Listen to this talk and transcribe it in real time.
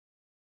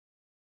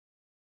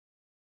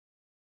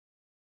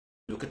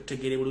tulyoke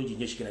tutegeere bulungi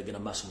nnyo ekigenda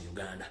maaso mu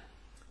Uganda.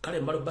 Kale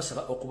mbalo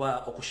basaba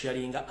okuba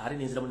okusharinga ari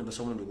nenzira mu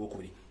basomo ndo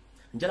gwokubiri.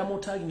 Njala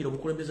mutagingira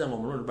obukulembeza ngo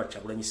omulondo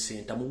Bakyagulanyi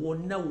Center mu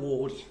wonna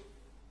woli.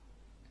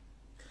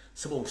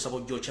 Sabo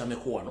nkusabo jjo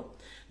kyameko wano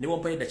ne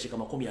wampaye dakika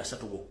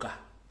 30 gokka.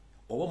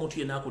 Oba omuntu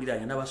yenna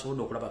akuliranya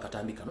n'abasobola okulaba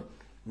akatambi kano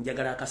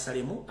njagala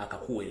akasalemu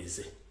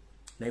akakuweereze.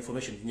 Na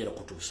information nyera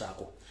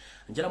kutuusaako.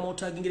 Njala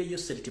mutagingira yo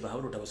seriti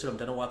bahawulo tabasira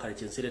mutana wakale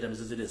kyensere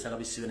tamizezede nsaka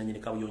bisibe na nyine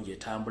kabuyonje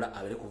etambula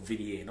abere ku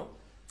video eno.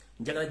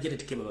 Njagala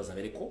jete kebe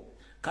bazabereko.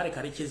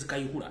 Kale kyezi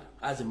kayihula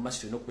azi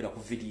mmasito n'okubira ku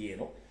video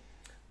eno.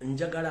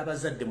 Njagala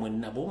abazadde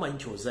mwenna bo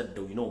manyi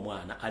ozadde oyina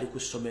omwana ali ku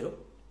ssomero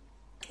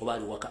oba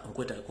ali waka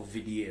nkweta ku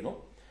video eno.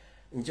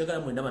 Njagala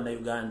mwenna bana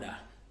Uganda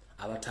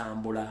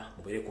abatambula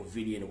mubere ku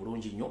video eno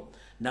bulungi nnyo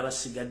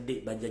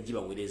n'abasigadde bajja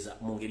gibaweereza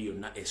mu ngeri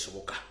yonna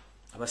esoboka.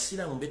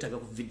 Abasiraamu mbetaga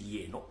ku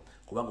video eno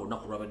kubanga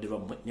olunaku lwabadde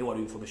lwammwe ne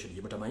waliwo information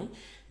gye mutamanyi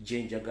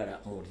gye njagala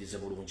muwulirize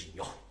bulungi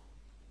nnyo.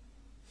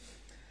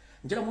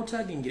 Njala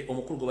mutagingire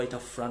omukulu gwe bayita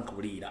Frank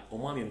Bulira,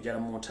 omwami omujala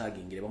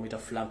mutagingire bamuyita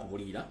Frank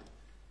Bulira.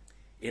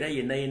 Era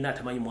yenna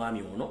atamanyi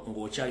mwami ono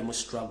ng'okyali mu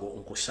struggle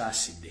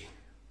nkusaasidde.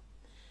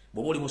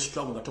 Bw'oba oli mu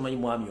struggle nga tomanyi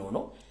mwami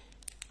ono,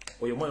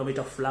 oyo omwami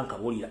omuyita Frank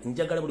Bulira.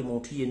 Njagala buli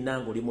muntu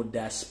yenna ng'oli mu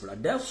diaspora.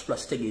 Diaspora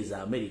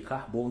sitegeeza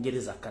America,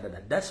 Bungereza,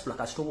 Canada. Diaspora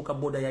kasitobuka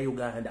boda ya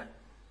Uganda.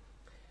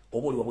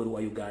 Oba oli wabweru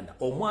wa Uganda.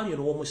 Omwami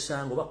ono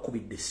w'omusango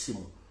bakubidde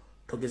essimu.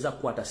 Togeza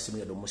kukwata ssimu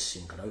yadde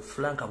omusinkana. Oyo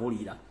Frank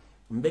Bulira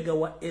mbega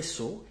wa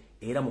ESO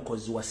era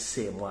mukozi wa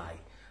Semwai.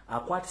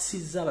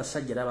 Akwatisizza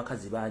abasajja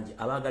n'abakazi bangi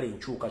abaagala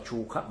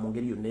enkyukakyuka mu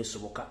ngeri yonna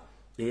esoboka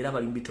era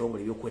bali mu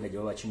bitongole ebyokwenda gye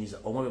babakinyiza.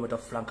 Omwami omuyita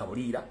Frank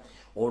Bulira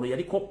ono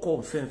yaliko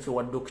konfenfe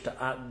wa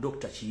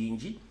Dr.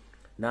 Kiyingi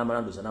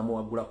n'amalanduza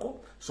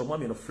n'amuwagulako. So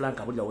omwami ono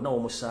Frank Bulira wonna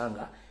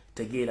w'omusanga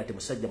tegeera te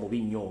musajja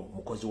mubi nnyo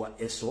mukozi wa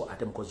ESO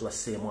ate mukozi wa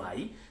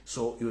Semwai.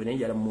 So yo naye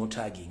njala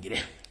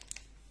mutagingire.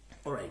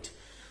 Alright.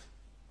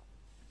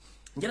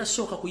 Njala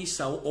sooka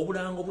kuyisaawo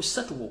obulango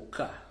busatu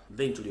bwokka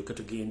then tulyoke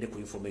tugende ku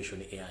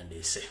information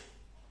eyandese.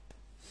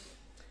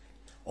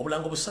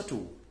 Obulango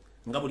busatu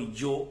nga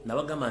bulijjo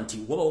nabagamba nti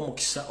wabawo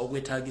omukisa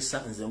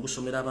ogwetaagisa nze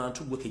ngusomera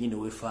abantu gwe kenyini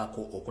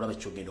weefaako okulaba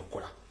kyogenda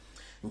okukola.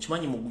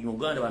 Nkimanyi mu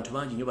Uganda abantu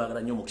bangi nnyo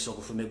baagala nnyo omukisa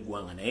okufuma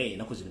eggwanga naye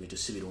ennaku zino bintu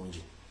si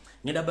birungi.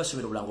 Ngenda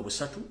basomera obulango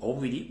busatu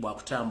obubiri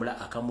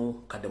bwakutambula akamu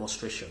ka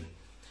demonstration.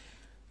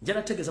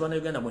 Njala tegeeza bana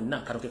Uganda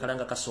mwenna kano ke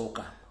kalanga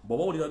kasooka.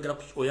 Bw'oba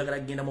oyagala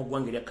kugenda mu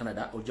ggwanga erya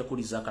Canada ojja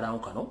kuliza akalango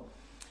kano.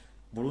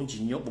 Bulungi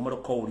nnyo bumala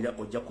okuwulira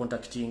ojja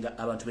contactinga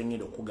abantu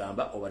bengenda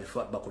okugamba oba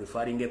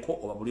bakulifaringeko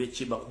oba buli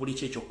ki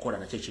ekyokukola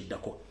nakyo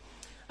ekiddako.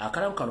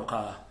 Akalango kano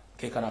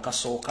ke kana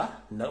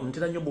akasooka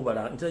ntera nnyo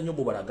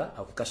bubalaga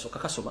akasooka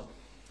kasoma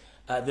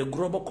the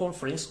Global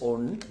Conference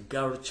on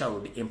Girl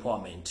Child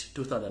Empowerment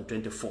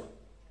 2024.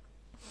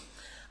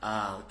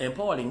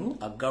 Empowering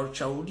a girl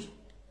child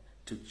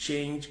to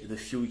change the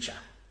future.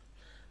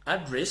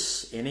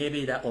 Address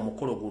enebeera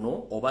omukolo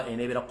guno oba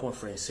enebeera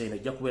conference eno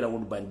ejja kubeera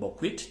Woodbine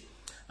Banquet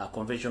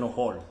Conventional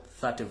Hall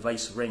 30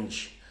 Vice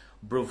Range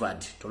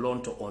Brevard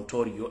Toronto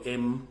Ontario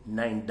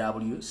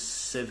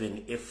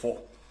M9W7A4.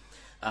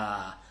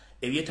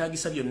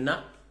 Ebyetaagisa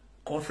byonna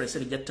conference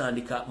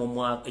ejjatandika mu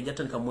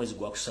mwezi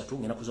gwa kusatu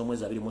ngena kuzo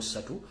mwezi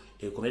 23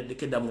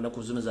 ekomedde damu ngena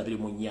kuzo mwezi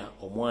 24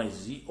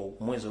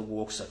 omwezi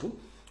ogwokusatu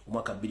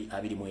omwaka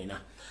 2024.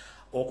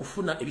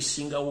 Okufuna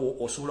ebisingawo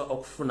osobola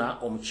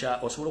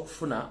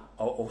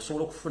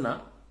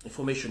okufuna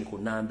information ku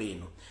namba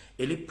eno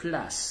eli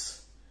plus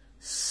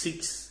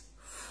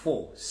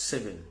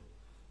 647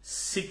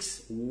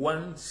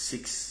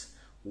 616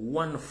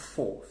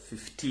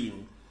 1415.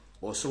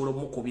 Osobola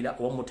mukubira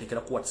oba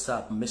mutekera ku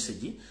WhatsApp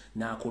message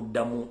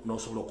n'akuddamu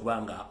n'osobola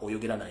okubanga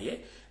oyogera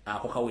naye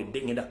ako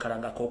kawedde ngenda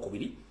kalanga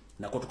akokubiri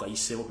nako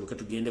tukayiseewo tulyoke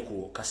tugende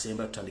ku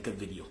kasemba tutandike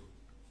video.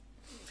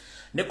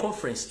 Ne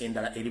conference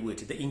endala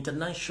eliweti the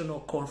International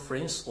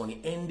Conference on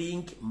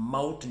Ending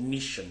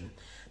Malnutrition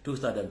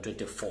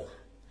 2024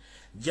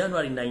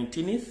 January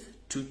 19th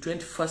to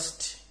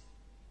 21st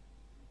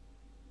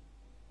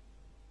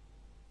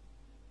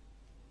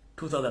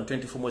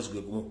 2024 mwezi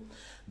gwegumu.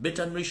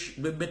 Better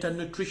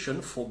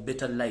nutrition for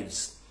better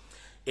lives.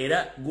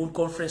 Era good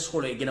conference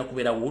hall egena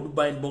kubeera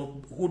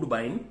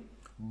Woodbine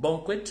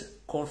Banquet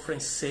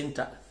Conference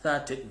Center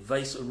 30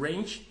 Vice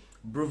Range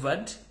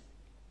Brevard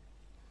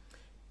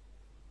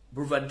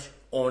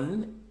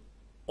on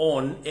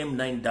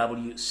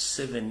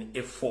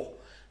M9W7A4.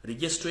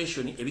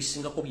 Registration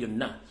ebisingako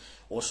byonna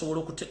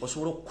osobola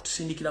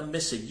okutusindikira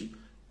message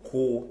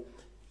ku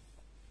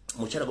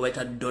mukyala gwe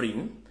bayita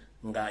Dorin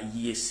nga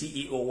ye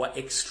CEO wa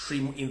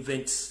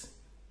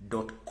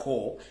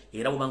extremeevents.co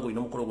era bwanga olina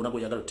omukolo gonna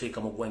gw'oyagala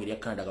oteeka mu ggwanga erya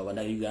Canada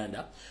gabana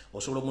Uganda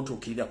osobola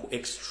omuntuukirira ku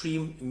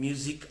Extreme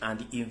Music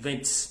and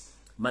Events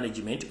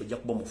Management ojja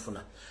kuba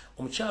omufuna.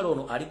 Omukyala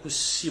ono ali ku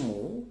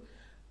ssimu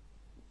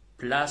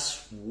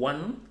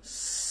 +1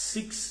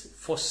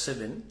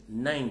 647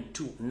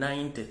 92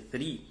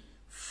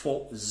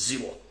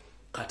 9340.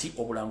 Kati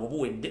obulango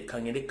buwedde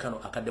kangende kano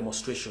aka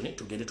demonstration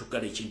tugende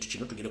tukale ekintu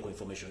kino tugende ku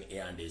information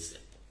eyandeze.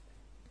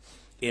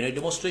 Eno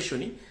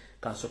demonstration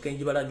kansoke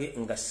njibalage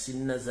nga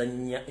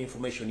sinnazanya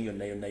information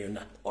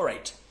yonna. All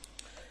right.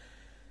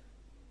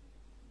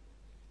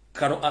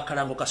 Kano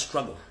akalango ka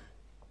struggle.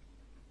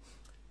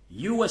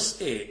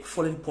 USA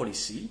foreign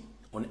policy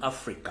on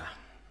Africa.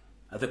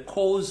 The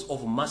cause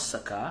of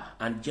massacre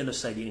and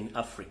genocide in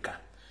Africa.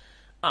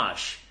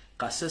 Ash,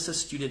 Kasese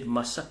student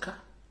massacre.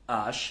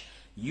 Ash,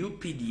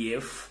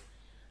 UPDF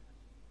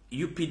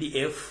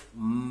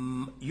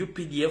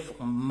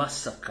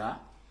massacre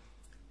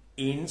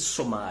in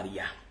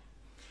Somalia.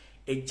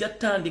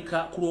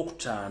 Ejjatandika ku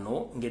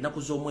Lwokutaano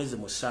ng'ennaku z'omwezi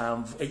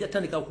musanvu.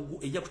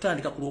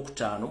 Ejjakutandika ku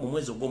Lwokutaano mu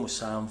mwezi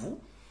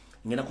ogw'omusanvu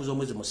ng'ennaku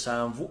z'omwezi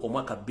musanvu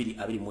omwaka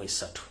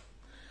 2023.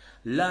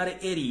 Lare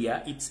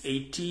area, it's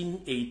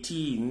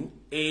 1818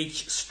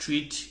 H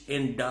Street,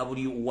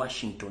 NW,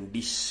 Washington,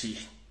 D.C.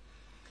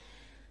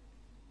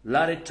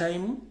 Lare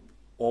time,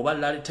 oba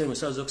Lare time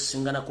esawa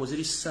z'okusinganako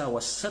ziri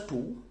ssaawa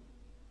 3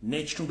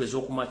 n'ekitundu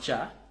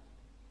ez'okumakya.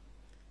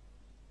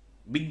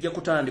 Bijja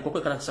kutandika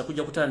okwekalakasa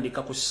kujja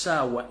kutandika ku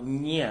ssaawa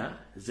 4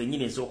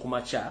 zennyini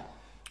ez'okumakya.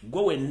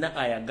 Gwe wenna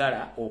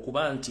ayagala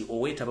okuba nti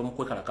oweetaba mu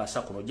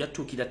kwekalakasa kuno ojja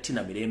tuukira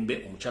Tina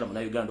Mirembe omukyala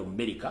Munnayuganda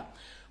Omumerika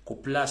ku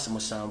plus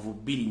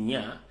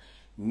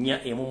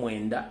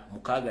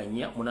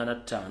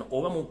 724-419-685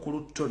 oba mu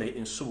Kulutone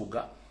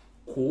Ensubuga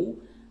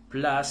ku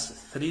plus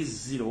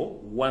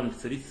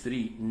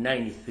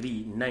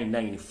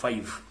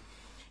 30133939995.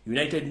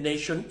 United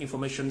Nations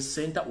Information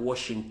Center,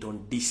 Washington,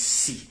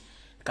 D.C.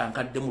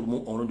 Kankadde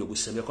mulimu onundi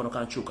ogusembera kono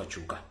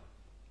kankyukakyuka.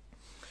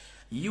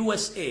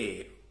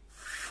 USA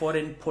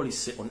foreign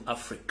policy on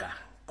Africa.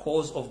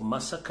 Cause of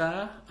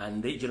massacre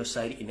and the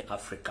genocide in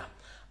Africa.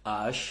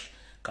 Ash,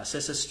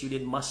 Kasese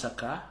student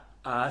massacre.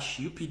 Ash,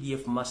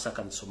 UPDF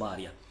massacre in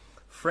Somalia.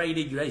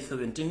 Friday, July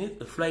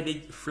 17th.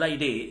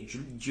 Friday,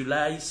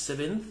 July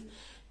 7th,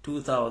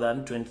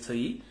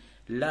 2023.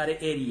 Lare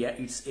area,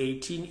 it's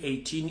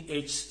 1818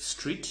 H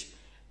Street,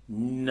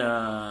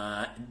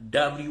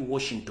 W,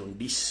 Washington,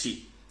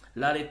 D.C.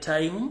 Lare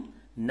time,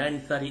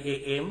 9:30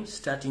 a.m.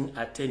 starting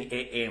at 10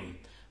 a.m.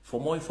 For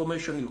more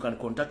information, you can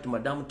contact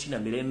Madam Tina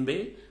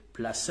Mirembe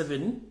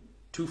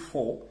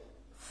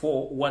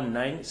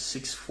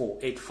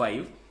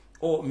 +724-419-6485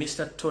 or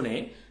Mr.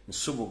 Tone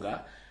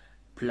Nsubuga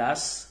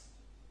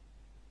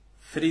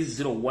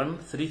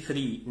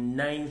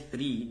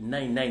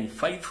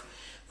 +301-3393-995.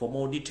 For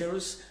more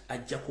details,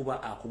 ajja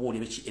kuba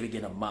akubuulira biki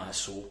ebigenda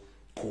maaso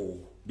ku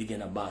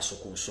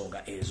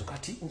nsonga ezo.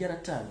 Kati njala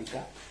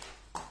tandika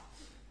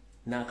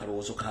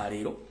n'akalowoozo ka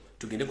leero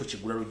tugende ku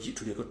Kigula Luggi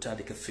tulyoke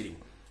tutandike firimu.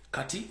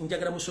 Kati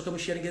njagala musooke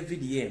musharinga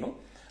video eno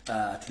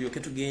tulyoke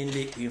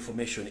tugende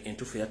information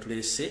entuufu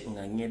yatulese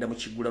nga ngenda mu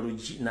Kigula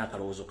Luggi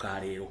n'akalowoozo ka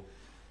leero.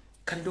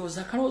 Kati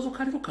ndowooza akalowoozo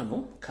ka leero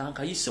kano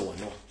kankayise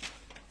wano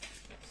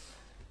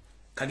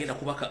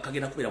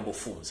kagenda kubeera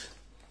mbufunze.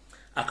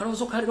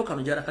 Akalowoozo ka leero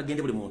kano njagala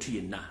kagende buli muntu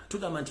yenna.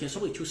 Tugamba nti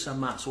ensobo ekyusa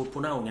maaso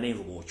oponaawo nga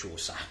n'envuba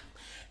okyusa.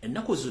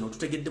 Ennaku zino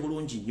tutegedde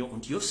bulungi nnyo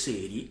nti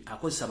Yoseeri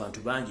akozesa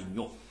abantu bangi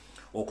nnyo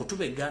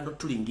okutubeganda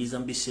tulingiza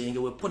mu bisenge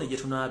wepone gye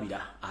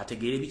tunaabira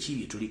ategeere biki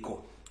bye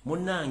tuliko.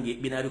 Munnange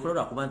bino abikola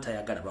lwakuba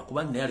ntayagala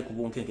lwakuba naye ali ku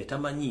bunkenke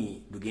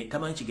tamanyi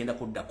kigenda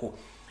kuddako.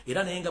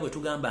 Era naye nga bwe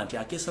tugamba nti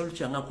akeesa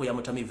lukyangako ya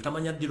mutamivu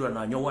tamanya ddirwa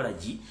n'anywa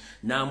walagi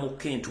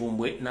n'amukka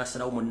entumbwe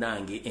n'asalawo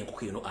munnange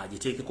enkoko eno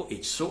agiteekeko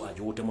ekiso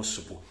agiwutemu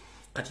supu.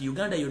 Kati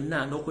Uganda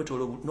yonna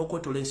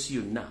n'okwetola ensi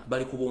yonna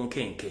bali ku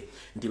bunkenke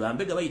nti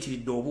bambega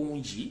bayitiridde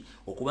obungi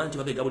okuba nti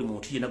babega buli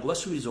muntu yenna gwe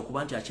basuubiriza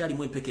okuba nti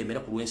akyalimu empeka emera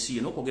ku lw'ensi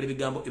ye n'okwogera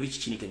ebigambo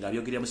ebikikinike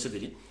ng'abyogerera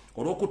Museveni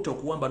olw'okutta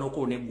okuwamba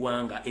n'okwona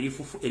eggwanga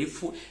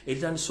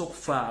eritandise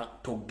okufa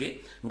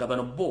togge nga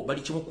bano bo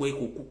bali kimu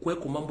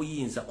kwekuuma mu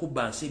buyinza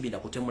kubba nsimbi na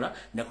kutemula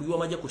na kuyiwa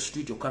amagye ku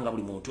street okukanga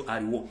buli muntu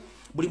aliwo.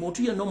 Buli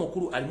muntu yenna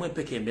omukulu alimu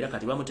empeka emera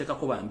kati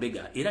bamuteekako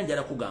bambega. Era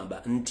njala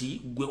kugamba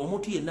nti gwe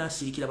omuntu yenna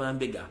asirikira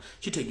bambega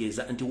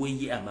kitegeeza nti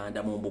weeye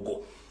amanda mu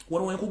mbugo.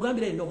 Wano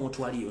wenkugambira yenna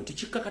omuntu aliyo nti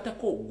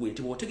kikkakatako gwe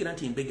nti bw'otegera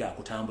nti mbega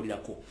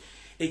akutambulirako.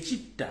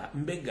 Ekitta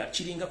mbega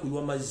kiringa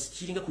kuyiwa mazzi,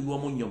 kiringa kuyiwa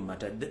munnyo mu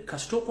mata.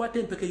 Kasita okwata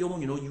empeka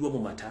ey'omunnyo n'ogiwa mu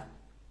mata,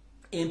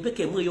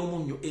 empeka emu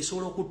ey'omunnyo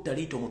esobola okutta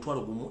liita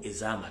omutwalo gumu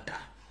ez'amata.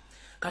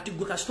 Kati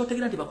gwe kasita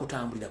otegera nti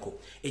bakutambulirako,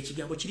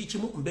 ekigambo kiri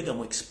kimu mbega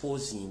mu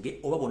exposing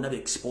oba bonna be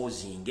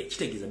exposing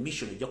kitegeeza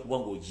mission ojja kuba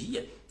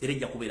ng'ogiye era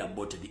ejja kubeera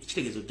boted.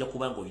 Kitegeeza ojja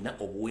kuba ng'olina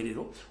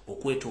obuweerero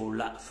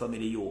okwetoola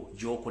family yo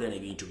gy'okolera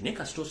n'ebintu. Naye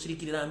kasita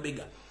osirikirira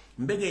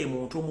mbega ye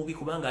muntu omubi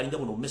kubanga alinga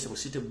buno obumese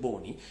busite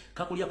boni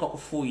kakulya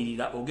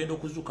kakufuuyirira ogenda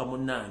okuzuuka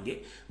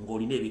munnange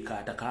ng'olina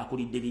ebikaata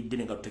kakulidde lidde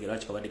ne nga tutegeera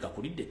lwaki kabadde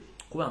kakulidde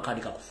kuba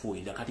nkandi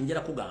kakufuuyirira. Kati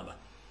njala kugamba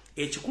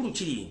ekikulu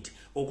kiri nti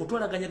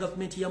okutwalaganya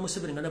gavumenti ya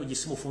Museveni nga nabwe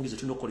gisimufungize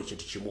tulina okukola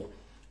ekintu kimu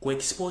ku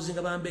exposing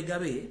bambega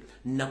be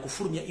na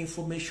kufulumya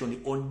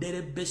information on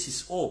daily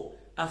basis or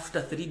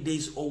after 3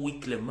 days or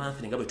weekly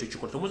month nga bwe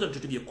tukikola. Tomuza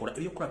tutubyekola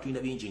ebyokola tulina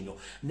bingi nnyo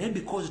naye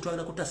because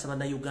twagala kutasaba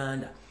na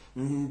Uganda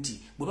nti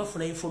bwe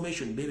bafuna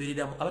information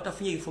bebereramu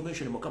abatafunye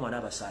information mukama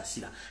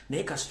n'abasaasira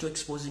naye kasito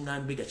exposing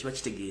mbega kiba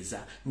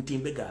kitegeeza nti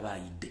mbega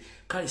abayidde.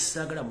 Kale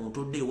saagala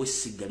muntu oddeewo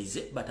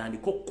essigalize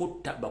batandika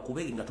okutta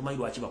bakubege nga tumanyi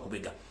lwaki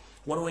bakubega.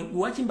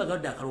 Waki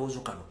mbagadde akalowoozo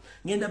kano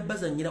ngenda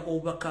bazanyira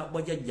obubaka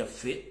bwa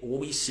jjajjaffe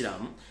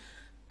ow'Obuyisiraamu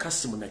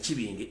Kasimu na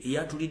Kibinge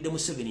eyatulidde mu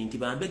 7 nti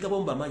bambega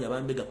bomba manya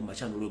bambega ku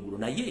machano lw'eggulo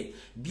naye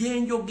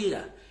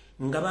byenjogera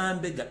nga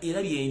bambega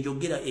era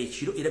byenjogera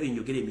ekiro era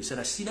byenjogera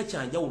emisana sina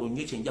kyanjawulo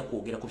nnyo kyenja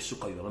kwogera ku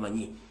bisuka bye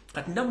bamanyi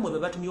kati ndammwe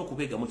batumye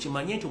okubega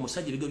mukimanye nti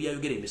omusajja ebigo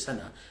byayogera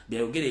emisana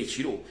byayogera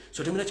ekiro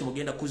so temuna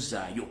kimugenda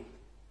kuzzaayo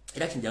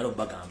era kinjalo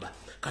bagamba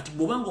kati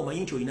bwobanga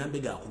omanyi nti olina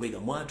mbega akubega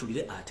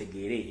mwatulire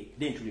ategeere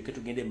then tulike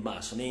tugende mu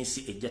maaso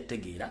n'ensi ejja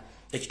tegeera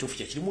ekituufu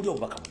kye kiri muli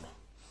obubaka buno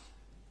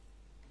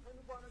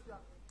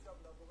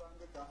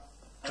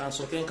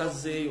kansoke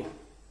nkazzeeyo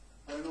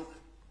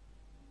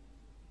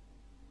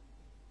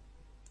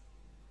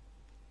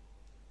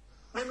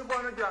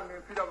n'emikwano gyange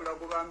nfiira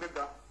bulago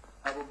bambega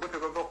abo bo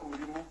tebava ku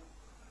mulimu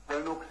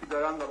balina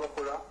okusigala nga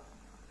bakola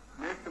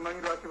naye simanyi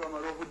lwaki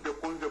bamala obudde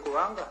kunze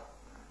kubanga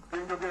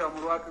byenjogera mu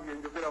lwatu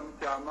byenjogera mu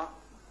kyama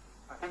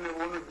ate ne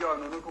bwonojja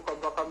wano notuuka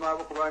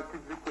bakamaabo kuba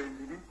kiziku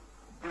ebiri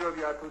biba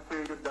byatuuse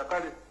ebyo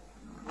ddakale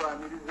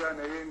twaniriza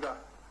naye nga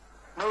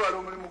mwebala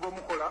omulimu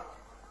gw'omukola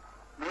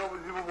naye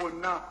obuzibu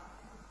bwonna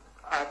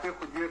ate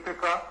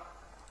kugyeteka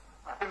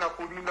ate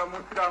nakulinda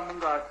musiraamu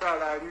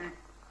ng'asaala ali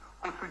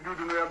ku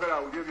sujudu noyagala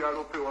awulye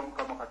ebyalopa ewa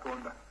Mukama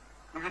Katonda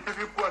ebyo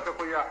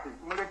tebikwatako yahe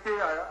muleke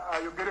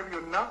ayogere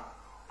byonna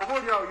oba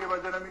oli awo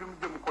yebaza na mirimu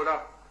gye mukola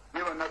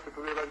naye bannaffe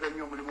tubeebaza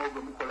nnyo omulimu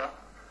ogwe mukola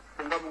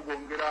senga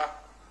mugongera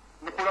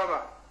mukulaba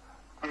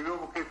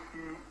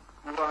ebyobukesi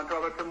mu bantu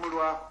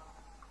abatemulwa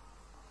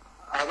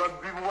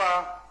ababbibwa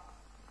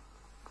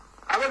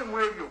abali mu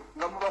ebyo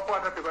nga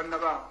mubakwata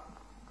tebannaba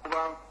kuba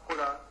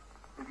kukola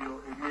ebyo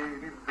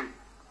ebyebivve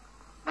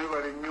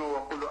mwebale nnyo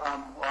wakulu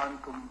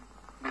antum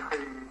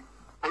bikhairi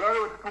olwali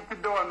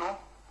wetutuukidde wano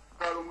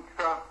twala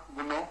omukisa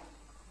guno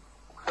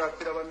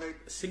okusaasira banne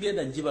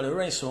sigenda njibala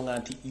olw'ensonga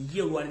nti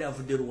ye olwalira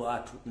avudde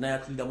lwatu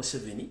nayatulira mu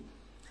 7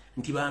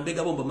 nti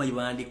bambega bomba mayi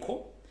bandiko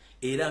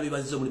era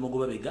bibaziza omulimu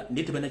gw'ababega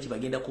naye tebalina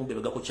kibagenda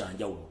kumbebegako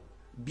kyanjawulo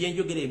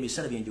byenjogera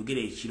emisala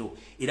byenjogera ekiro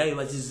era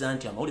bibazizza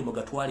nti amawulire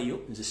gatwaleyo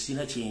nze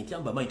sina kyentya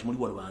mbamanyi nti muli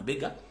wano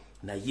bambega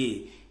naye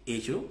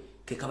ekyo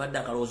kekabadde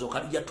akalowoozo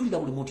yatulira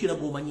buli muntu era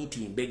gwomanyi nti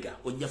mbega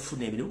ojja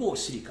funa emirimu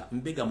bw'osirika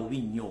mbega mubi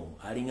nnyo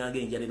alinganga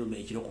enjala eruma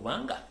ekiro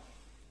kubanga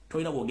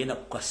tolina bwogenda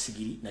ku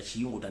kasigiri na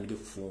kiyungu otandika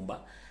efufumba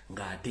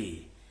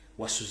ng'ate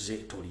wasuze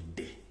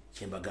tolidde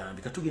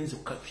kyembagambye katugenze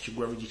ku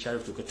kigula lugikyalo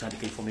tuke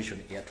tutandika information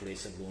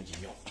eyatuleese bulungi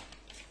nnyo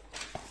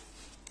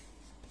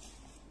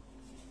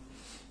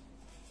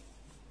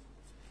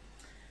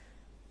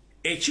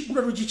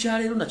ekigula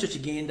lugikyaleero nakyo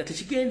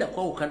tekigenda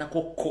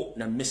kwawukanakokko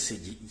na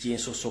message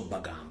gyensooso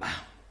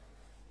bagamba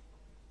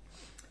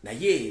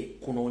naye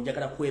kuno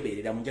njagala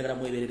kweberera njagala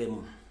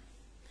mwebereremu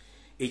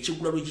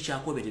ekigula lugi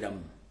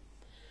kyakwebereramu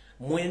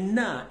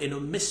mwenna eno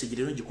message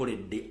lero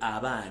gikoledde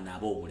abaana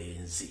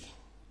ab'obulenzi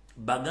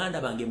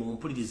baganda bange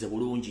mumpulirize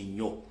bulungi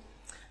nnyo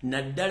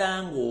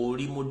naddala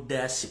ng'oli mu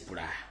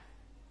diaspora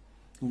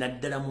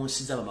naddala mu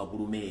nsi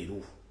z'abamagulu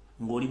meeru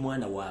ng'oli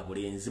mwana wa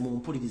bulenzi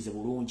mumpulirize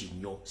bulungi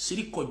nnyo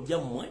siri kojja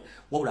mmwe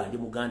wabula ndi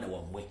muganda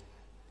wammwe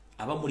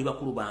abamuli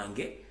bakulu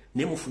bange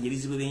ne mufunye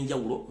ebizibu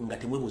ebyenjawulo nga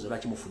temwebuuza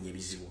lwaki mufunye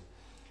ebizibu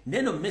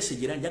neno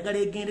message era njagala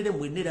egendere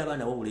mwenera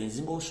abaana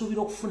b'obulenzi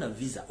ng'osuubira okufuna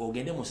visa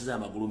ogende mu nsi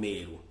z'amagulu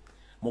meeru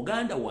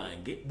muganda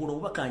wange buno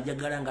obubaka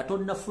njagala nga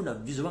tonnafuna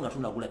visa oba nga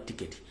tonagula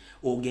tiketi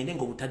ogende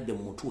ng'obutadde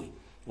mu mutwe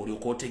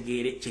olyoka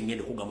otegeere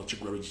kyengende okuga mu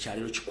kigula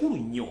lugikyaleero kikulu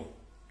nnyo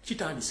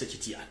kitandise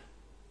kitya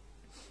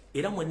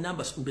era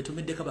mwenamba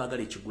mbetumeddeko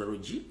baagala ekigula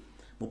lugi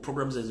mu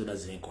programu ze zonna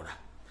zenkola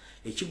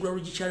ekigula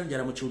lugikyaleero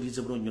njala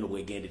mukiwulirize bulungi nnyo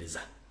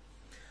n'obwegendereza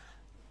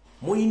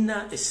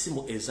Muina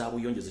esimu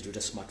ezabuyonjo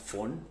zituta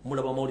smartphone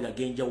mulaba mawulire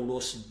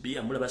ag'enjawulo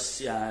mulaba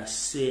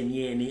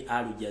CNN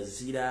Al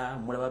Jazeera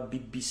mulaba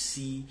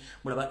BBC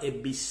mulaba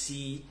ABC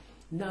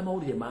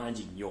n'amawulire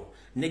mangi nnyo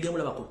nege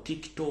mulaba ku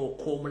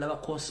TikTok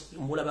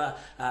mulaba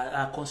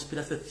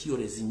conspiracy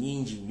theories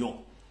nyingi nnyo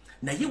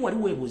naye wali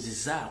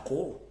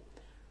weebuuzizaako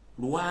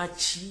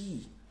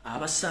lwaki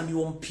abasambi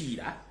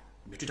b'omupiira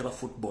betuyita ba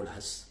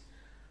footballers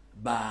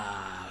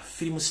ba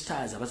film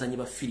stars abazanyi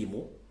ba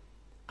firimu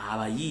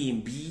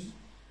abayimbi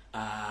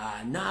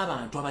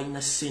n'abantu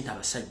abalina ssente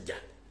abasajja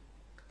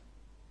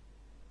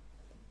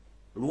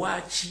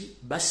lwaki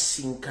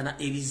basinkana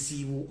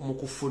ebizibu mu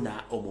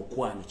kufuna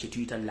omukwano kye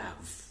tuyita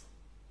love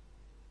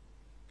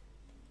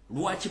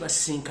lwaki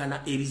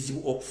basinkana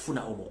ebizibu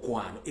okufuna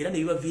omukwano era ne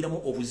bibaviiramu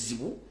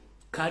obuzibu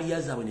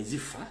kaliya zaabwe ne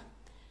zifa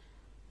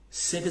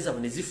ssente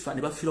zaabwe ne zifa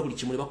ne bafiira buli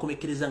kimu ne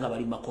bakomekereza nga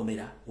bali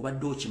makomera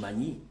obadde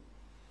okimanyi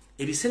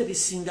ebiseera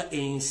bisinga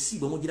ensi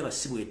bwe mugira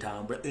basibu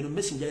etambula eno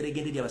message njagala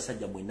egende eri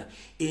abasajja mwenna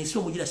ensi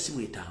bwe mugira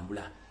sibu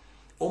etambula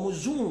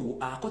omuzungu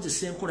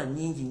akozesa enkola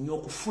nnyingi nnyo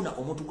okufuna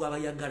omuntu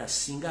gw'abayagala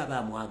singa aba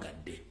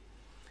amwagadde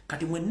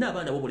kati mwenna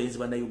abaana b'obulenzi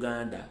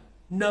bannayuganda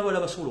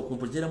n'abala basobola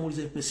okumpulizira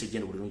mulize message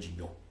eno bulungi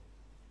nnyo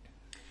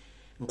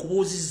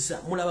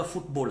nkubuuzizza mulaba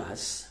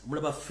footballers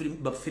mulaba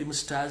film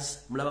stars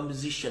mulaba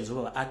musicians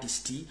oba ba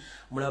artists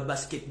mulaba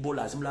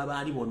basketballers mulaba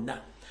ani bonna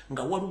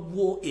nga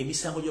waliwo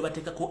emisango gye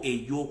bateekako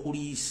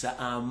egy'okuliisa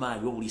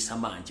amaanyi obuliisa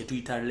maanyi kye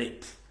tuyita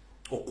rape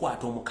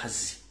okwata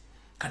omukazi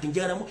kati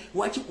njagala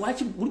waki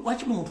buli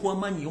muntu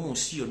w'amaanyi y'omu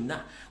nsi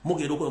yonna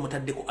mugenda okuba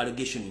mutaddeko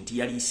allegation nti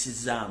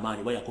yaliisizza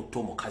amaanyi oba yakutte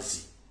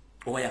omukazi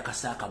oba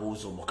yakasa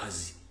akaboozi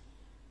omukazi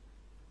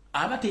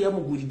aba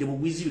teyamugwiridde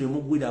bugwizi bwe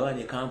mugwira abaana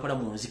e Kampala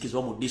mu nzikiza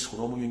oba mu disco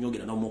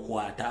n'omunyonyogera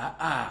n'omukwata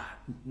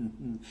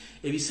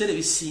ebiseera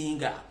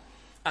ebisinga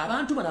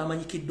abantu bano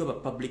abamanyikiddwa ba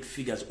public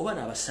figures oba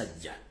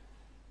n'abasajja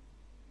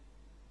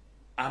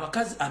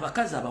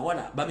abakazi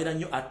abawala babeera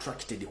nnyo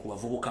attracted ku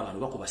bavubuka bano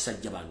oba ku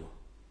basajja bano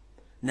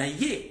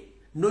naye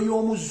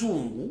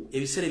n'oy'omuzungu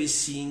ebiseera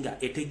ebisinga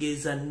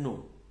etegeeza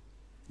no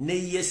ne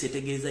yes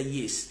etegeeza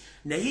yes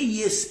naye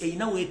yes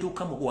erina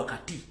weetuuka mu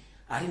wakati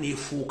ate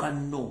neefuuka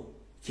no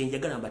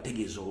kyenjagala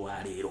mbategeeza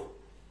olwaleero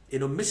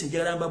eno mmesi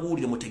njagala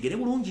mbabuulire mutegere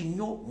bulungi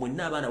nnyo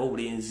mwenna abaana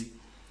b'obulenzi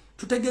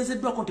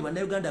tutegeezeddwako nti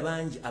bannayuganda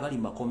bangi abali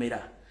mu makomera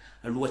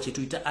lwa kye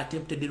tuyita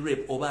attempted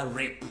rape oba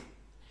rape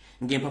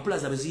ng'empapula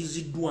zaabwe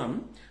ziyiziddwamu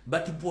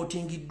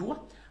batipootingiddwa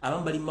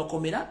abamu bali mu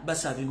makomera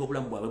basaavinga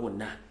obulamu bwabwe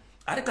bwonna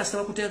ate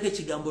kasitaba kuteekako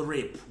ekigambo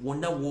rape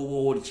wonna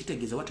w'oba oli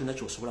kitegeeza wati olina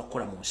ky'osobola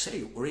kukola mu nsi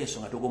eyo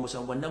olw'ensonga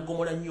togomusango gwa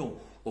naggomola nnyo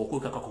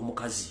okwekaka ku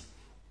mukazi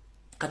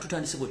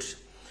katutandise bwe tutya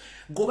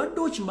gobadde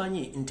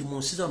okimanyi nti mu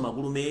nsi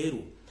z'amagulu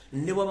meeru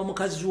ne bwaba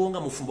mukazi wo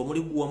nga mufumbo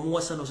muli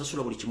wamuwasa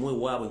n'osasula buli kimu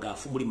ewaabwe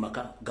ng'afu muli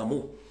maka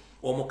gamu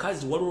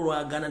omukazi waliwo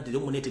lwagana nti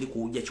lyomunne teri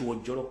kuwujja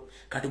kiwojjolo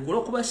kati gwe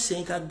olwokuba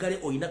senkaggale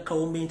olina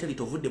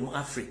kawumentality ovudde mu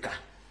Africa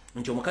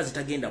nti omukazi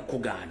tagenda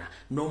kukugaana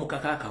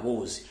n'omukaka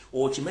akaboozi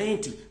okimanyi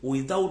nti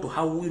without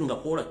hawwiru nga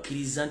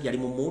kwolakkiriza nti yali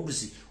mu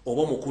muduzi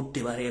oba mukutte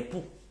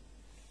bareepu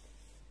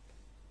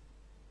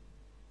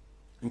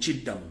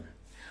nkiddamu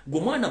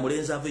gwe mwana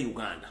mulenzi ava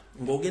Uganda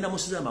ng'ogenda mu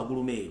nsi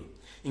z'amagulu meeru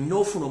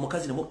n'ofuna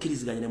omukazi ne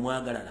mukkiriziganya ne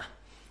mwagalana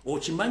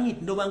okimanyi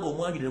nti nobanga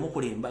omwanjuli ne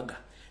mukola embaga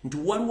nti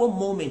waliwo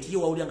moment ye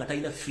wawulira nga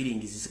talina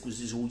feelings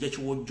ziwujja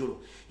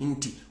kiwojjolo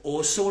nti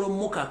osobola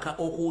omukaka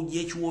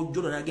okuwujja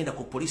ekiwojjolo n'agenda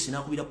ku poliisi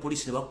n'akubira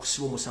poliisi ne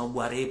bakusiba omusango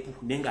gwa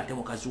reepu naye ng'ate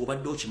mukazi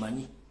obadde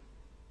okimanyi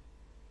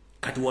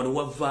kati wano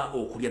wava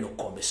okulya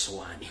n'okukomba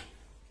essowaani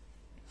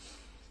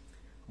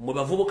mwe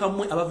bavubuka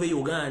mmwe abava e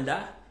Uganda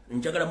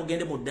njagala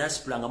mugende mu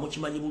diaspora nga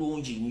mukimanyi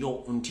bulungi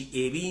nnyo nti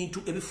ebintu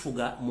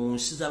ebifuga mu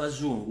nsi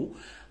z'abazungu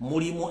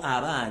mulimu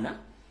abaana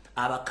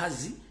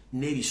abakazi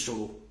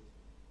n'ebisolo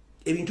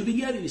ebintu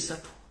bijja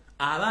bisatu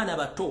abaana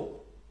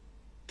bato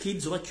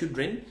kids oba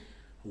children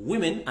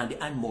women and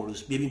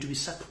animals byebintu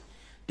bisatu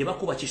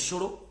tebakuba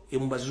kisolo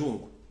mu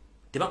bazungu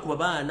tebakuba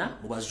baana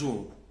mu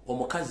bazungu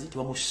omukazi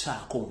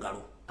tebamussaako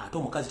ngalo ate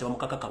omukazi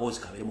tebamukaka kaboozi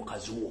kabere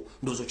mukazi wo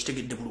ndowooza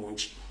okitegedde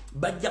bulungi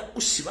bajja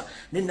kusiba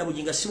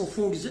nenabujinga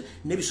simufungize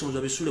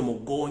n'ebisomozwa bisule mu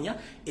ggoonya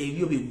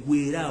ebyo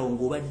bigweraawo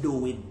ng'obadde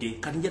owedde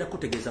kati njala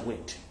kutegeeza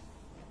bwenti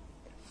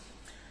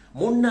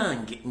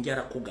munnange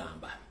njala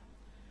kugamba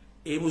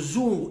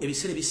ebuzungu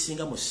ebiseera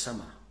ebisinga mu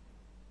ssama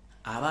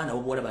abaana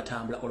b'obuwala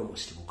batambula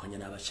almost bukanya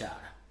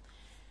n'abakyala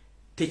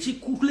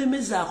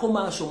tekikulemezaako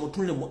maaso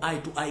omutunule mu eye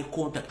to eye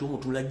contact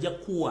omutunule ajja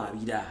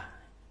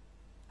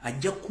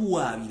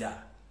kuwaabira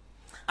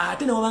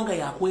ate newabanga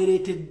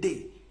yakwereetedde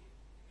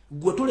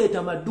gwe toleeta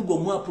amaddugo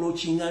mu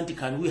approachinga nti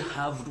can we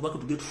have tubaka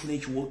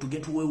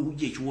tugetuwe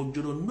oluggi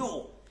ekiwojjolo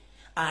no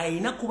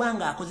ayina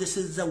kubanga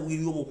akozesezza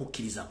wiri oba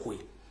okukkiriza kwe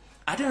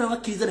ate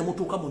nabakkiriza ne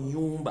mutuuka mu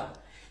nnyumba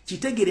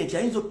kitegere nti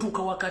ayinza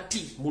otutuuka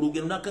wakati mu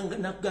lugero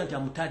nakugaa nti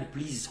amutadi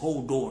please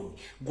hold on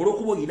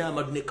golwokuba olina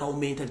amadu ne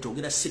kawumentality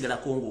ogenda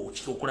sigalako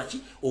ng'okola ki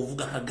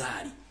ovuga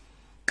kagaali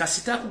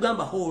kasita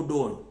akugamba hold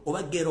on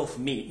oba get off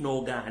me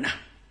n'ogaana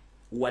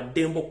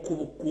waddembo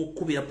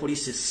kubira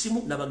poliisi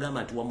essimu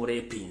n'abagamba nti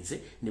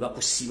wamureepinze ne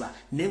bakusiba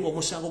naye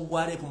ng'omusango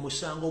gwa reepu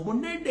musango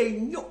munene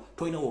nnyo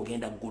tolina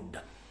wogenda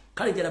gudda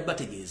kale njala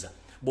bategeeza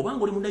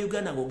bw'obanga oli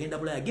munnayuganda ng'ogenda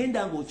bulaya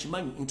genda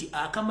ng'okimanyi nti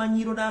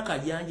akamanyiro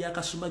n'akajanja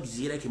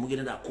akasumagizi era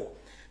kemugenda nako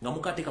nga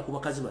mukateeka ku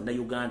bakazi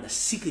bannayuganda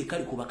si ke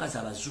kali ku bakazi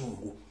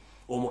abazungu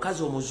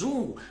omukazi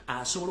omuzungu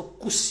asobola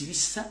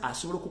okukusibisa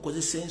asobola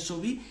okukozesa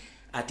ensobi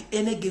at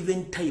any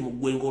given time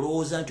gwe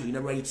ng'olowooza nti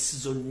olina rights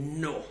zo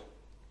no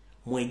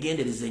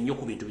mwegendereze nnyo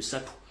ku bintu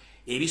bisatu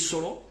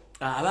ebisolo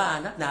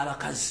abaana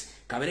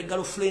n'abakazi kabere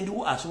girlfriend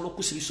wo asobola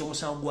okukusibisa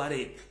omusango gwa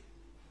reepu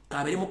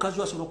kabere mukazi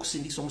wo asobola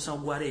okusindisa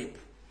omusango gwa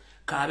reepu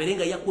kabere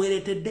nga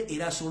yakwereetedde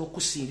era asobola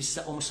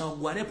okusimbisa omusango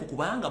gwa reepu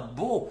kubanga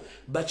bo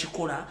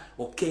bakikola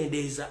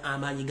okukendeeza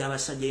amaanyi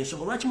g'abasajja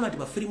ensonga lwaki mula nti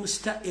bafirimu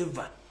star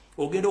eva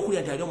ogenda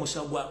okulya nti ali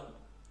omusango gwa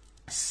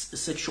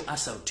sexual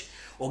assault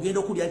ogenda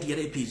okulya nti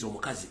yareepiiza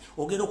omukazi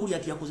ogenda okulya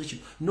nti yakoze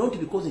kino not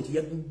because nti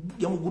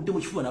yamugudde mu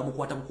kifuba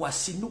n'amukwata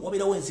bukwasi no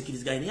wabeerawo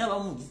enzikiriziganya naye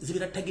abamu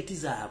zibeera tageti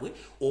zaabwe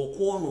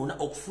okwonoona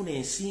okufuna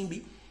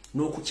ensimbi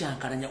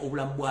n'okukyankalanya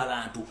obulamu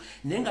bw'abantu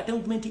naye nga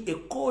temumenti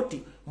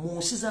ekooti mu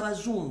nsi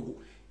z'abazungu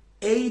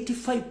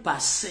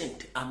 85%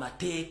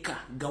 amateeka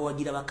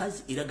gawagira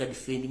bakazi era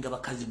gadifendinga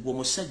bakazi gwe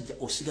omusajja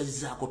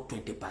osigazizaako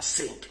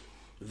 20%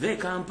 ve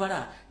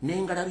Kampala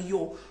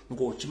n'engalabiyo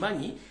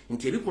ng'okimanyi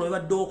nti ebikolwa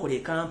bibadde okola e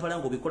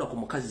Kampala ng'obikola ku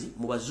mukazi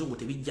mu bazungu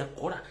tebijja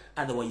kukola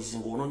otherwise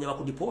ng'onoonya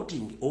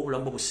bakudipoting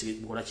obulamu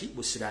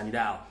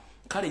busiraaniraawo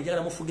kale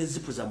njagala mufuge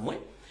zipu zammwe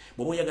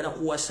bw'oba oyagala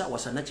kuwasa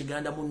wasa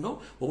nakiganda munno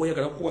bw'oba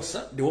oyagala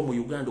kuwasa dewo mu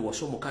Uganda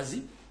owasa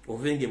omukazi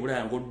ovenge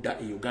bulaya ng'odda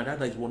e Uganda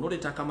otherwise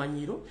bw'onooleta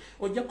akamanyiiro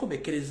ojja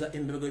kukomekereza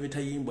emibego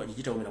emitayimbwa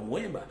gigitawomera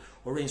muwemba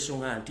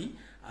olw'ensonga nti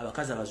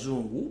abakazi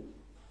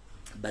abazungu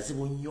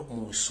bazibu nnyo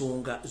mu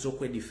nsonga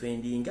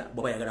z'okwedifendinga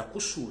bw'aba yagala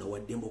kusuula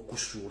waddembe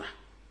okusuula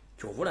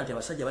kyovula nti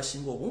abasajja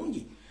basinga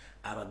obungi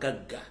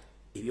abagagga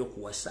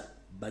ebyokuwasa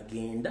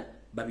bagenda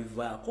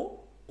babivaako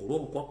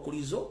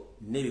olw'obukwakkulizo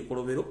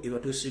n'ebikolobero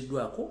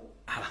ebibatuusiddwako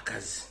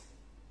abakazi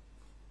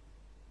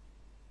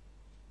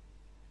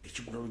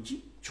ekigulologi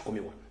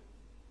kikomye wano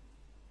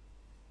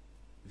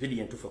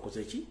vidiyo entuufu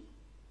ekoze ki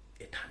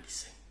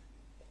etandise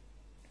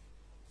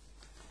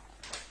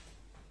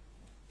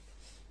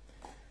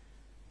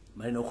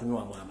malina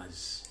okunywamu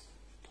amazzi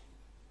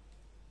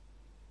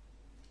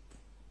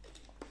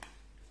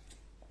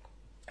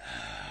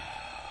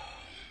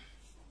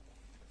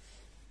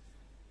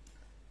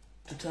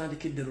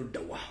tutandikidde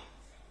luddawa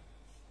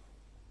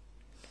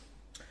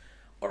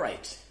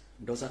alright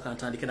ndowooza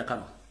kantandike na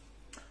kano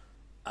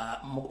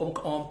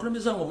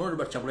omukulembeze wange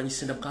omulondo Kyagulanyi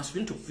Ssentamu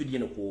kansubire nti okuvidiyo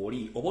eno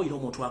kwoli oba oyina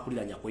omuntu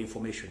akuliranya ku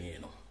information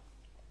eno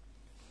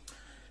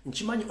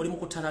nkimanyi oli mu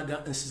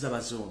kutalaga nsi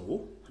z'abazungu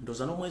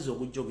ndowooza n'omwezi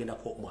ogujja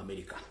ogendako mu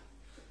America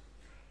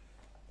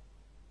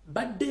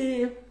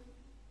badde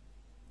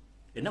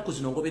ennaku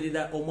zino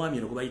ngoberera omwami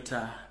ono gwe bayita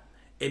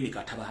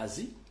NAKACWA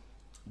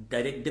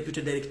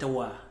deputy director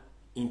wa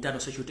Internal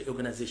Security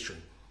Organization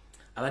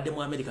abadde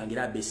mu America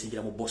ngera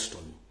abeesingira mu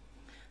Boston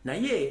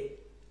naye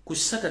ku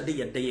Saturday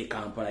yaddayo e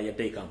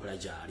Kampala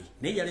gyali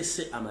naye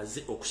yalese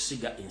amaze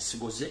okusiga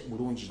ensigo ze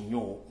bulungi nnyo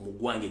mu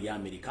ggwanga erya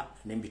America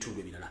n'ebitundu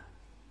ebirala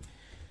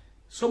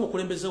so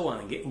mukulembeze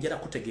wange njala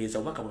kutegeeza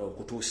obubaka buno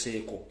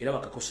bukutuuseeko era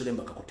bakakosole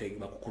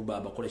bakakuluba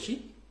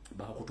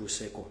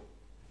bakakutuuseeko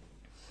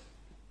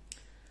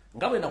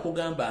nga bwe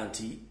nakugamba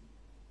nti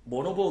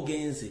bw'onoba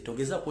ogenze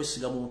togeza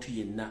kwesiga muntu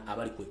yenna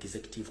abali ku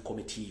executive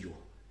committee yo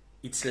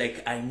it's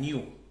like I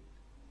knew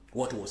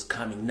what was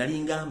coming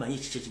nalinga amanyi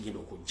kiki ekigenda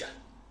okujja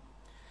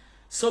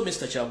so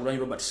Mr. Kyagulanyi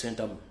Robert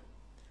Ssentamu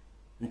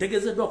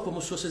ntegezeddwa okuva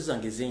mu sources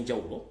zange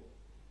ez'enjawulo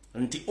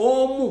nti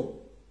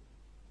omu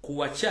ku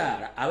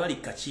bakyala abali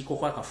kakiiko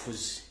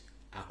kw'akafuzi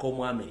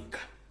ak'omu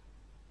America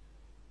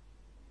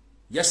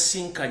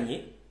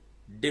yasinkanye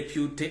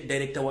deputy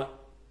director wa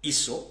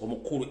ISO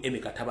omukulu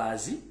NAKACWA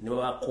ne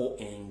babako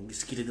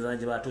ensikiriza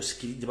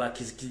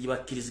gye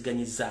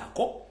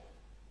bakkirizganyizaako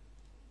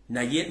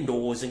naye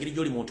ndowooza engeri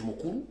gy'oli muntu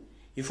mukulu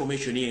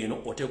information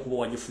eno oteeka kuba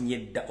wagifunye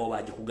dda oba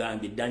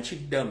agikugambye dda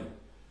nkiddamu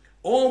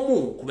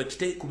omu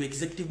ku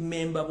executive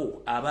member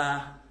bo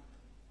aba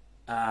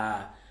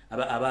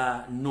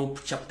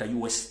NOP chapter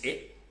USA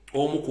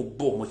omu ku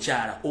bo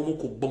mukyala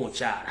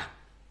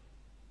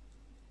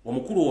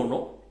omukulu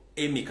ono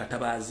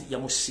NAKACWA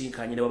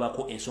yamusinkanye ne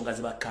babako ensonga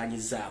ze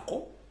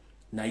bakkanyizaako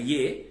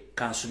naye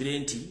kansubire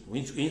nti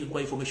oyinza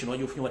okuba information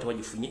wagifunye wate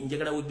wagifunye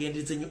njagala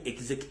wegendereze nnyo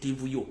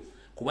executive yo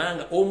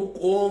kubanga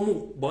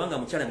omu bwanga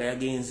mukyala nga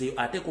yagenzeyo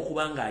ateeka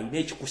okubanga alina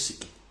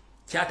ekikusike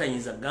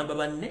kyatayinza kugamba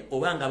banne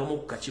obanga abamu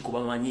ku kakiiko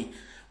bamanyi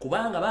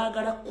kubanga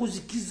baagala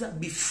kuzikiza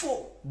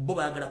before bo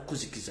baagala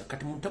kuzikiza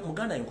kati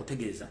muganda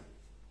yenkutegeeza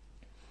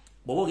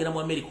bw'oba ogenda mu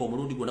America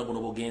omulundi gwonna gwonna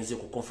ogenze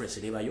ku conference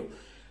erebayo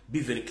be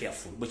very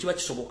careful bwe kiba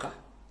kisoboka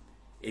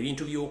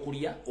ebintu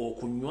by'okulya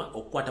okunywa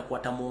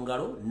okukwatakwata mu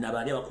ngalo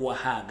nabaali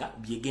abakuwahaaga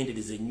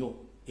byegendereze nnyo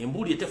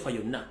embuuli etefa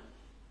yonna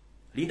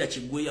linda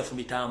kiggweya fu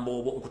mitambo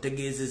obo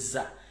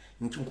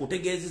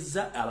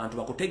nkutegeezezza abantu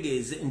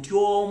bakutegeeze nti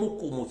omu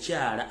ku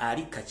mukyala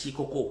ali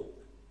kakiikoko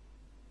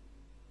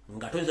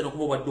nga toyinza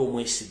n'okuba obadde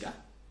omwesiga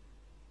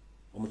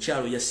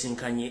omukyalo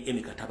yasinkanye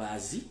NAKACWA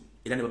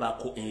era ne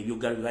babaako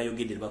ebyogalo bye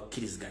bayogedde ne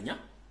bakkiriziganya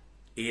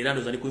era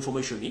ndoza ku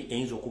information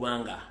eyinza okuba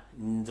nga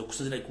nze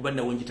okusinzira kuba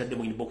nawe njitadde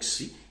mu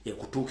inbox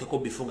yakutuukeko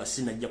before nga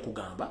sinajja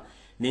kugamba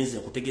nenze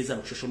nkutegeeza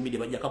mu social media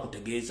bajja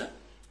kakutegeeza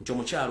nti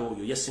omukyalo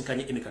oyo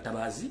yasinkanye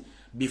NAKACWA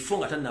before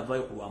nga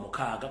tanavayo ku lwa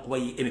mukaaga kuba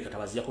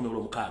NAKACWA yakomye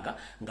olwo mukaaga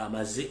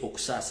ng'amaze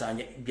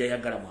okusaasaanya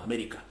byayagala mu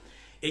America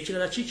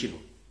ekirala kikino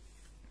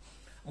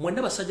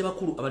mwenda basajja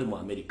bakulu abali mu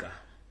America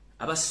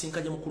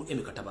abasinkanye mukulu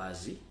NAKACWA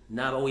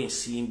n'abawa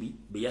ensimbi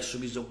be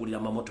yasuubiza okugulira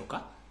amamotoka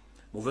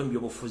muve mu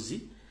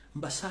byobufuzi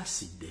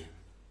mbasaasidde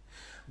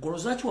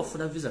golozaaki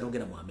wafuna visa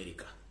n'ogenda mu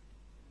America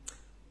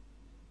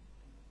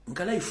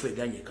nga life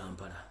eganye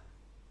Kampala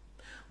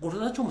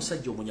golozaaki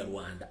omusajja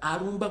omunyarwanda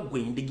alumba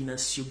gwe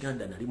indigenous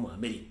Uganda nali mu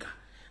America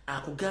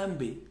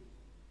akugambe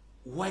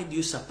why do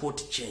you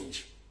support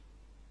change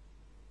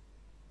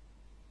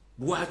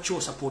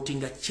lwaki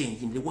supporting a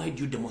change and why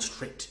do you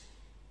demonstrate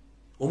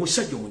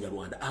omusajja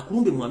omunyarwanda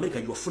akulumbe mu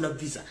America giwafuna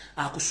visa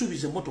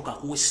akusuubiza emmotoka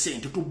akuwe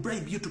ssente to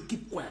bribe you to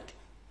keep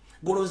quiet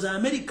goloza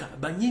America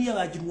banyiri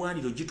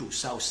abagirwaniro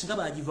gituusaawo singa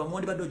bagiva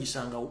mwandi badde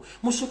ogisangawo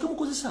musooke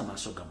mukozesa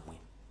amaaso gammwe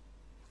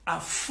a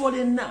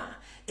foreigner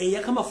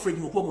eyakama Fred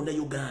mukuba munda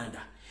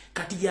Uganda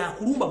kati ya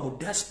kulumba mu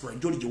diaspora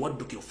George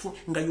wadduke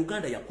nga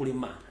Uganda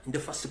yakulema. In the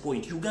first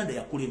point, Uganda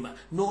yakulema.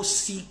 No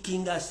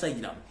seeking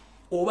asylum.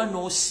 Oba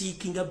no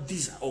seeking a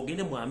visa.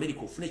 Ogende mu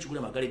America ofune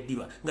chikula magale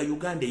diba. Nga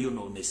Uganda yo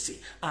no nese.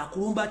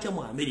 Akulumba atia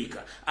mu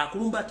America.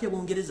 Akulumba atia mu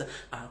Uingereza.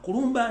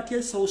 Akulumba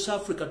atia South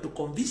Africa to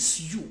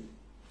convince you.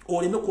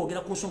 Oleme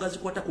kwogera ku nsonga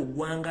zikwata ku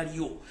ggwanga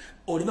lyo.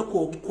 Oleme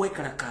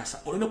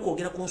kwekalakasa. Oleme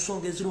kwogera ku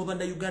nsonga ezirimu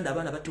bannayuganda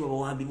abaana batiwa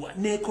bawambibwa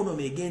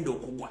n'ekonomi egenda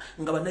okugwa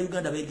nga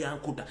bannayuganda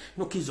beegankuta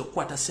n'okkiriza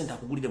okukwata ssente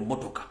akugulire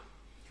emmotoka.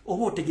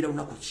 Oba otegira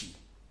lunaku ki?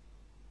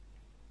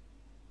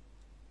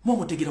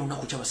 Mutegira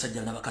lunaku ki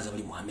abasajja n'abakazi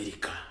abali mu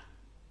America?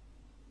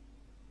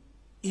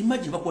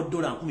 Imagine bakuwa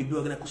 $10,000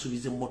 byagenda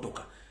kusuubiza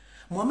emmotoka.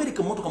 Mu America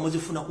emmotoka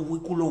mwezifuna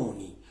ku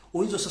looni.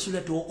 Oyinza osasula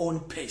at your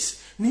own pace.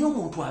 Niyo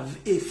omuntu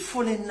a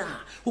foreigner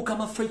who come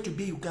afraid to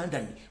be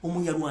Ugandan,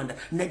 Umunyarwanda,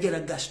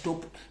 Nageraga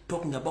stop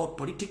talking about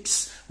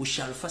politics. We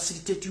shall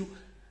facilitate you.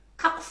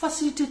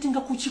 Facilitating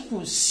a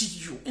kuchiku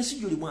see you. And see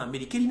you in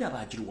America.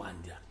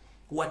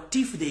 What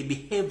if they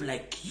behave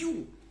like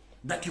you?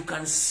 That you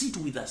can sit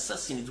with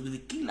assassins, with the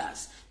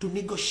killers to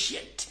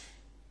negotiate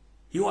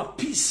your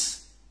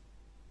peace.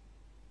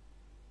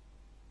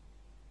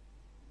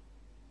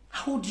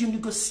 How do you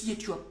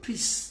negotiate your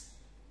peace?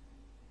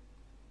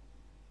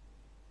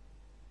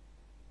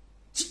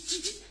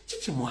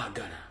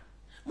 Mwagala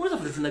mwaza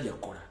vile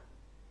tunabyakola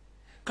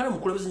kale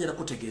mukulebeze njala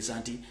kutegeeza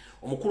nti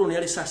omukulu ne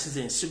yali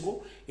saasize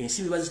ensigo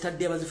ensimbi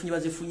bazitadde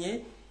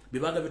bazifunye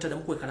bibaga bitada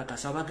mu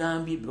kwekalakasa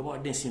bagambye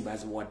bibawadde ensimbi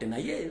baziwadde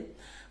naye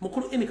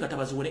mukulu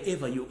emikatabazi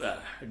wherever you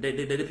are the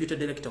deputy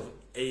director of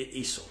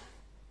ISO.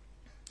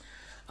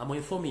 I'm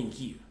informing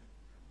you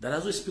that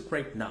as we speak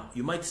right now,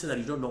 you might say that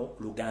you don't know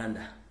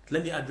Uganda.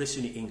 Let me address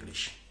you in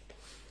English.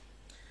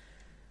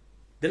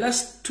 The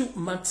last 2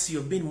 months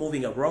you've been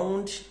moving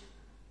around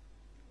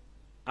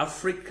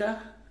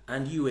Africa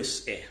and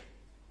USA,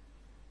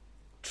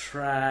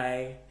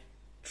 trying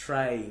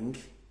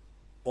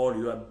all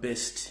your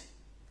best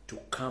to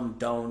calm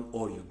down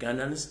all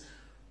Ugandans,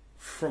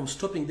 from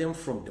stopping them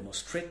from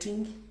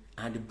demonstrating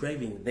and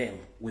bribing them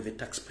with the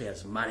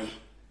taxpayers' money.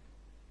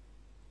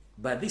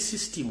 But this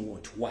system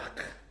won't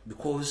work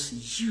because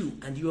you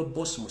and your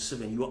boss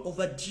Museveni, you are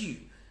overdue.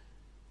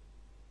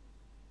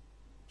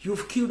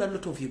 You've killed a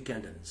lot of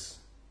Ugandans.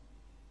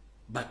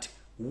 But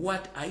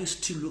what are you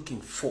still looking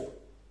for?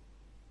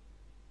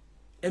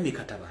 Emi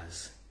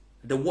Katabaz,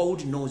 the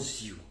world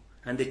knows you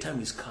and the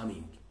time is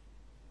coming.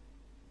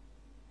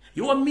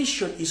 Your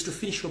mission is to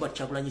finish Robert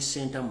Kyagulanyi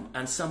Ssentamu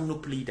and some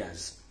noob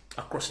leaders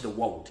across the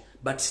world,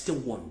 but still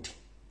won't.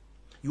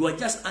 You are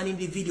just an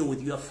individual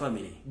with your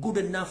family. Good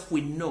enough we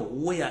know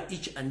where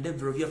each and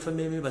every of your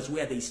family members,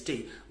 where they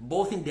stay,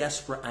 both in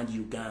diaspora and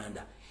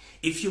Uganda.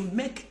 If you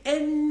make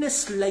any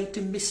slight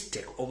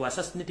mistake of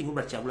assassinating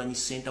Robert Kyagulanyi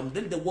Ssentamu,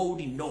 then the world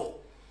know.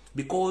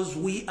 Because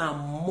we are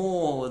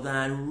more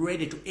than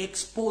ready to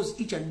expose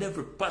each and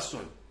every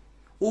person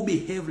who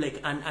behave like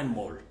an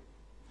animal.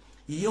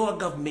 Your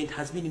government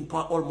has been in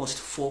power almost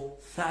for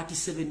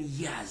 37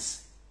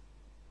 years.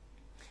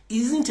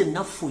 Isn't it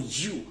enough for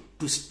you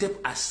to step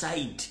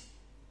aside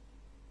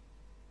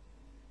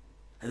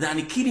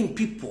than killing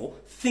people,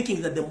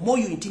 thinking that the more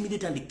you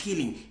intimidate and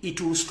killing, it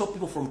will stop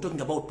people from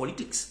talking about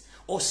politics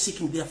or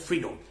seeking their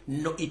freedom?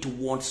 No, it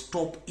won't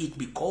stop it,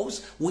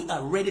 because we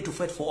are ready to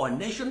fight for our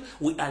nation.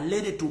 We are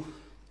ready to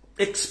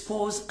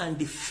expose and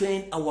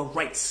defend our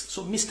rights.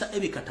 So, Mr.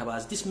 Emi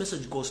Katabaz, this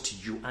message goes to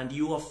you and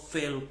your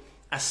fellow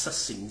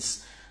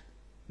assassins,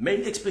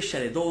 men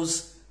especially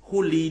those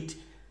who lead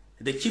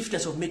the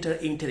chieftains of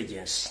military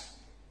intelligence,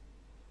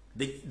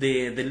 the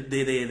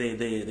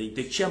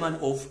chairman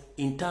of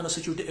internal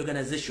security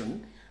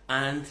organization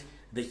and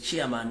the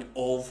chairman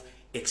of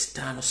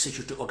external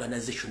security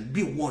organization.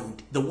 Be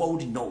warned, the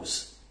world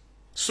knows.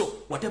 So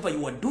whatever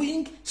you are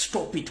doing,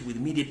 stop it with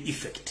immediate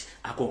effect.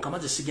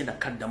 Akonkamaze sigenda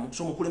kaddamu.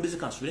 So mukulembeze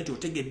kansulenti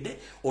otegedde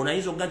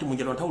onayinza oganti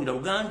munjalo ntawulira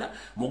Uganda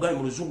mugabe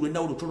mu luzungu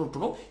endawulo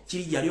tono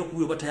kiri yali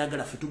okubuyo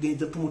batayagala fe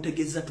tugenza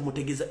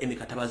tumutegeza Emi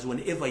Katabazi.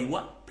 Whenever you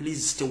are,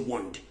 please stay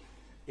warned.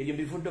 Ebyo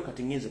mbivudde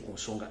kati ngenze ku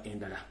nsonga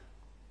endala.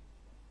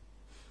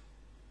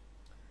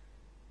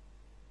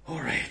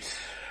 All right.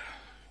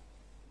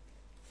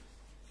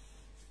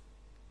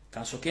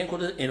 Kansoke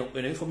nkoze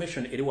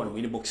information eri wano mu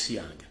inbox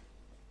yange.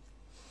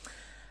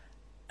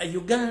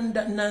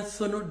 Uganda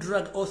National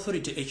Drug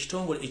Authority,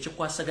 ekitongole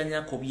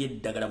ekikwasaganyako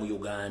byeddagala mu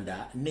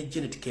Uganda, ne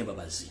Janet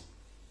Kembabazi.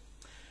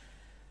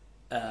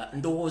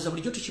 Ndowooza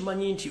bulijjo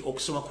tukimanyi nti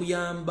okusoma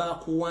kuyamba,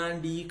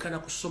 kuwandiika na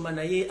kusoma,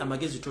 naye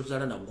amagezi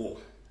tozaala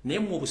nago. Naye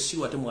mu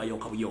obusiru ate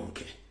mwayonka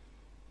buyonke.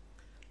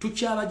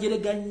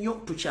 Tukyabajerega nnyo,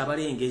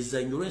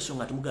 tukyabalengeza nnyo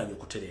olw'ensonga temugambye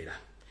okutereera.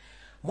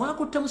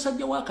 Mwakutte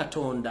musajja wa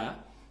Katonda,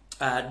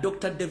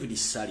 Dr. David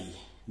Sali,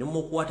 ne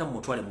mukukwata mu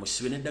mutwale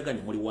musibe n'eddagala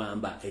ne muli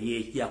wamba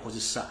eri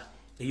yakozesa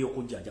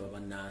ey'okujjanjaba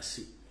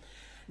bannansi.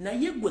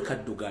 Naye gwe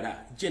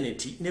kaddugala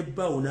Janet ne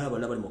Bawo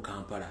n'abalala bali mu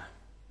Kampala.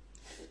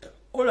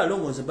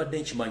 Olalo nze mbadde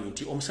nkimanyi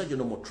nti omusajja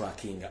no mu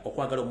trackinga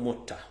okwagala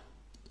omutta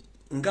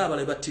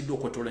ng'abalala battiddwa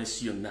okwetola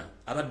ensi yonna,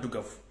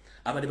 abaddugavu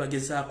abali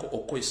bagezaako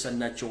okukozesa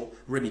nakyo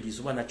remedies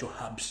oba nakyo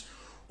herbs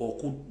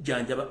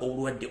okujjanjaba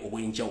obulwadde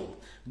obw'enjawulo.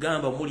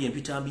 Gamba omuli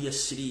empitambi ya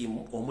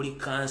siriimu, omuli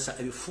kansa,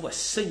 ebifuba,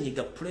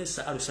 ssenyiga,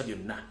 pressure, alusa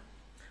byonna.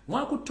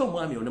 Mwakutta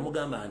omwami ono ne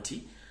mugamba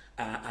nti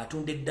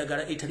atunda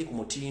eddagala etali ku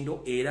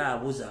mutindo era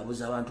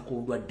abuzaabuza abantu ku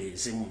ndwadde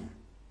ezimu.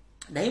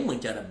 Naye mwe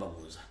njala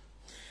babuuza.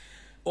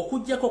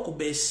 Okujjako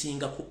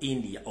okubeesinga ku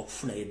India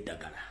okufunayo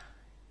eddagala.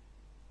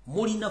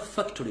 Mulina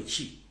factory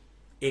ki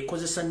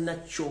ekozesa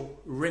natural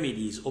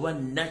remedies oba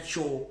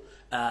natural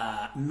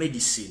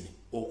medicine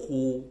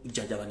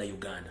okujjanjaba na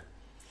Uganda?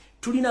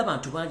 Tulina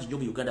abantu bangi nnyo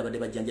mu Uganda badde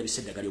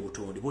bajjanjabisa eddagala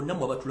obutonde. Bonna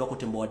mu abatulako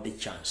temuwadde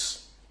chance.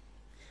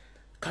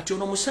 Kati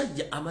ono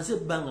musajja amaze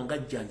ebbanga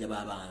ng'ajjanjaba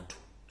abantu.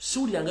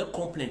 Siwuliranga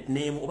complaint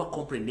name oba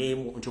complaint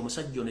name nti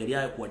omusajja ono yali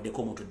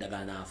akuwaddeko omuntu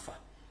eddagala n'afa.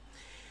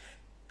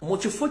 Mu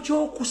kifo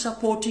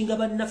ky'okusupportinga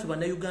bannaffe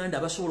bannayuganda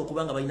abasobola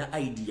okuba nga balina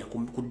idea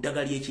ku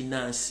ddagala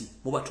ly'ekinnansi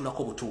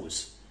mubatulako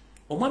butuuzi.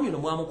 Omwami ono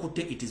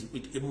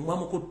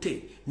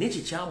mwamukutte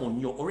n'ekikyamu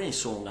nnyo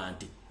olw'ensonga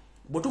nti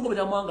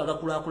bw'otugobera amawanga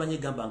agakulaakulanye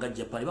gamba nga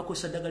Japan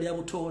bakozesa ddagala lya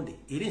butonde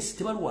era ensi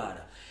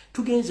tebalwala.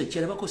 Tugenze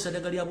China bakozesa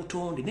ddagala lya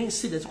butonde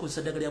n'ensi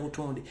zikozesa ddagala lya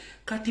butonde.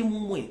 Kati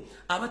mmwe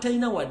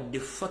abatalina wadde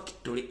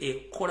factory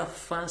ekola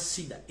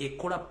fansida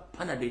ekola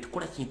panadol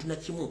ekola kintu na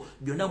kimu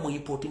byonna mu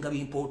importinga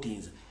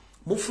by'importings.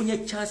 Mufunye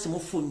chance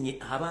mufunye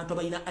abantu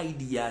abalina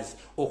ideas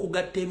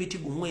okugatta emiti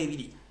gumu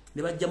ebiri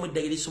ne bajjamu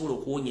eddagala lisobola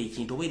okuwonya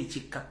ekintu oba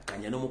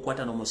erikikkakkanya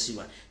n'omukwata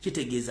n'omusiba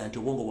kitegeeza nti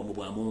obwongo bwammwe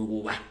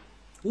bwamunguuba.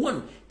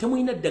 One,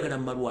 temulina ddagala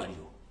mu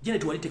malwaliro. Jene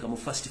tuwaliteka mu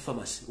first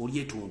pharmacy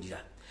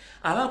olyetundira.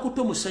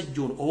 Abakutte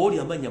omusajja ono oba oli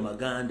amanya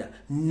Maganda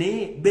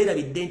ne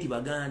beerabidde nti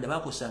Baganda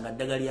bakosanga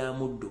ddagala lya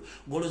muddo.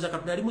 Golooza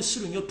Katonda ali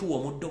musiru nnyo tuwa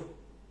omuddo.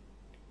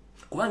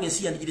 Kubanga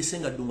ensi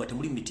yandigiresenga ddunga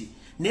temuli miti.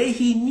 Nay,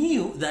 he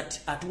knew that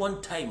at one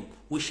time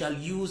we shall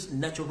use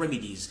natural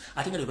remedies.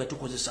 Atenga lwe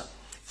batukozesa.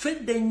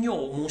 Fedde nnyo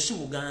mu nsi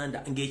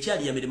Uganda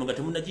ng'ekyali ya mirimu nga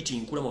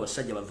temunnagitinkula mu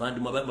basajja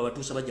bavandimwe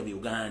babatuusa bajja mu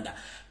Uganda.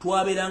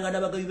 Twabeeranga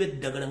n'abagabi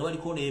b'eddagala nga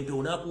baliko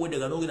n'empewo n'akuwa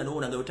eddagala n'ogenda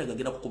n'owona nga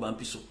yotagagenda kukuba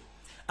mpiso.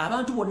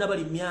 Abantu bonna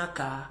bali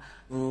myaka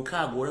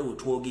nkaaga olwa bwe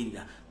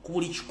twogerera. Ku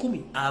buli 100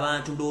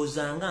 abantu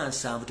ndowooza nga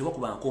 7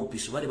 tebakubanko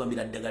mpiso bali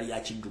bamira ddagala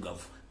lya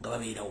kiddugavu nga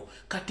babeerawo.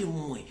 Kati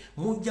mmwe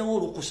mujjawo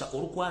olukusa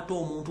olukwata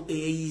omuntu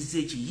eyeeyize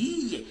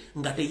ekiyiiye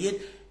nga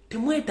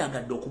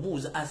temwetaagadde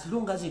okubuuza as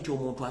long as nti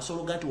omuntu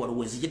asologa nti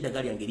waliwo enzija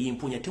eddagala lyange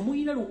limpunya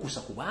temuyina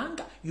lukusa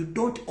kubanga you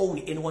don't own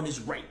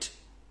anyone's right.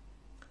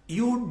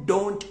 You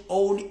don't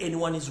own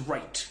anyone's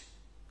right.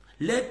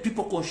 Let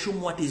people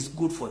consume what is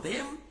good for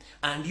them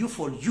and you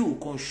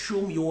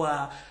consume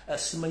your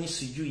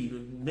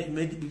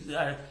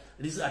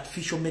this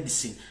artificial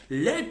medicine.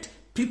 Let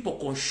people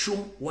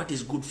consume what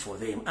is good for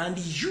them and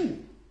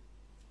you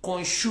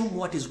consume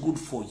what is good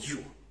for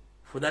you.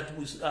 For that,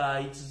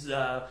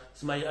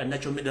 it's my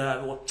natural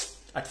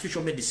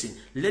artificial medicine.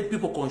 Let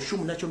people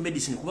consume natural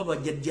medicine. Kubaba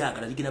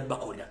jajjaga ligina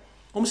bakola.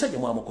 Omusajja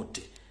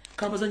mwamukotte.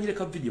 Kabazanyire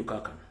ka video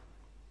kakano.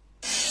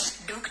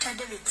 Dr.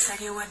 David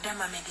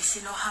Salyewaddama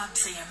medicinal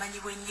herbs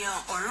yamanyibwa nnyo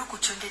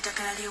olw'okutunda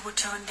eddagala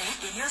ly'obutonde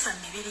eryoza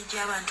emibiri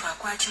gy'abantu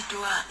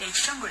akwatiddwa.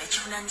 Ekitongole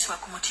ekivunaanyizibwa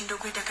ku mutindo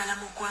gw'eddagala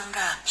mu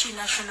ggwanga ki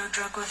National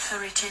Drug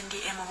Authority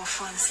NDA mu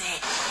bufunze.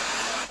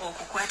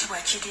 Okukwatibwa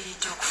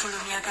kidiridde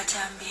okufulumya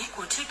akatambi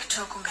ku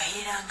TikTok nga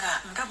yeeranga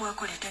nga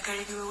bw'akola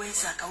eddagala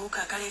eriweweeza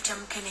akawuka akaleeta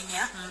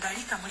mukenenya nga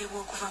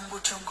likamulibwa okuva mu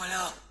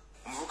butongolo.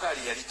 Omuvubuka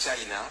ali yali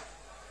China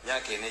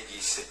myaka ena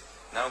egiyise.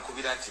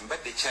 Nankubira nti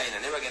mbadde China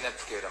ne bagenda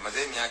tukera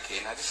maze emyaka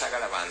ena ate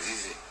saagala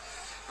banzize.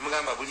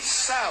 Mugamba buli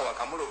ssaawa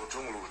kamula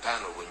obutungulu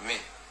 5 bunywe.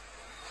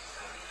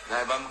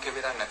 Naye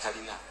bamukebera nga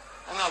talina.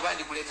 Anga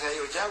abandi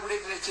kuleeterayo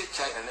kyakuleetera kye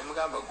China ne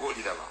mugamba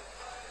goliraba.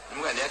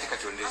 Muganda yati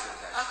katondeza.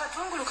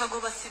 Akatungulu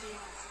kagoba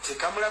sirimu.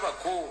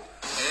 Tekamulabako.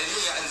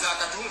 Nze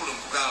akatungulu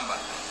nkugamba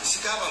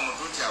sikaba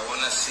muntu nti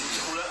awona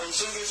sirimu.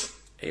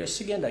 Eyo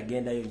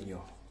sigendagendayo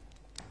nnyo.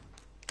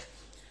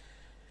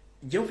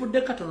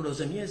 Gyovudde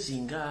katondoza myezi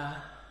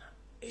nga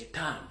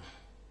 5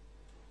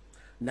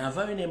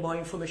 navayo nembawa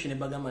information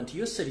ebagamba nti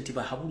yoseriti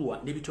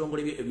bahabulwa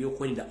n'ebitongole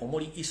ebyokwerinda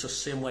omuli iso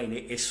semwai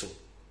ne eso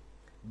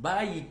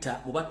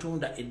bayita mu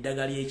batunda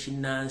eddagala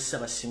ly'ekinnansi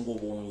abasinga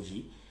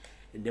obungi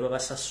ne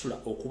babasasula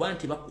okuba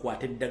nti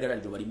bakwata eddagala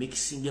lino bali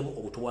mixingemu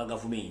obuto bwa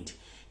gavumenti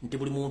nti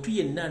buli muntu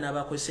yenna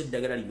n'abakozesa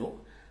eddagala lino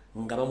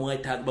nga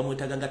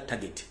bamwetaaga nga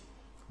target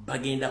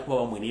bagenda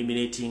kuba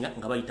bamweneminatinga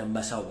nga bayita mu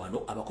basawo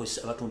wano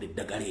abatunda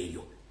eddagala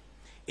eryo.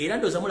 Era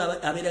ndoza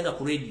mula aberanga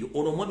ku radio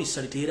ono mwami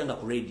saliteranga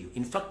ku radio.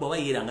 In fact baba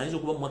yeranga nzo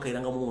kuba mwaka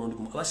yeranga mu mundi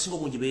abasingo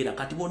bungi beera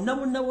kati bonna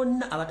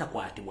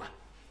abatakwatibwa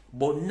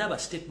bonna ba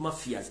state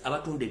mafias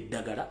abatunde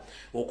eddagala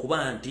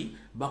okuba nti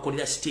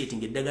bakolera state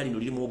ng'eddagala lino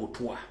lirimu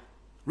obutwa.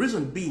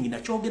 Reason being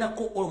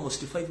nakyogerako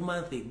almost 5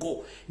 months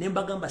ago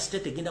nembagamba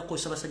state egenda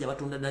kukozesa abasajja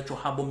batunda nacho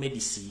herbal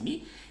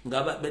medicine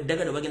nga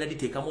eddagala bagenda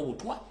liteekamu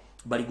obutwa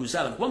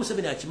baliguza abantu kuba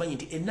Museveni akimanyi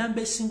nti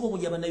enamba esinga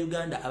obungi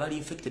Uganda abali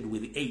infected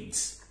with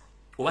AIDS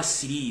oba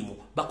siriimu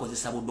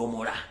bakozesa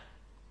budomola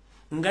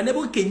nga ne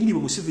bo kennyini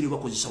mu Museveni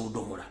bakozesa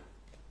budomola.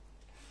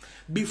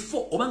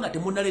 before obanga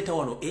temunaleta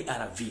wano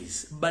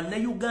ARVs banna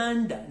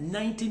Uganda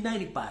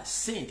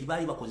 99%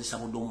 bali bakozesa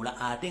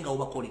budomula ate nga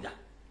obakolera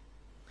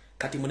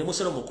kati mune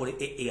musalo mukole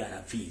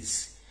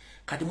ARVs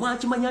kati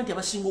mwakimanya nti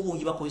abasinga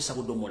obungi bakozesa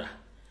budomula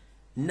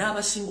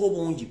n'abasinga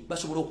obungi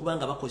basobola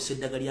okubanga bakozesa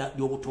eddagala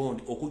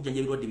ly'obutonde okujjanja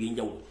ebirwadde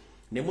by'enjawulo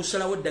ne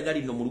musalawo eddagala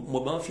lino mu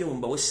bamafya mu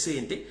bawe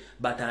ssente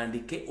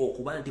batandike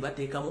okuba nti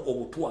bateekamu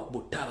obutwa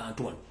butta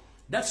abantu bano.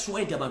 That's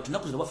why nti abantu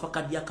naku zino bafa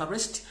cardiac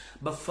arrest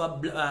bafa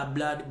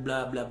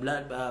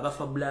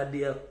blood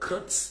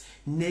clots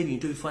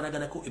n'ebintu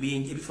ebifaanaganako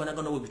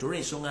ebifaanagana bwebito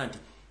olw'ensonga nti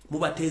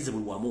mubateeze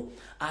buli wamu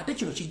ate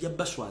kino kijja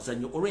baswaza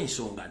nnyo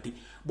olw'ensonga nti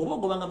bw'oba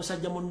ogobanga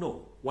musajja munno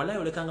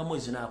walayo olekanga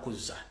mwezi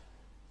n'akuzza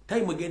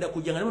tayi mwegenda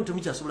kujja nga ne muntu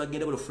mukyasobola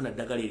kugenda balofuna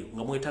eddagala eryo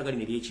nga mwetaaga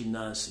lino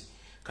ery'ekinnansi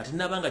kati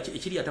nabanga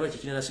ekiri ataba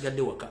kikina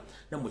nasigadde waka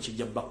namwe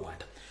kijja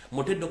bakwata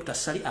mote Dr.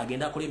 Sali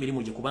agenda akola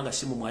emirimu gye kubanga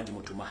simu mwadi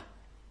mutuma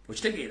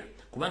okitegeera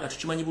kubanga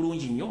tukimanyi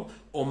bulungi nnyo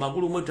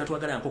omagulu mwe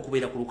tatwagala nko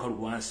kubeera ku lukalu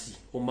lwansi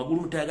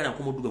omagulu mutayagala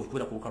nko muddugavu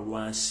kubeera ku lukalu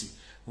lwansi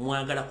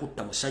mwagala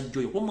kutta musajja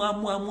oyo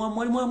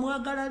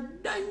mwagala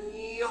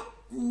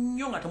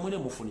nnyo nga temwene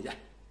mufunira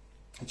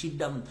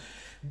nkiddamu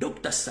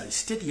Dr. Sali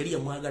state yali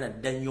yamwagala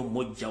dda nnyo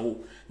mmojjawo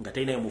nga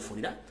talinayo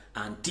mufunira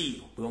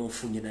anti bwe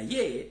bamufunye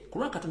naye ku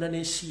lwa Katonda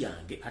n'ensi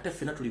yange ate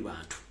ffenna tuli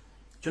bantu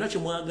kyonna kye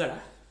mwagala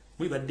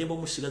muli baddembe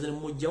omusigaza ne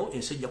mmojjawo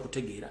ensi ejja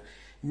kutegeera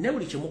ne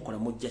buli kye mukola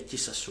mujja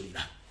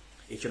kisasulira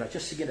ekyo nakyo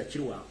sigenda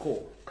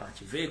kirwako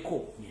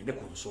kankiveeko ngende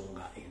ku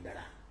nsonga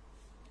endala.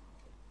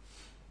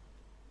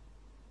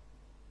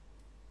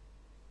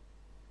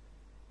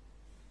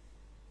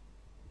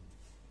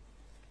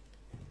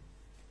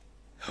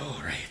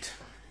 All right.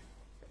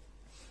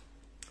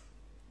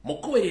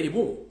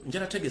 Mukowererimu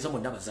njala tegeeza mu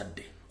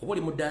ndabazadde oba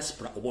oli mu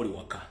diaspora oba oli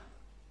waka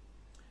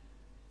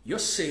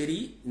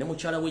Yoseri ne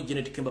mukyala we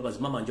Genetic Mbabazi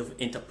Mama Njovu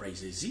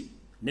Enterprises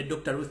ne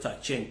Dr.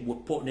 Luther Cheng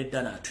wepo ne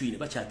Dana Atwine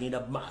bakyagenda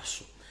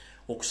maaso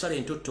okusala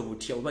entotto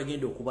butya bwe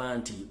bagenda okuba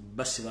nti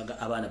basibaga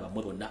abaana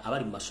bamwe bonna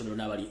abali mu masomero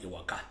n'abali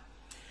ewaka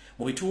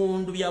mu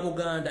bitundu bya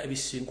Buganda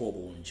ebisinga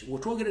obungi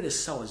wetwogerera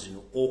essaawa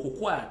zino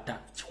okukwata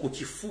ku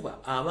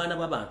kifuba abaana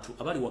b'abantu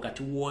abali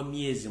wakati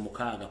w'emyezi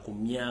 6 ku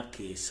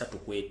myaka 3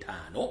 ku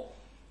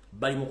 5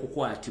 bali mu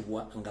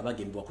kukwatibwa nga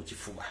bagembebwa ku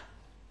kifuba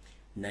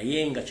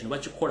naye nga kino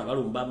bakikola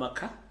balumba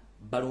amaka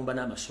balumba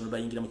n'amasomero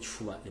bayingira mu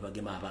kifuba ne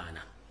bagema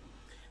abaana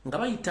nga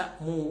bayita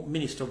mu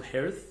Minister of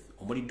Health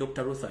omuli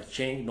Dr. Luther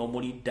Cheng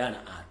n'omuli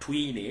Dana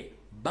Atwine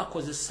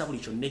bakozesa buli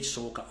kyonna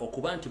ekisoboka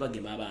okuba nti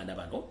bagema abaana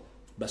bano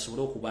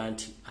basobole okuba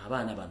nti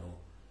abaana bano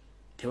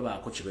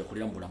tebabaako kye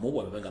beekolera mu bulamu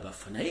bwabwe nga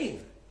bafa naye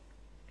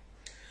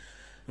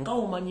nga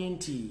omanyi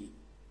nti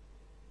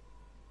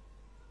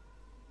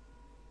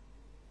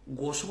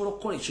gwosobola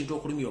okukola ekintu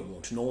okulumya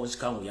omuntu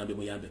n'owonzika ng'oyambe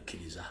muyambe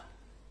ekkiriza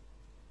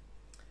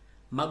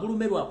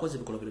magulume lwakoze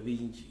ebikolobero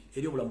bingi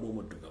eri obulamu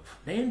bw'omuddugavu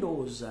naye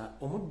ndowooza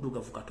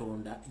omuddugavu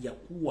Katonda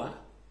yakuwa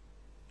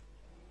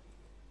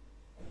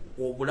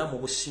obulamu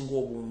obusinga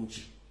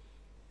obungi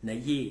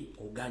naye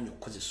oganye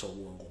okukozesa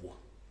obwongo bwo.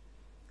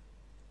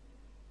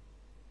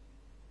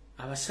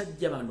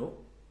 Abasajja bano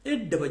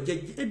edda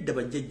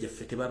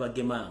bajjajjaffe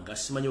tebabagemanga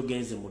simanyi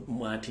ogenze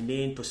mwanti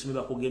nento sime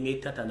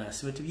bakugemye tata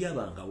nasime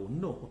tebyabangawo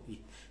no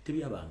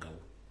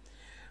tebyabangawo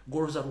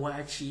goloza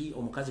lwaki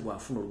omukazi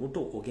bwafuna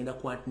olubuto ogenda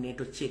ku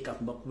antinento check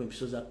up bakuba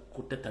empiso za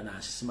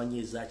kutetanasi simanyi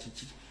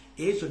ezakiki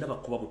ezo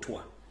nabakuba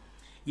butwa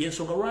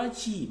yensonga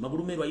lwaki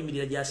magulume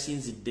lwayimirira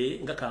gyasinzidde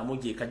nga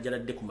kamoje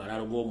kajjaladde ku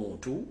malalo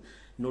g'omuntu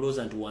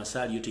noloza nti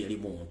wansali yote yali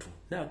muntu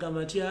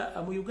nagamba nti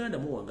mu Uganda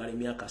muwangala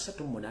emyaka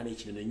 38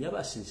 ekinene nyaba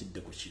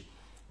asinzidde ku ki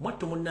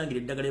mwatto munnangira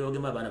eddagala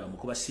ly'abagema abaana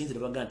bamukuba sinzira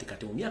baga nti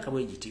kati mu myaka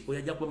bwegiti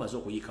oyajja kuba maze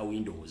okuyiika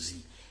Windows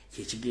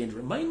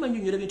kyekigendera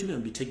manyonyera ebintu bino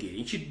bitegeere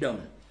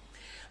nkiddamu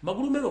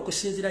magulume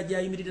okusinzira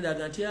gyayimirira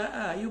naga nti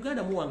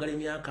Uganda muwangala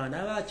emyaka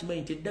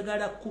n'abakimanyi nti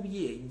eddagala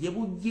kubye gye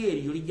bujje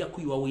eryo lijja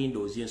kuyiwa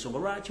Windows ensonga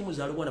lwaki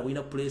muzaalo bwana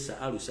bwina pressure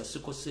alusa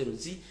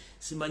sikoserozi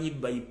simanyi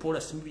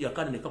bipolar simanyi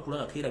akana ne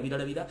kakulanga keera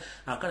biralabira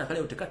akana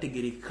kale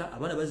otekategereka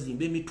abaana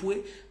bazimba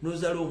emitwe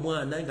nozaala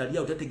omwana nga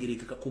lya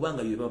otategereka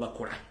kubanga bye baba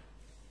bakola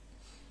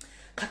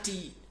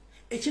kati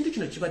ekintu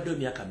kino kibadde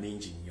emyaka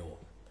mingi nnyo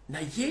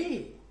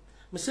naye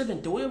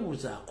Museveni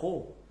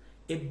teweebuuzaako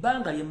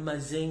ebbanga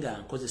lyemmaze nga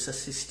nkozesa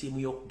system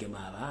y'okugema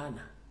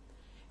abaana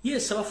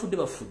yes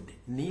bafudde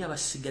naye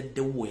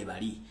abasigaddewo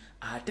webali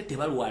ate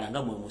tebalwala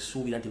nga mwe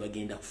musuubira nti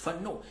bagenda kufa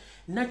no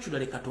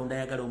naturally Katonda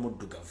ayagala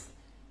omuddugavu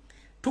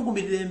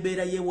tugumirira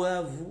embeera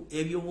y'ewaavu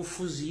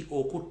ebyobufuzi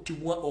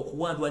okuttibwa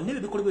okuwandwa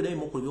n'ebyo bikolebwa naye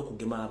mukulu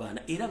by'okugema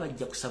abaana era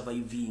bajja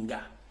kusurvivinga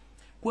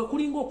kwe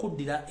kulinga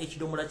okuddira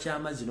ekidomola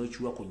ky'amazzi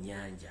n'okiwa ku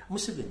nnyanja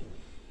Museveni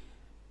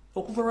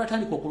okuva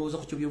lwatandika okulowooza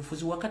ku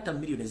ky'ebyobufuzi wakatta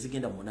miliyoni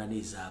ezigenda mu 8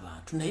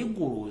 ez'abantu naye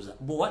gwolowooza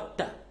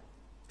bw'owatta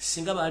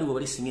singa baaliwo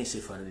bali singa ensi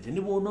efaananire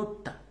ne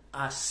bw'onotta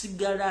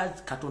asigala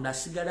Katonda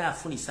asigala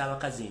afunisa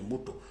abakazi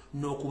embuto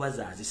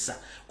n'okubazaazisa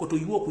kwe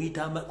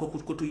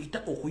tuyita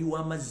okuyiwa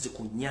amazzi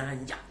ku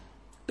nnyanja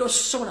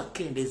tosobola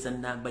kukendeeza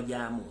nnamba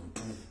ya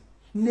muntu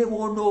ne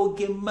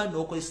bw'onoogema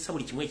n'okozesa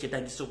buli kimu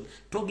ekyetaagisa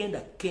togenda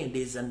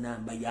kukendeeza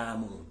nnamba ya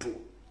muntu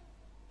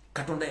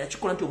Katonda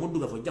yakikola nti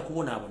omuddugavu ajja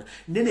kubonaabona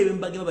nene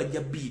bembagema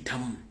bajja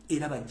biyitamu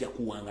era bajja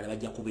kuwangala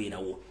bajja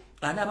kubeerawo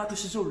ana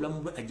abatusiza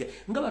olulamu ajja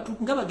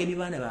nga bagemi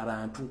baana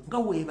b'abantu nga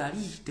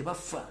weebali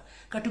tebafa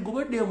kati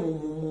gobadde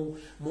mu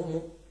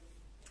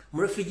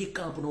refugee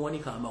camp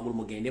n'owanika amagulu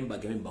mugende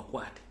mbageme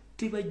mbakwate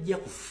tebajja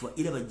kufa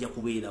era bajja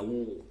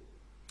kubeerawo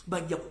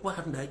bajja kuba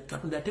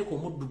Katonda yateeka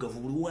omuddugavu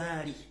buli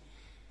waali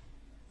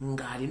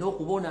ng'alina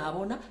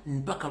okubonaabona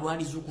mpaka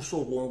lwalizuukusa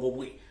obwongo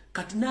bwe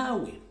kati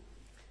naawe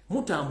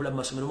mutambula mu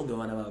masomero mugema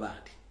baana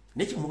b'abaati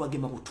neki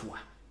mubagema butwa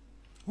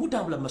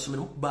mutambula mu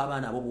masomero mukuba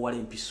abaana abo buwala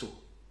empiso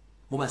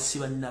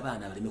mubasiba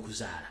n'abaana baleme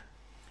kuzaala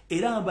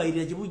era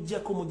mbayirira gye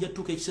bujjako mujja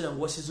tuuka ekiseera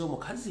ng'owasiza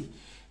omukazi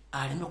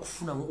aleme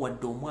kufuna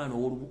wadde omwana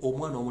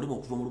omulema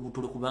okuva mu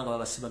lubuto lwe kubanga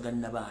babasibaga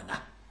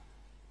n'abaana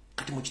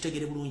kati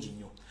mukitegere bulungi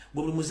nnyo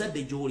gwe buli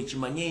muzadde gy'oli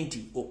kimanye nti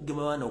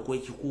okugema abaana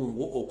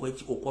okw'ekikungo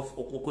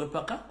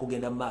okw'empaka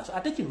kugenda mu maaso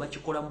ate kino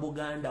bakikola mu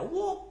Buganda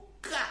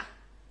wokka.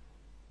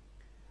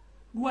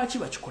 Lwaki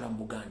bakikola mu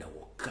Buganda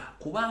wokka?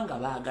 Kubanga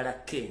baagala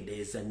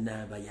kendeeza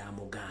nnamba ya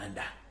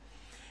Muganda.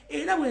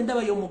 Era bwe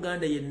ndaba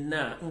y'Omuganda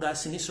yenna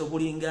ng'asinisa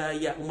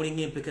obulingaya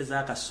omulinga empeke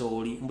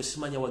z'akasooli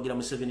mbusimanya wagira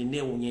Museveni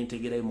neewuunya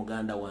entegerayo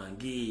Muganda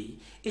wange.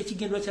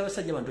 Ekigendwa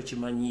ky'abasajja bantu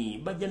kimanyi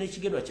bajja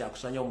n'ekigendwa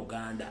kyakusanya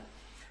Omuganda.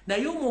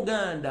 Naye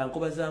Omuganda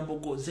nkoba za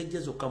mbogo zejja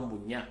zokka mu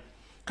bunnya.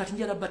 Kati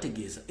njala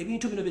bategeeza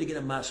ebintu bino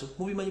birigenda maaso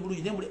mubimanyi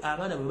bulungi naye muli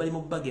abaana bwe bali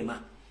mu bagema.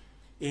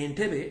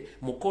 Entebe,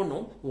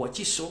 Mukono,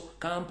 Wakiso,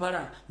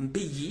 Kampala,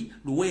 Mpigi,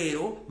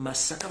 Luweero,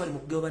 Masaka bali mu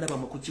kugeba baana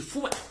bamwe ku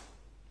kifuba.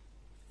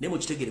 Ne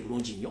mukitegere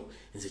bulungi nnyo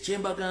nze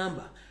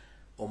kyembagamba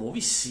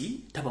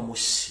omubisi taba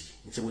musi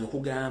nze bwe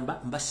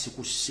nkugamba mba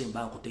sikusse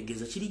mba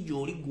nkutegeeza kiri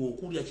gy'oli gwe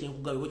okulya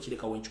kyenkugabye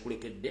kireka we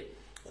nkikulekedde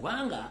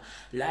kubanga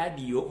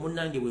laadiyo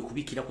munnange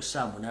bwekubikira ku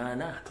saa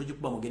 8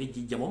 togikuba mugere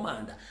jijja mu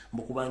manda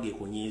mbukubanga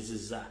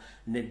ekonyeezeza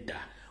nedda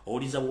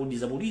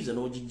buliza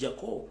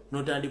n'ogijjako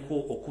n'otandika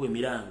okuba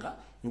emiranga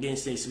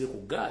ng'ensi esibe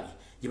ku ggaali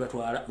gye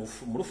batwala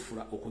mu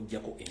lufula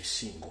okuggyako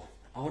ensingo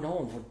awo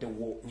nawo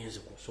nvuddewo ngenze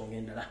ku nsonga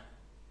endala.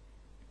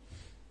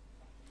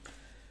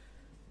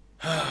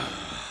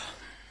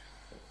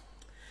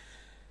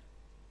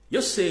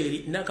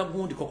 Yoseri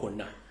nakagundi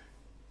kokonna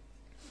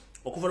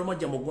okuva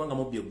lumajja mu ggwanga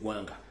mu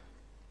by'eggwanga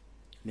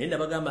naye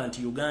nabagamba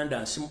nti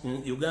Uganda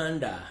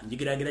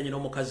njigirageranye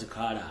n'omukazi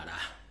kaalaala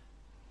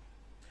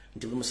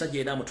nti buli musajja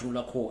era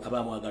amutunulako aba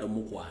amwagala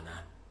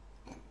omukwana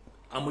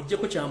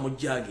amuggyeko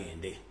kyamujja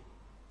agende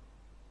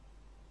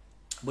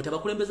bwe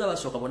tabakulembeza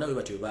abasooka bonna bwe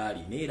batyo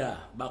baali naye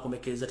era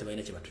bakomekereza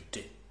tebalina kye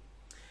batutte.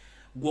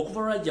 Gwe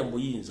okuva lwajja mu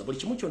buyinza buli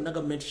kimu kyonna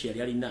gavumenti kye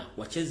yali alina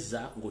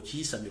wakyezza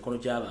ng'okiyisa mu mikono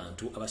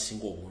gy'abantu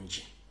abasinga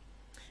obungi.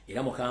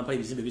 Era mu Kampala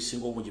ebizimbe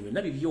ebisinga obungi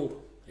byonna bibyo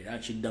era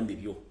nkiddamu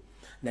bibyo.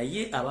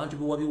 Naye abantu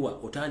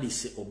biwabiwa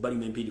otandise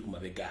obbalima empindi ku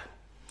mabega.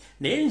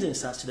 Naye nze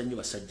nsaasira nnyo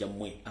basajja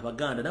mmwe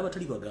Abaganda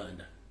n'abatali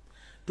Baganda.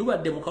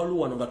 Tubadde mu kalulu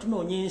wano nga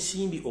tunoonya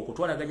ensimbi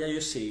okutwalaganya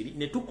Yoseri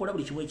ne tukola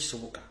buli kimu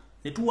ekisoboka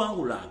ne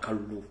tuwangula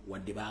akalulu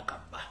wadde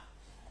baakabba.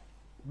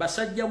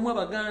 Basajja mwa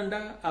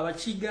Baganda,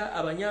 Abakiga,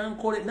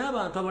 Abanyankole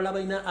n'abantu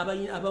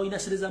abalina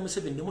sereza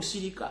Museveni ne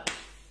musirika.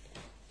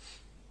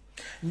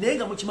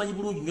 Nenga mukimanyi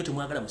bulungi nnyo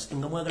temwagala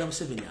nga mwagala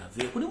Museveni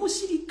aveeko ne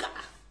musirika.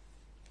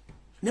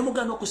 Ne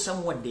muganda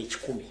okusamu wadde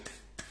 10.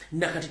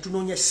 Nakati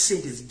tunoonya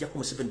ssente zijja ku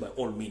Museveni by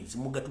all means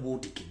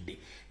mugatubuutikidde.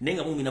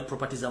 Nenga mumina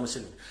property za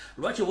Museveni.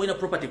 Lwaki obulina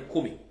property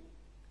 10?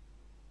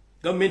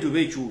 Gavumenti oba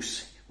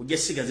ekyuse ojja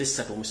sigaze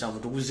 3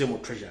 tuguze mu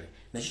treasury.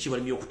 Nakyo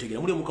kibalimi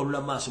okutegeera muli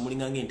mukalula maaso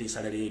mulinga ng'ente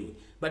esala leero.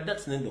 But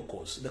that's not the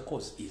cause. The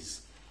cause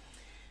is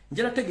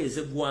njala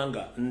tegeeze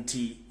eggwanga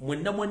nti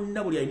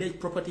mwenna buli alina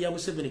property ya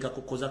Museveni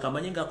kakokoza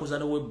kamanye ng'akoza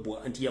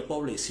n'owebwa nti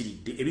yakwawula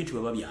esiridde ebintu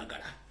bye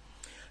babyagala.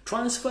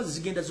 Transfers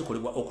zigenda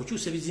zikolebwa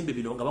okukyusa ebizimbe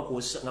bino nga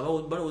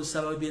balowozesa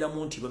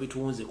ababeeramu nti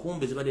babitunze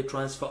kumbe zibadde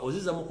transfer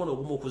oziza mukono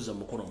ogumu okuzza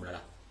mukono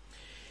omulala.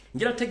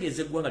 Njala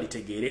tegeeze eggwanga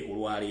litegeere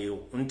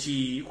olwaleero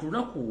nti ku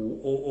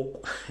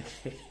lunaku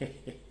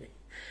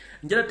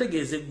njala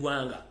tegeeze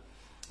eggwanga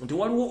nti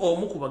waliwo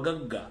omu ku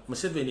bagagga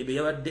Museveni be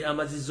yabadde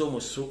amazizza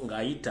omusu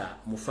ng'ayita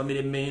mu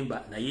family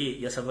member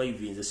naye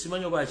yasurvivinze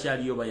simanyi oba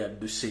akyaliyo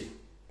bayadduse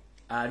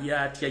ali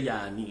atya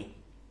yaani.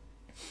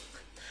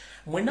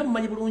 Mwenna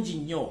mumanyi bulungi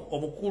nnyo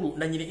obukulu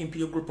nannyini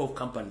Imperial Group of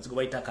Companies gwe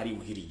bayita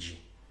Karimu Hirigi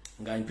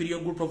nga Imperial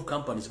Group of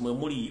Companies mwe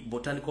muli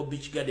Botanical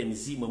Beach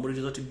Gardens mwe muli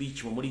Resort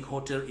Beach mwe muli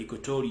Hotel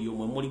Equatorio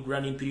mwe muli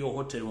Grand Imperial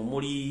Hotel mwe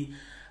muli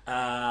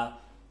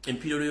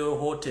Imperial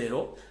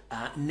Hotel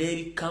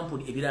n'ebi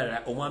kampuni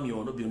ebirala omwami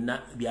ono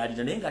byonna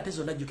byalina naye ng'ate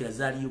zonna jjukira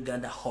zaali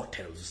Uganda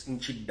Hotels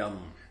nkiddamu.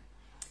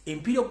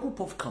 Imperial Group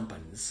of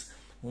Companies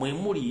mwe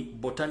muli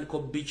Botanical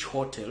Beach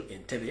Hotel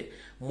Entebbe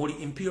muli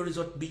Imperial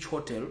Resort Beach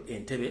Hotel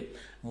Entebbe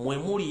mwe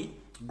muli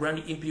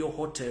Grand Imperial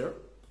Hotel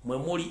mwe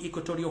muli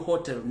Equatorial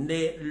Hotel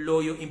ne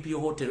Royal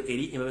Imperial Hotel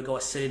eri emabega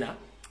wa Serena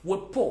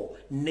wepo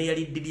ne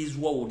yali Diddy's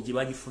World gye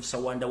bagifuusa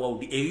Wonder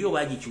World eyo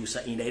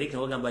bagikyusa indirect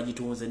nga bagamba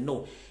bagitunze.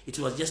 No, it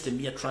was just a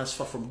mere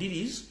transfer from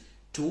Diddy's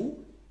to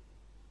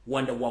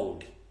Wonder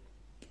World.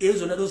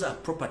 Those are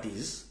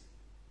properties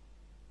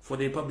for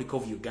the Republic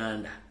of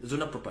Uganda.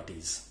 Those are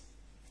properties.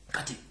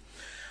 kati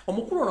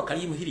omukulu ono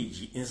Kalimu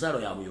Hirigi enzalo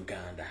ya mu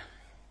Uganda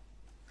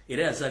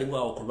era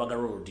yazalibwawo ku Lubaga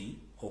Road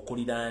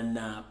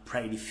okuliraana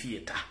Pride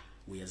Theatre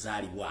we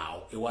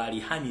yazalibwawo ewali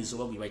Hanis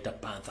oba bwe bayita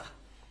Panther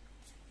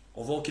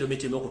ova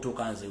kilomita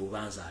okutuuka nze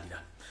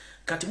ubanzalira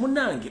kati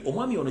munnange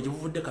omwami ono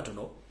givudde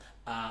katono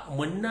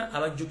mwenna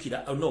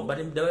abajjukira no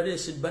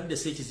badde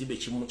sekizimbe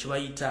kimu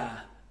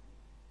kibayita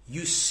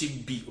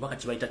UCB oba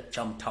kibayita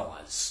Cham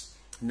Towers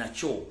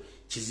nakyo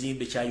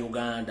kizimbe kya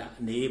Uganda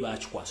naye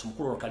bakikwasa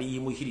omukulu ono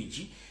Kalimu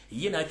Hirigi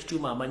ye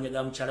nakituma amanya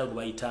ga mukyala gwe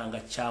bayitanga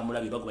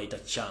Kyamulabe bagwe bayita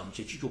Cham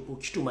kyekyo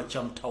kituma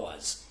Cham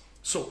Towers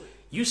so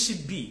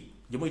UCB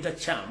gye muyita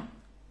Cham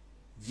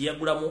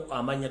giyagulamu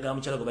amanya ga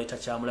mukyala gwe bayita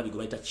Kyamulabe gwe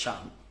bayita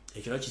Cham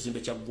ekyo kizimbe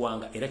kya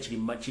ggwanga era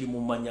kiri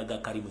mu manya ga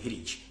Kalimu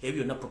Hirigi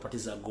ebyo byonna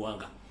properties za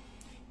ggwanga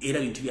era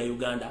bintu bya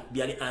Uganda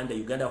byali under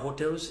Uganda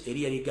Hotels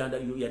eri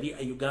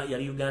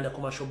yali Uganda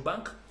Commercial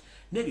Bank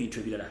n'ebintu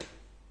ebirala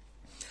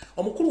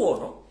omukulu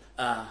ono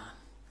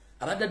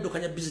abadde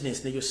addukanya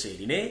business neyo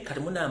seeri ne kati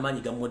muna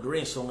amanyi gamwedura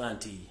ensonga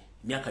nti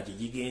myaka gye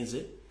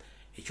gigenze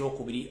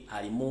ekyokubiri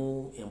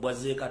alimu embwa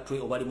z'ekatwe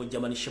oba alimu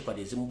German Shepherd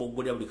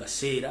ezimuboggolera buli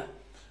kaseera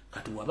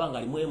kati wabanga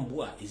alimu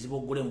embwa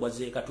eziboggola embwa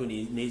z'ekatwe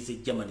n'eze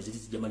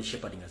German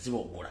Shepherd nga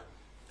ziboggola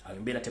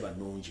abembeera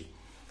tebanungi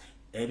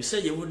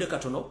ebiseera gye bivudde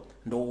katono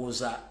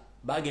ndowooza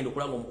bagenda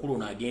okulanga omukulu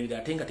n'agendera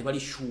ate nga tebali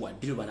sure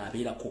ddiru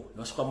banaabeerako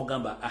nebasooka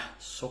mugamba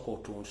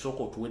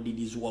sooka otuwe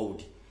Diddy's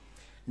World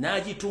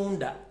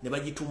n'agitunda ne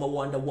bagituuma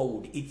Wonder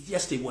World it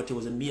just what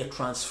was a mere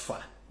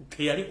transfer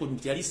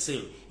teyali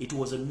sale it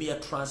was a mere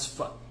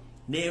transfer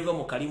neva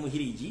mu Kalimu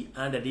Hirigi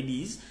under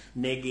Diddy's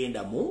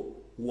negenda mu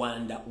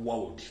Wonder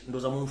World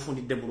ndoza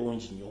munfundidde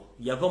bulungi nnyo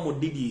yava mu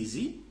Diddy's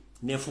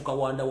nefuka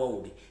Wonder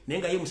World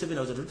nenga ye Museveni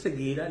awaza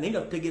tutegeera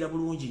nenga tutegeera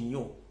bulungi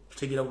nnyo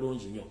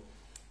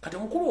kati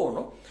omukulu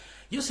ono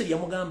Yoseri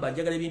yamugamba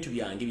ajagala ebintu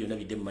byange byonna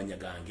bidde mu manya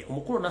gange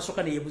omukulu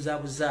nasoka ne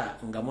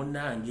yebuzabuza nga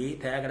munnange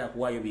tayagala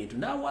kuwaayo bintu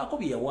nawaako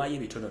bye yawaayo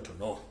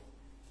bitonotono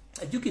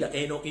ajjukira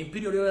eno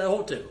Imperial Royal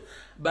Hotel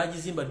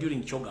bagizimba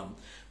during Chogam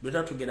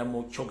bwetata tugenda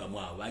mu Chogam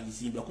awo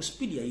bagizimba ku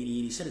speed ya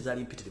iri sente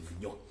zaali mpitirivu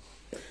nnyo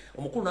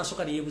omukulu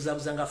nasoka ne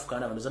yebuzabuza nga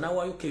afukana bano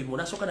zanawaayo kebimu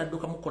nasoka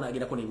nadduka mukko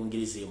n'agendako ne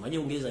Bungereza eyo manye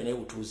Bungereza naye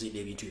butuuze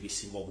n'ebintu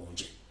ebisinga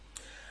obungi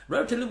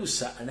lwali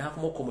telebusa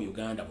n'akomako mu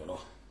Uganda muno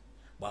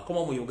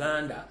bw'akoma mu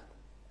Uganda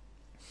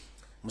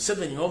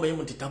Museveni ngombe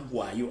nti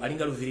taggwaayo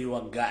alinga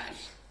luvirirwa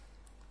gaali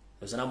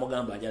ozana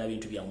mugamba ajala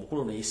bintu bya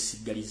mukulu ne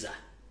yesigaliza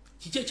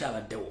kiki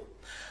kyabaddewo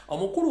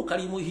omukulu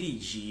Kalimu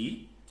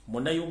Hirigi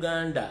muna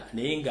Uganda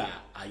naye nga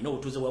alina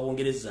obutuuze bwa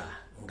Bungereza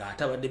nga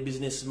atabadde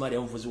businessman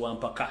yamuvuzi wa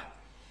mpaka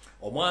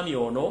omwami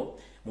ono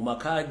mu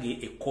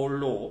makage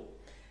ekolo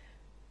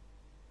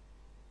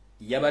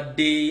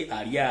yabadde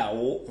ali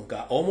awo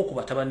nga omu ku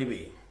batabani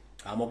be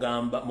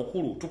amugamba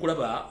mukulu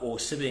tukulaba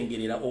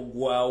osebengerera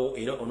ogwawo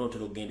era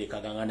onotero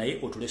gendekaganga naye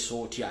otulese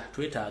otya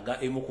twetaaga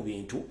emu ku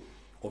bintu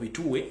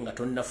obituwe nga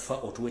tonnafa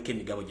otuweke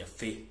emigabo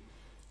gyaffe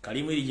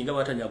Kalimu Hirigi nga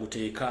batanya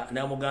guteeka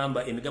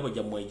n'amugamba emigabo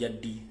gyammwe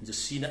ejaddi nze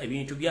sina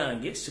ebintu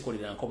byange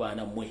sikolera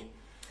nkobaana mmwe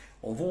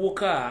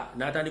omuvubuka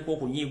n'atandika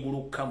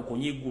okunyiiguluka mu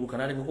kunyiiguluka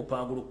n'atandika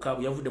okupanguluka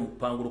bwe yavudde mu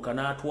kupanguluka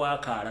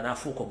n'atwakaala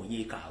n'afuuka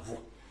omunyiikaavu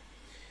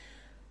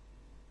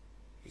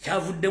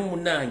kyavudde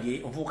munnange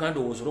omuvubuka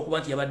ndowooza olw'okuba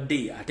nti yabadde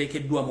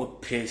ateekeddwamu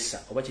pesa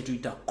oba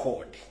kyetuyita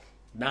code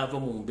n'ava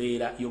mu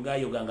mbeera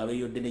yogayoga nga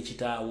beeyodde ne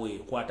kitaawe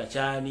kwata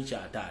kyani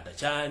kya taata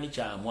kyani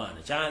kya mwana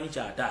kyani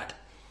kya taata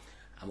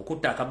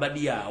amukutta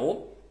akabadi awo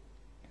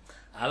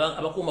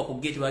abakuuma ku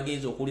gate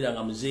bagenze okuwulira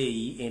nga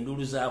muzeeyi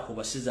enduulu zaako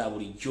basiza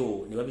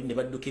bulijjo ne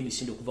badduka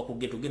emisinde okuva ku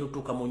gate ogenda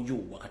otuuka mu nju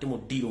wakati mu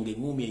ddiiro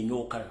ng'eŋŋumi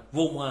enyooka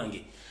va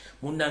omwange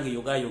munnange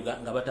yogayoga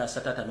nga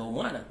bataasa taata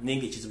n'omwana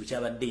nenge ekizibu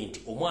kyabadde nti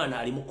omwana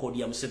ali mu koodi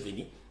ya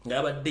Museveni nga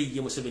yabadde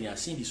ye Museveni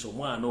asindise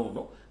omwana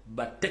ono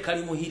batte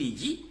Kalimu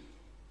Hirigi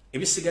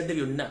ebisigadde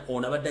byonna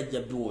ono abadde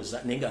ajja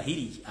biwoza naye nga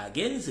Hirigi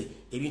agenze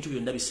ebintu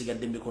byonna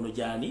bisigadde mu mikono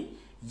gyani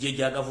gye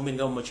gya gavumenti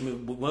nga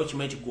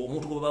mukimanyi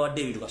omuntu gwe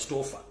babawadde ebintu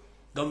kasitofa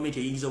gavumenti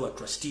eyingiza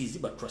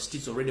ba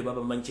trustees already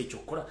baba manyi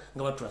kyekyokukola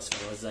nga batrust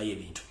babazaayo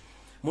ebintu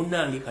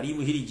munnange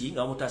Kalimu Hirigi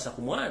nga bamutaasa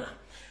ku mwana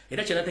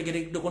era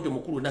kyenategeredde konti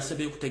omukulu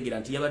nasabye okutegeera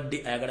nti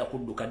yabadde ayagala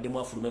kudduka addemu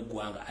afuluma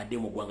eggwanga adde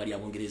mu ggwanga lya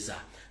Bungereza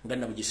nga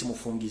nabo gye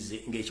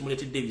simufungize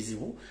ng'ekimuleetedde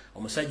ebizibu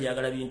omusajja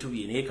ayagala bintu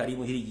bye naye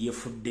Kalimu Hirigi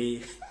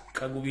yefudde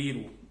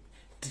kagubiiru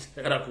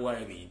tayagala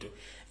kuwaayo bintu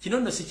kino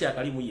nno si kya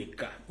Kalimu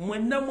yekka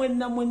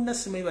mwenna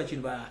simanyi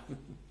bakiri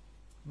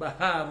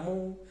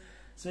bahamu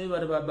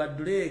simanyi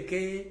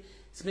baduleke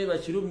simanyi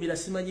bakirumira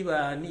simanyi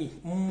baani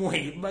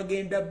mmwe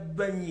bagenda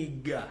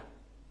banyiga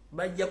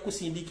bajja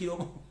kusindikira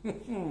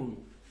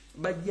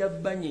bajja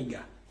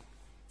banyiga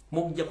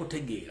mujja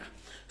kutegeera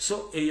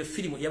so eyo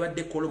firimu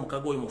yabadde kolo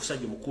mukago oyo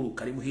musajja mukulu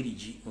Kalimu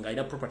Hirigi nga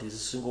ina properties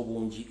zisinga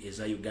obungi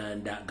eza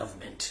Uganda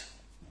government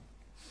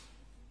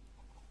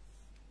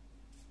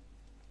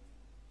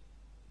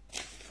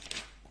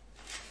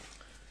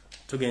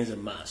tugenze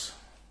maaso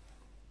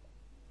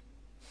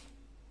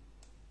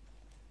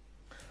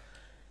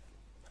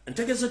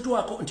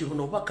ntegezeddwako nti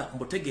buno obubaka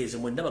mbutegeeze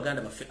mwenna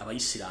baganda baffe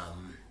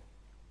abayisiraamu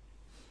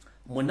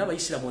mwonna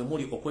abayisiraamu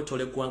emuli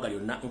okwetoola eggwanga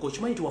lyonna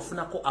ng'okimanyi nti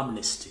wafunako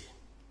amnesty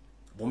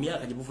mu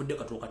myaka gye muvudde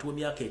kati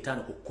w'emyaka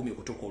 5 ku 10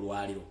 okutuuka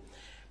olwaliro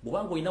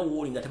bw'obanga olina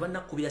wooli nga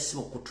tebannakubira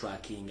ssimu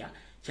okutrackinga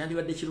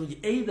kyandibadde kirungi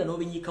either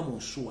n'obinyiika mu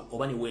nsuwa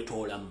oba ne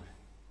weetoolamu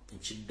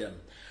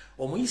nkiddamu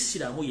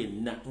omuyisiraamu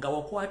yenna nga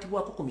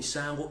wakwatibwako ku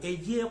misango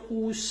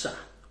egyekuusa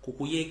ku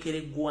kuyeekera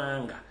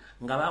eggwanga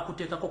nga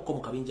baakuteekako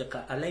mu kabinja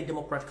ka Allied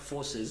Democratic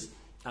Forces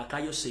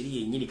akayo seri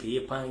yennyini ke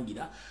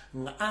yeepangira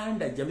nga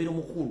anda Jamiro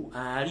mukulu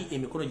ali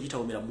emikono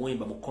gitawomera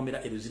mwemba mu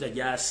kkomera eruzira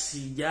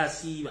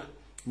gyasiiba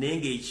naye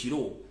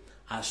ng'ekiro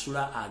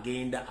asula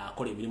agenda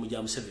akola emirimu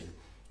gya Museveni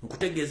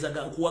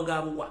nkutegeezaga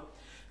nkuwagaabwa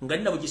nga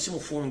nina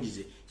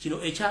bugisimufungize kino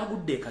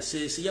ekyagudde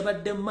Kasese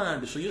yabadde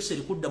mmandu so yose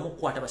likuddamu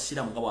okukwata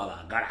basiraamu nga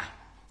bw'abaagala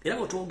era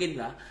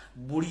bwetwogerera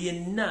buli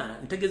yenna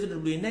ntegeezedde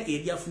buli yenna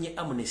eryafunye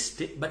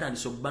amnesty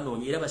batandise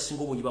okubanoonya era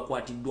basinga obungi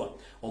bakwatiddwa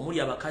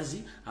omuli abakazi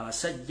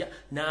abasajja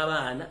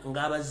n'abaana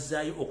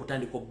ng'abazzaayo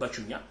okutandika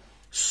okubacunya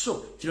so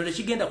kino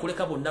nekigenda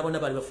kuleka bonna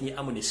bali bafunye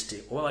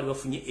amnesty oba bali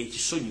bafunye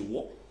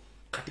ekisonyiwo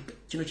kati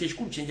kino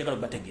kyekikulu kyenjagala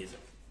bategeeza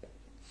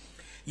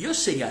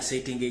yose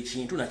yaseetenga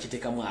ekintu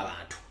nakiteekamu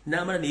abantu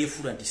n'amala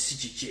neyefuula nti si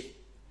kikye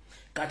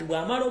kati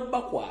bw'amala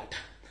obbakwata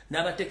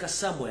n'abateeka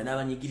Samuel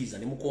n'abanyigiriza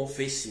ne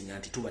mukonfesinga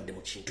nti tubadde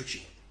mu kintu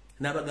kino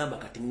n'abagamba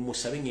kati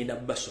mumusabe ngenda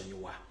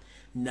basonyiwa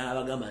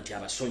n'abagamba nti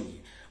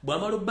abasonyiye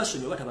bw'amala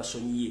obbasonyiwa oba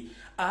tabasonyiye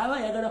aba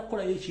ayagala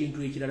kukolayo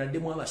ekintu ekirala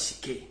addemu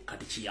abasike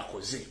kati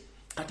kiyakoze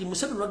kati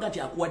Museveni lwaga nti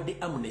akuwadde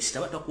amnesty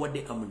aba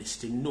takuwadde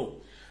amnesty no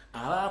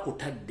aba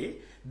akutadde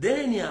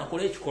then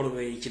akola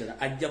ekikolobero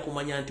ekirala ajja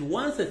kumanya nti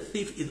once a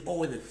thief is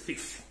always a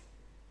thief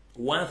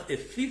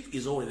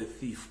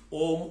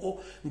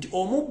nti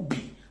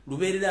omubbi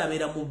lubeerera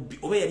abeera mubbi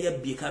oba yali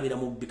abbieko abeera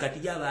mubbi kati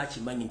gyaba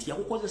akimanyi nti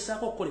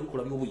yakukozesaako okukola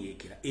ebikolwa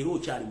by'obuyeekera era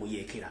okyali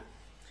muyeekera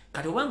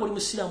kati obanga oli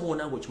musiraamu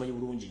wona ng'okimanyi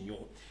bulungi nnyo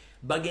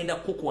bagenda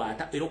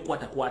kukukwata era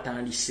okukwata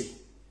kwatandise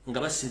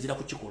nga basinzira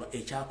ku kikolwa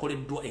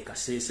ekyakoleddwa e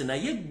Kasese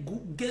naye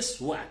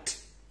guess what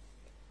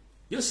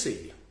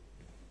yose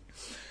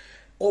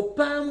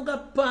opanga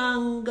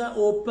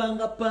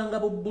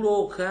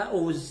bubuloka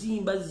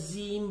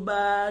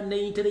ozimba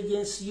ne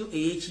intelligence yo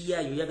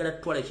eyekiyayo yagala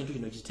tutwala ekintu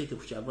kino kiteeke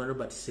ku Kyagwana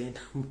Robert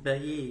Center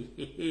naye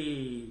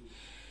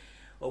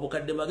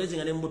obukadde magezi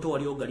nga ne mbuto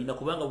wali ogalina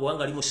kubanga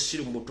bwanga ali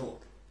musiru muto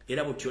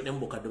era butyo ne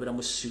mbukadde bera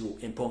musiru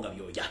emponga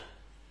byoya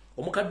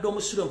omukadde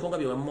omusiru emponga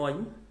byoya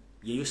mwanyi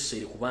yeyo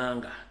sere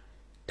kubanga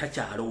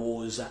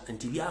takyalowooza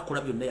nti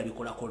byakola byonna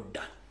yabikolako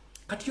dda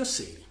kati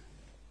yoseri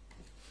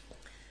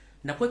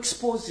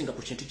nakuexposing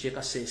ku kintu kye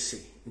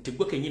Kasese nti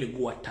gwe kenyini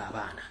guwatta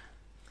abaana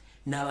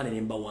n'abaana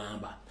ne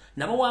mbawamba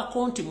nabo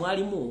wakonti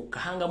mwalimu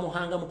kahanga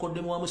muhanga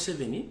mukoddemu wa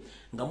Museveni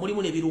nga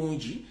mulimu ne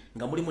birungi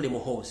nga mulimu ne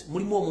muhozi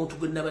mulimu omuntu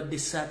gwe nabadde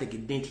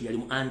saategedde nti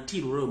yalimu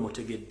until lero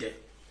mutegedde.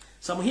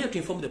 So I'm here to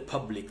inform the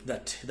public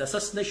that the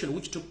assassination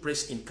which took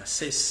place in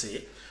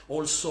Kasese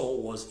also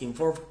was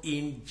involved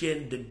in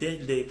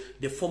the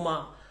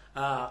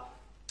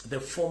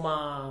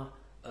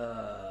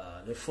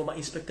former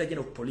Inspector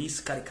General of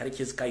Police,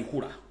 Karikes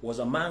Kaihura, was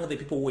among the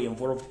people who were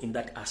involved in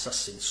that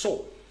assassin.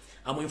 So,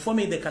 I'm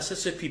informing the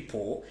Kasese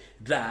people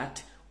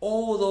that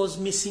all those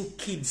missing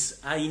kids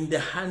are in the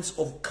hands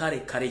of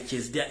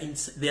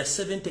Karikes. They are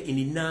 70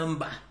 in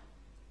number.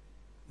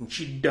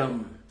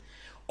 Nchidam.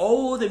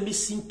 All the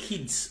missing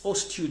kids or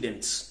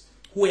students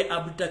who were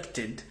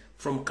abducted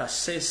from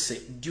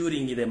Kasese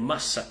during the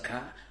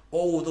massacre,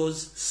 all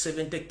those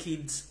 70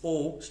 kids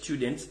or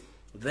students,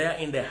 they are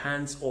in the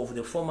hands of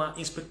the former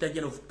Inspector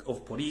General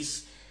of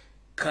Police,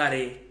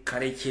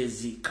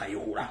 Karikes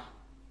Kaihura.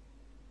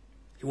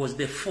 He was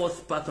the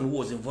fourth person who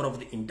was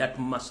involved in that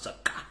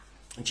massacre.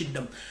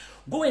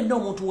 Go and know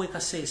muntu we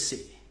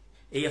Kasese.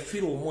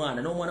 Eyafiro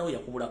omwana n'omwana we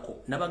yakubulako.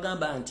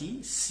 Nabagamba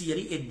anti si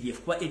yali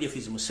ADF kuba ADF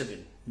is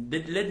Museveni.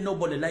 Let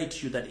nobody lie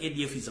to you that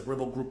ADF is a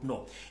rebel group.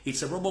 No.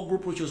 It's a rebel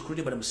group which was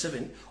created by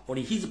Museveni on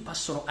his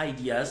personal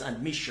ideas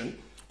and mission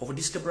of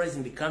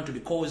destabilizing the country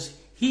because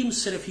he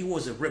himself, he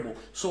was a rebel.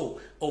 So,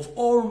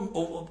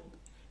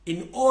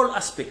 in all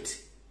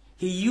aspects,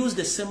 he used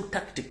the same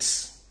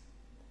tactics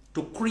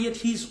to create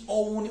his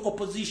own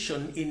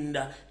opposition in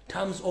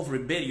terms of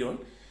rebellion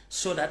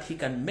so that he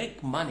can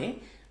make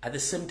money at the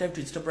same time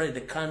to destabilize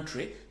the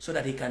country so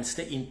that he can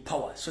stay in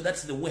power. So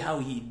that's the way how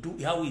he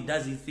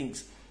does his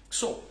things.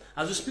 So,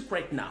 as we speak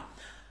right now,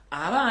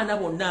 abaana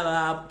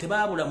bonna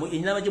tebabula mu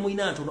enyama gye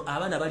mulina ntono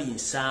abaana bali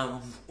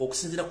ensanvu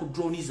okusinzira ku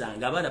drone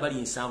zange abaana bali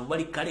ensanvu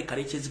bali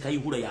Karikes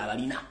Kaihura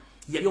yabalina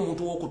yali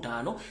omuntu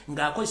w'okutaano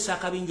ng'akozesa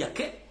akabinja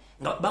ke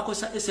nga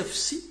bakozesa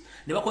SFC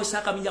ne bakozesa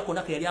akabinja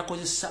konna ke yali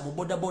akozesa mu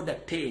boda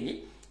 10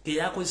 ke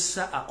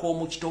yakozesa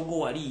ak'omu Kitogo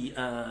wali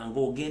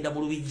ng'ogenda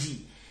mu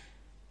Lubigi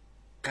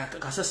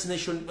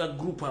assassination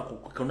group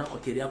konna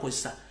ke yali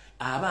akozesa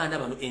abaana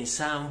bano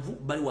ensanvu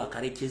bali wa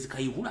Karikes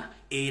Kaihura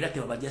era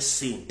tebabajja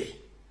ssente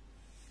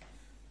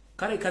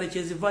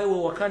Karikes vaiwe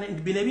wakane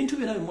bine bintu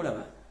bina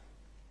bimulaba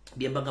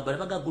byembaga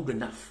balabaga good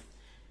enough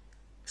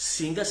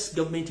singa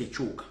government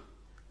echuka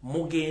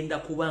mugenda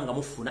kubanga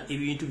mufuna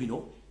ebintu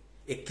bino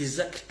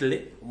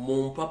exactly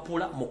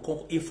mumpapula mu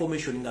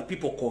information nga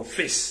people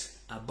confess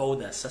about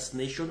the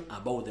assassination,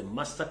 about the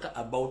massacre,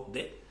 about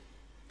the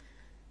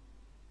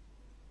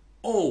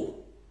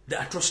the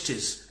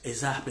atrocities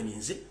is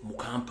happening mu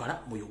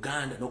Kampala, mu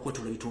Uganda,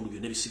 n'okwetola ebitundu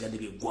byonna ebisigadde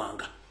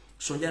by'eggwanga.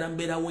 So njala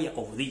mbeera aware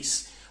of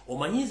this.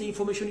 Omanyize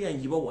information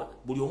yanjibawa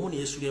buli omu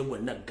neyesulira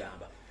bwenna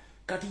gamba.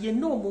 Kati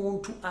yenna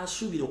omuntu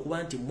asuubira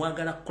okuba nti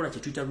mwagala kukola kye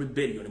tuyita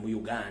rebellion mu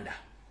Uganda.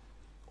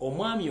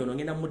 Omwami ono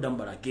ngenda muddamu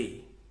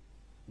balage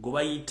gwe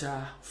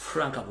bayita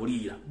Frank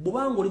Abulira.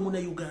 Bw'obanga oli muna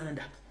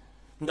Uganda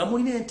nga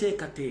mulina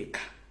enteekateeka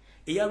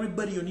eya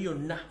rebellion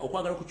yonna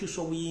okwagala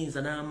okukyusa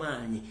obuyinza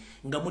n'amaanyi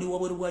nga muli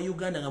wabweru bwa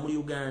Uganda nga muli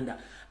Uganda,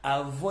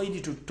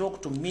 avoid to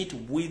talk to meet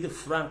with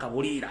Frank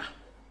Abulira.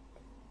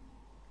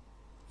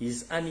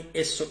 Is an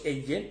ESO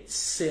agent,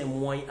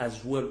 same way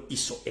as well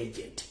ESO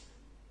agent.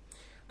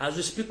 As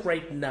we speak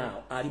right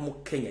now, ali mu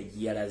Kenya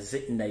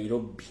yalaze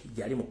Nairobi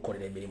yali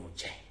mukolera emirimu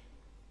gye.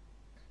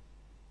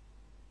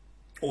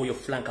 Oyo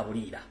Frank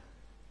Abulira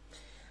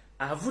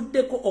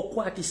avuddeko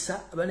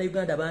okwatisa abana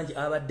Uganda bangi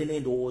abadde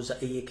n'endowooza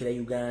eyekera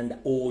Uganda.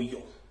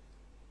 Oyo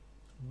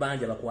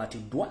bangi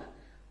bakwatiddwa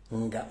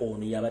nga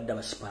ono yabadde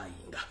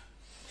abasipayinga.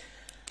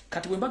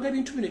 Kati bwe mbaga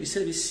ebintu bino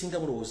ebiseera bisinga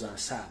mulowooza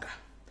nsaaga.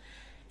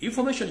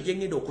 Information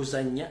jengenda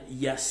okuzanya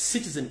ya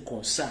citizen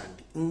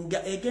concerned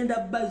nga egenda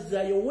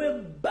bazzayo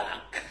way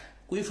back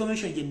ku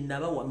information je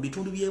nabawa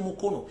bitundu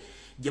by'emukono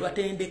gye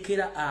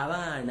batendekera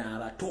abaana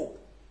abato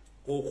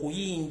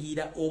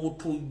okuyingira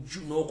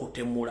obutujju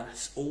n'okutemula.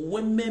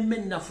 Owememe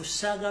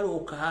nafusaagala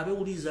okaabe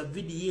uliza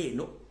video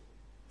eno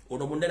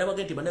ono mundala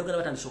bagenti banayogala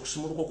batandise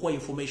okusumuluka kwa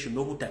information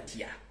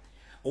n'obutatya.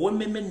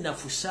 Owememe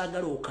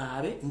nafusaagala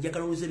okaabe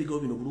njagala ulize ebigambo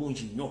bino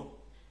bulungi nnyo.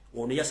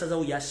 Ono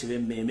yasazawo yasiba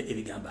emmeme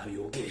ebigambo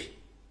abyogere.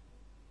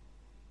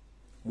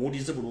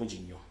 Mudize bulungi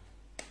nnyo.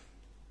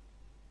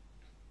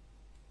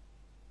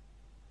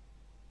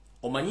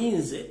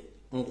 Omanyinze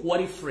nkuwa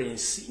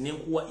reference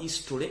nenkuwa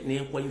history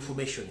nenkuwa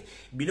information.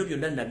 Bino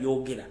byonna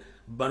nabyogera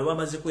bano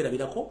bamaze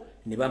kwerabirako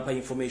ne bampa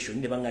information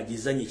ne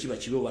bangagizanye kiba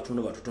kibe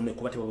batono batotonde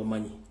kuba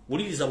tebabamanyi.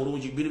 Wuliriza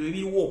bulungi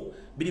biriwo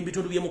biri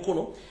bitundu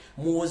by'emukono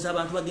muwoza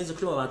abantu bagenze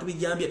kutema abantu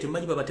bijambya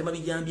temanyi babatema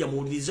bijambya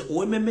muwulirize.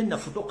 Owememe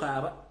nafutoka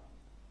aba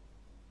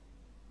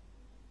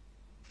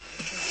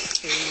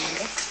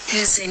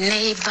nze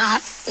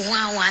neighbor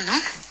wa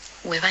wano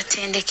we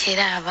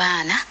batendekera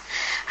abaana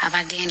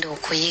abagenda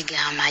okuyiga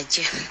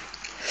amagye.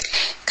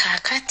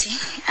 Kakati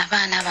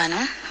abaana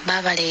bano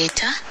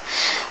babaleeta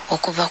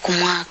okuva ku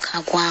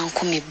mwaka gwa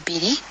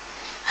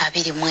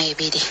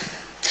 2022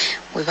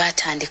 we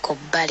batandika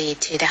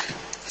okubaleetera.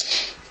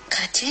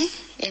 Kati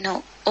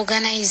eno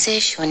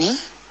organization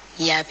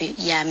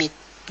ya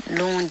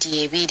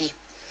mirundi ebiri.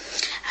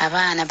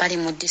 Abaana bali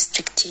mu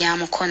district ya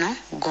Mukono,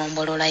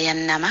 Gombolola ya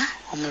Nama,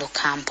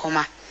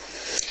 Omulukampoma.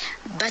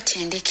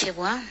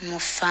 Batendekebwa mu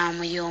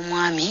faamu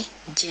y'omwami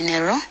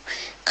General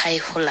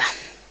Kaihula.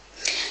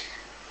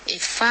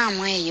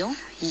 Efaamu eyo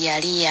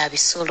yali ya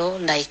bisolo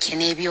like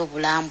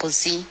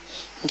n'ebyobulambuzi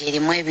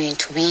ng'erimu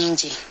ebintu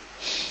bingi.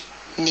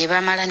 Ne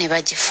bamala ne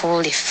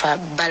bagifuula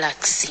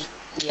barracks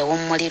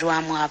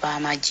ng'ewummulirwamu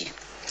ab'amagye.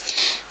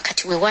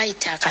 Kati we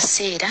waayita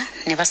akaseera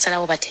ne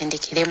basalawo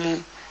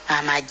batendekeremu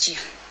amagye.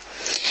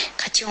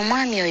 Kati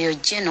omwami oyo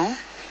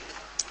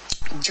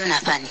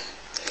Jonathan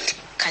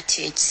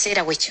kati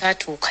ekiseera we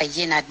kyatuuka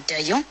ye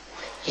n'addayo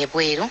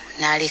ebweru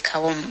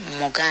n'alekawo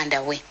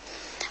muganda we.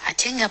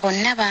 Ate nga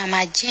bonna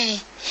b'amagye.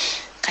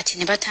 Kati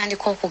ne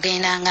batandika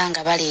okugendanga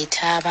nga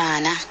baleeta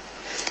abaana.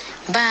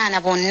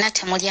 Baana bonna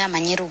temuli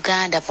amanyi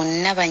Luganda,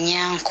 bonna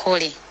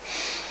Banyankole,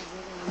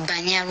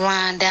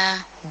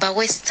 Banyarwanda,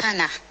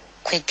 Bawestana,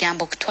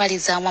 kwegamba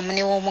okutwaliza awamu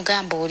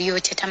n'omugambo oli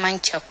otya tamanyi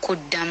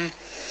kyakuddamu.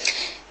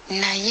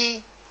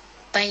 Naye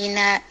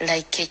bayina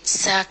like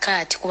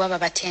ekisaakaati kuba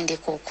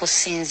babatendeka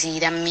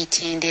okusinziira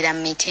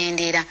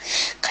mitendera.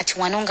 Kati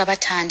wano nga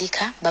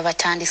batandika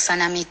babatandisa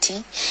na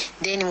miti,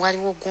 then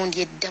waliwo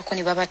gundi eddako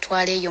ne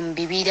babatwala eyo mu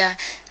bibira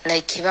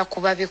like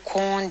bakuba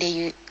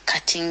bikonde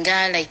kati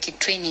nga like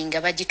training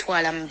nga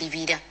bagitwala mu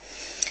bibira.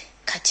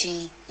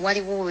 Kati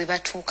waliwo we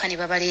batuuka ne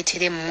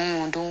babaleetera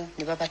emmundu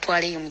ne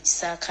babatwala eyo mu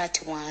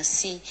kisaakaati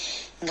wansi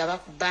nga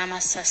bakuba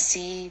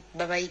amasasi,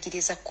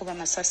 babayigiriza kukuba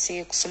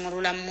amasasi,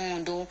 kusumulula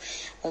mmundu.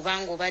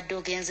 Obanga obadde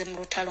ogenze mu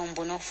lutalo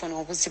mbunoofuna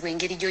obuzibu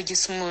engeri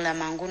gy'ogisumulula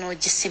mangu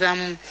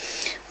n'ogisibamu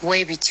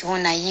weebityo.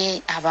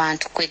 Naye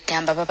abantu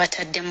kwegamba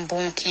babatadde mu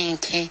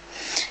bunkenke.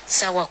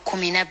 Ssaawa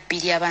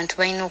 12 abantu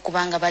balina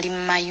okuba nga bali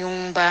mu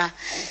mayumba.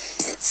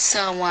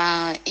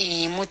 Ssaawa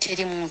emu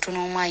teri muntu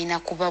n'omu alina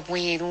kuba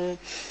bweru.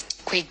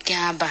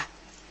 Kwegamba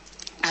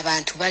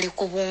abantu bali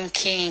ku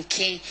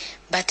bunkenke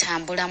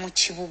batambula mu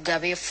kibuga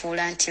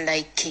beefuula nti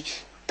like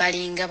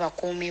balinga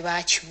bakuumi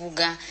ba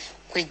kibuga.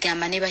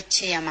 Kwegamba ne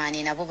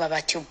bachairman nabo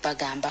babatyo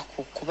bagamba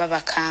kuba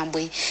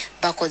bakambwe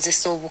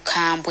bakozesa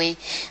obukambwe.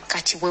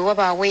 Kati bwe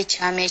wabaawo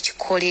ekyama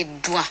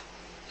ekikoleddwa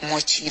mu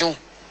kiro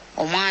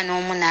omwana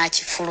omu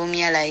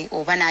n'akifulumya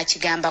oba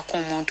n'akigambako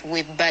omuntu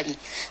w'ebbali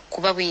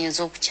kuba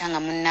buyinza okukyanga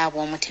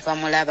munnaabwe omu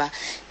tebamulaba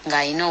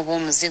ng'alina oba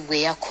omuzigo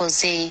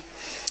yakoze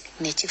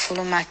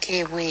nekifulumako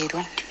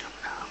ebweru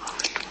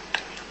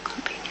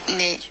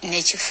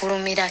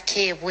nekifulumirako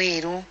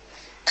ebweru.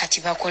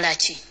 Kati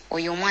bakolaki?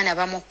 Oyo omwana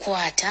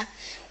bamukwata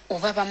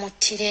oba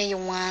bamuttireeyo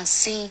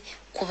wansi,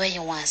 kuba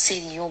yo wansi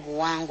eriyo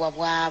obuwangwa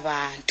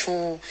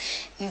bw'abantu.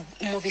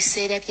 Mu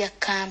biseera bya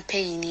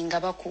kampeyini nga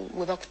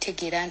we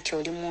bakutegeera nti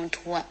oli muntu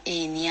wa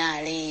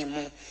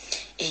NRM,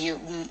 eyo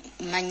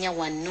manya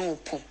wa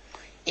Nuupu,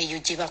 eyo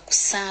gye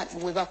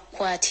we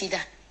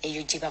bakukwatira,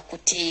 eyo gye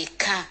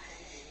bakuteeka.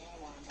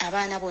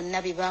 Abaana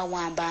bonna be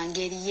bawambanga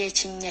eriyo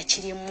ekinnya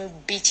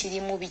kirimu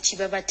biki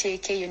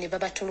babateeka eyo ne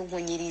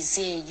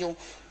babatulugunyiriza eyo.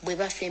 Bwe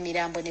bafa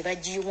emirambo ne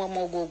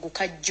bagiyiwamu ogwo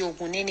ogukajja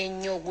ogunene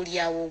ennyo oguli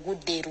awo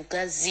ogudde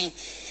erugazi,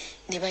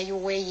 ne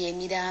bayiwa eyo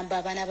emirambo,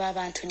 abaana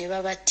b'abantu ne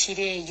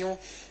babattira eyo.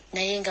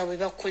 Naye nga bwe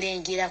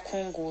bakulengerako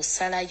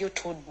ng'osalayo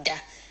todda,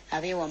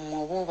 abeewammwe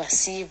oba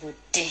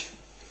obasiibudde.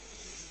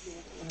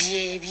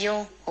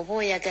 Byebyo. Oba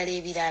oyagala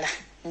ebirala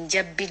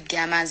nja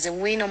biggama nze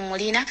wino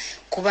mulina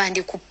kuba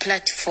ndi ku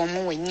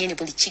platform wennyini,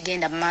 buli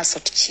kigenda mu maaso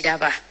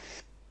tukiraba.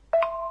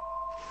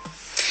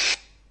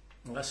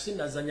 Nga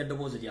sinazanya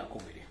ddoboozi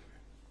lyakomere,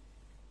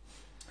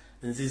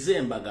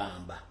 nzize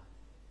mbagamba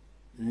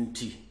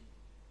nti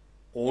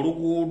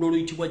oluguudo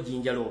luyitibwa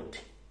Jinja Road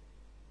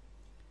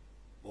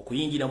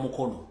okuyingira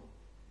Mukono,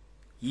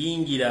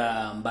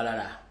 yingira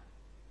Mbalala,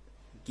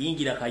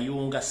 yingira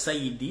Kayunga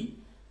Saidi,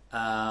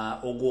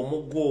 ogwo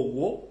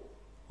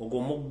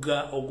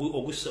omugga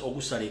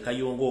ogusala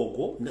Kayunga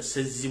ogwo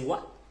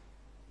Sezibwa,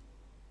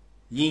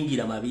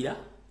 yingira Mabira,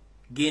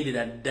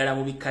 gendera ddala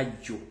mu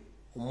bikajjo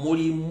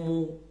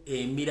mulimu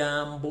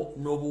emirambo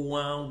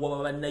n'obuwangwa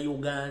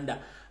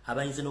b'Abannayuganda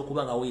abayinza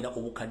n'okuba nga wera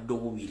obukadde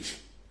obubiri.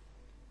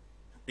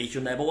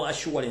 Ekyo nabo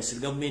assurance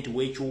government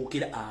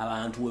wekyukira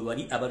abantu we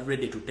bali aba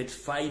ready to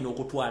testify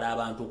n'okutwala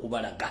abantu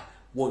okubalaga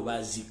bo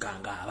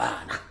bazikanga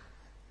abaana.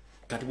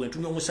 Kati bwe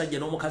ntumye omusajja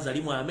n'omukazi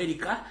ali mu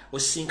America,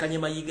 osinkanye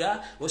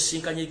Mayiga,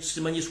 osinkanye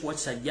Simanyi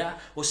Swatsajja,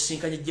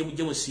 osinkanye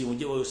Jemu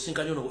Simunje,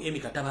 osinkanye no Emi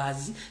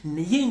Katabazi,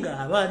 naye nga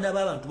abaana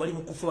b'abantu bali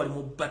mu kufa, bali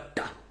mu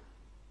batta.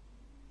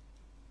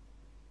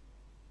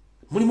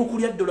 Mulimu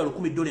kulya $10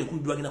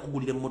 $10 bagenda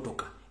kugulira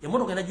emmotoka.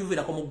 Emmotoka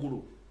enagivuirako mu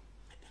ggulu.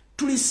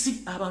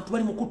 Tulisi abantu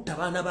bali mu kutta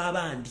abaana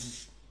b'abandi.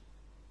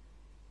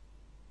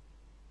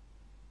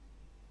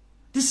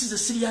 This is a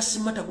serious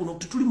matter. Guno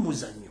tutuli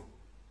muzanyo.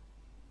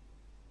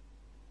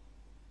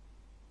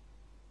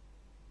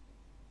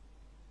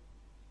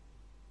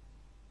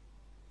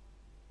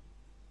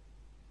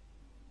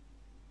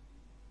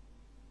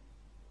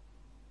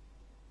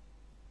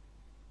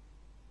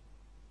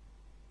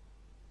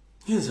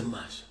 Here's a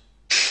matter.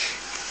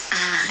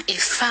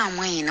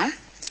 Efaamu eno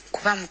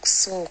kuba mu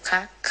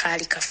kusooka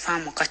kaali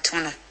kafaamu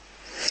katono.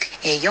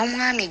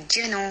 Ey'omwami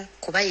Jeno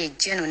kuba ye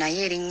Jeno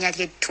naye erinnya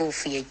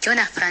ly'ettuufu ye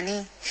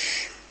Jonathan.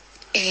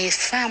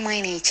 Efaamu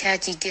eno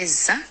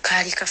ekyagigezza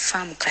kaali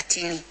kafaamu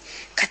katini.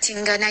 Kati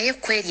nga naye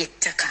kweri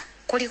ettaka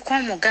kuliko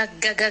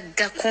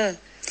omugaggagaggako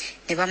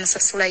ne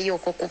bamusasulayo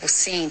okwo ku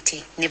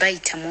busente ne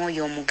bayitamu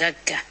oyo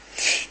omugagga.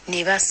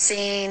 Ne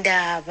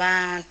basenda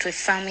abantu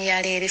efaamu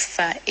ya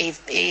leerefa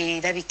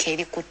erabika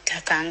eri ku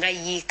ttaka nga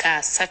yiika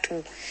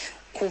 3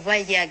 kuba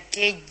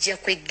yagejja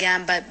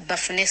kwegamba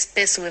bafune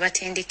space we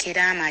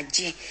batendekera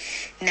amagye,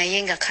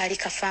 naye nga kaali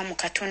kafaamu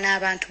katono.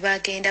 Abantu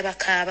bagenda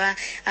bakaaba,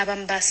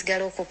 abamu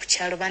basigala okwo ku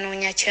kyalo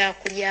banoonya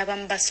kyakulya,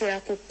 abamu basula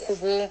ku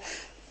kkubo.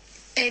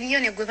 Eriyo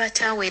ne gwe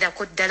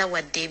bataaweerako ddala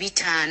wadde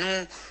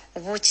 5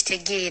 oba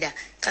okitegeera.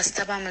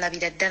 Kasita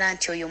bamulabira ddala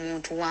nti oyo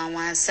muntu wa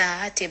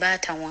wansa ate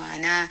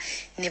baatawaana,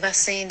 ne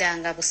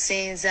basendanga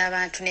busenzi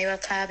abantu ne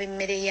bakaaba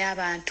emmere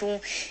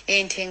y'abantu,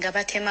 ente nga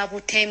batema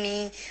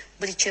butemi,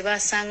 buli kye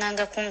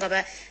basangangako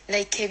nga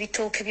like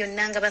ebitooke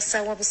byonna nga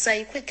basaawa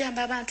busaayi.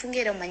 Kwegamba abantu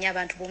ng'era omanyi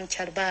abantu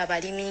b'omukyalo baba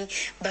balimi,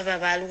 baba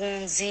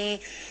balunzi.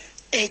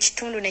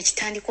 Ekitundu ne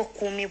kitandika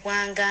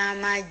okukuumibwanga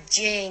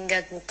amagye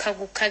nga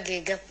gukka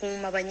ge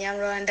gakuuma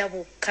Banyarwanda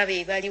bokka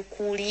be bali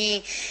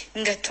kuli,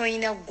 nga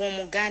toyina gwe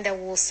Omuganda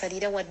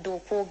w'osalira wadde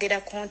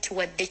okwogerako nti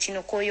wadde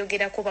kino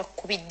k'oyogerako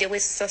bakubiddewo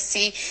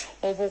essasi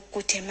oba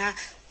okutema.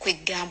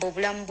 Kwegamba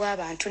obulamu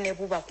bw'abantu ne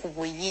buba ku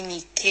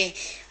buyinike.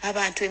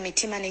 Abantu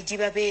emitima ne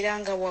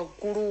gibabeeranga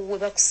waggulu we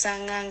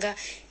bakusanganga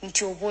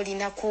nti oba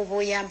olinako oba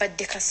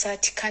oyambadde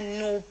kasaati ka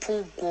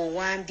Nuupu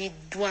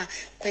gw'owambiddwa.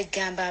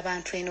 Kwegamba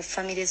abantu eno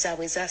famire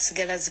zaabwe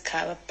zaasigala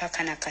zikaaba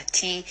paka na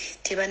kati,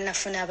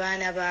 tebannafuna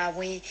baana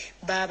baabwe,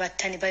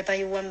 baabatta ne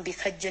babayiwa mu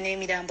bikajjo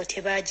n'emirambo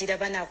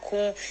tebaagiraba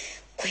nako.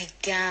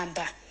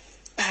 Kwegamba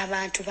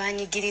abantu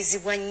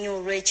banyigirizibwa nnyo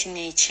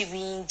olw'ekino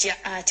ekibinja,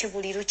 ate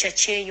buli lukya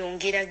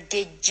kyeyongera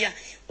gejja.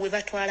 We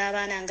batwala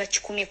abaana nga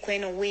 10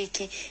 kweno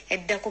wiiki,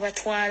 eddako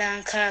batwala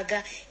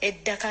 6,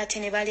 eddako ate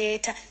ne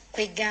baleeta.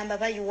 Kwegamba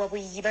bayiwa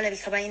buyiyi,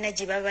 balabika balina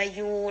gye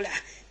babayoola.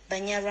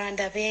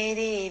 Banyarwanda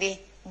beereere,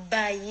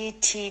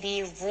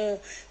 bayitirivu.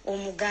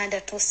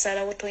 Omuganda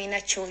tosalawo, toyina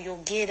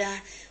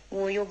ky'oyogera,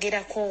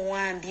 w'oyogerako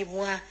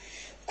owambibwa.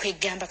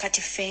 Kwegamba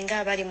kati ffe nga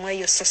abali mu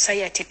eyo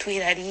society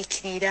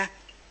tweraliikirira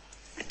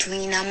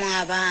tulinamu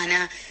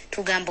abaana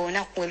tugamba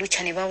olunaku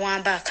lucha ne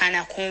bawamba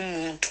akaana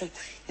k'omuntu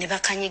ne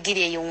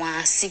bakanyigira eyo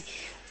wansi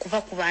kuba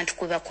ku bantu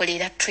kwe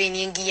bakolera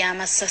training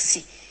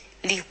y'amasasi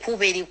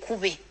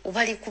likube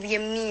oba likubye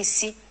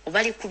mmisi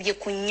oba likubye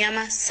ku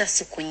nnyama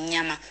sasi ku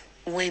nnyama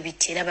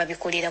webitera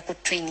babikolera ku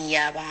training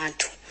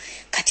y'abantu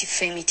kati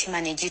ffe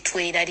emitima ne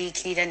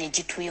gitweraliikirira ne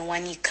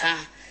gituyiwanika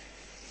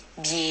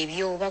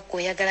byebyo oba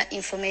oyagala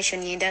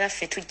information endala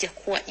ffe tujja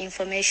kuwa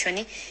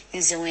information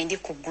nze wendi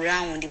ku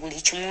ground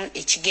buli kimu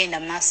ekigenda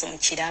maaso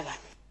nkiraba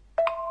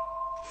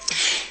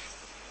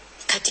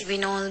kati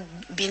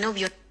bino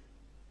byo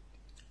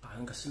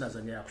anga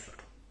sinazanya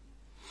yakusatu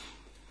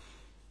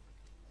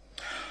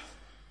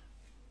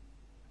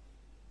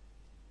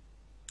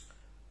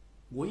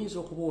goyinza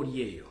okuba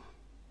oli eyo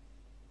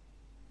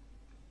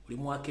oli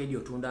mu akedi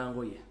otunda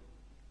ngoye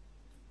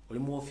oli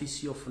mu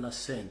ofisi ofuna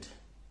sente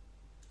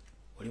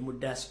oli mu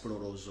diaspora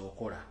olowooza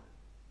okola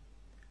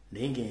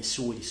naye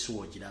ng'ensi werisi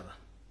wogiraba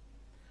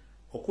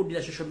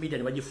okuddira social media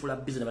ne bagifuula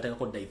busy ne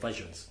bateekako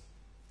diversions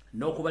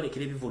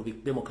n'okubalekera ebivulu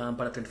bikube mu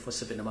Kampala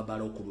 24/7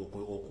 n'amabaala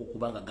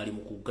okuba nga gali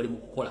mu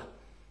kukola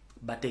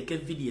bateeke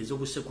video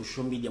ez'obuse ku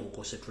social media mu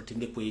concentrating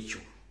ku ekyo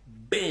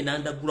ben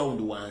underground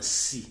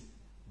wansi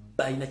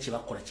balina kye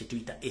bakola kye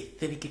tuyita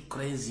ethnic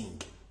cleansing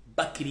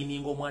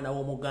bakirininga omwana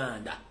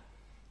w'Omuganda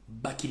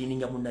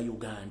bakirininga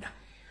Munnayuganda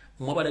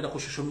mwabalaga ku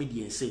social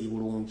media ensi eri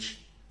bulungi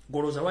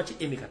goloza lwaki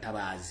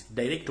emikatabazi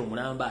director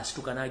omulamba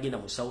asituka n'agenda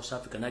mu South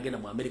Africa n'agenda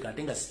mu America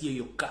ate nga si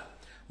yokka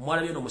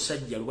mwalabye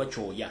n'omusajja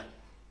Lubakyoya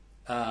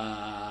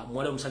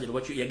mwala omusajja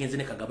Lubakyoya yagenze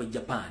ne Kagabo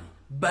Japan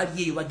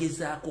bali eyo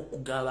bagezaako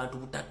okugaba abantu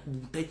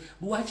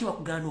lwaki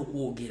bakugaana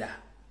okwogera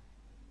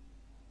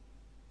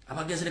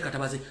abageze ne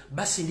katabazi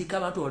basindika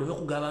abantu baleme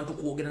kugaba abantu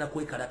kwogera na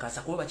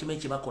kwekalakasa kuba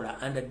bakimenye bakola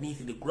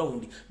underneath the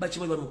ground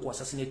bakimanyi bali mu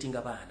assassinating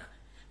abaana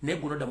ne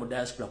gunoda mu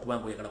diaspora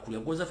kubango yakala kulya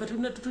goza fe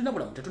tulina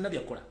bulamu tetuna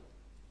byakola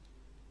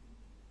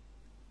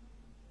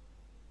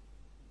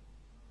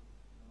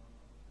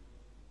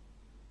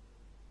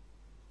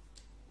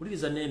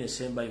uliza nene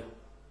sembayo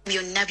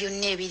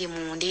byonna ebiri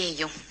mu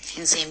ndeeyo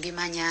nze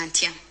mbimanya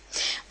ntya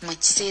mu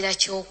kiseera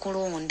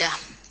ky'okulonda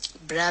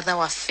brother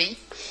waffe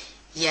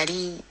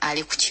yali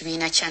ali ku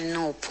kibiina kya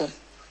Nopo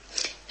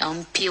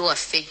MP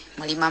waffe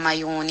Mulima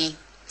Mayoni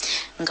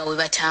nga we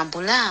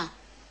batambula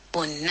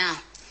bonna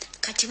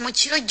kati mu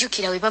kiro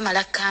jjukira we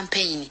bamala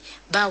campaign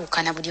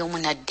baawukana buli omu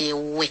nadde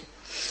ewuwe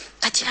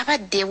kati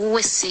abadde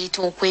ewuwe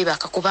seeta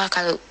okwebaka kuba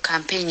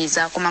campaign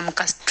zaakoma mu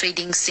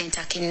trading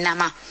center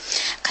Kinnama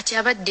kati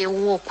abadde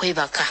ewuwe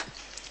okwebaka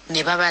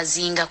ne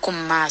babazingako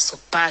mu maaso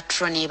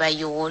patro ne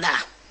bayoola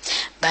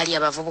bali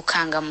abavubuka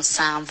nga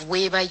 7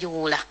 bwe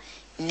bayoola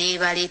ne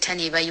baleeta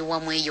ne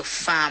bayiwamu eyo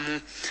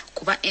faamu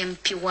kuba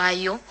MP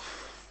waayo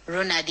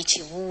Ronald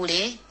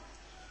Kibuule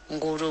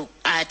ngolo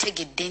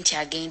ategedde nti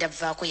agenda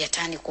vaako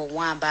yatandika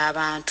owamba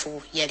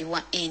abantu yali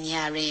wa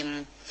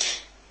NRM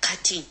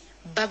kati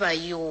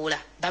babayoola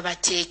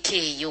babateeka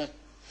eyo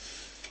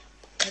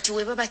kati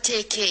we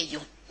babateeka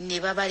eyo ne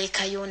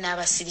babalekayo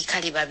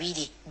n'abasirikale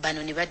 2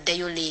 bano ne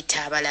baddayo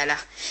leeta abalala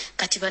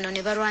kati bano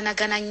ne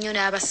balwanagana nnyo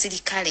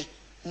n'abasirikale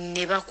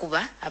ne bakuba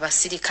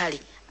abasirikale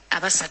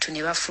 3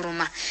 ne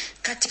bafuluma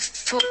kati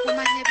ffe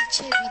okumanya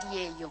biki ebiri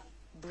eyo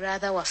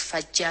brother waffe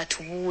ajja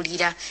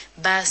atubuulira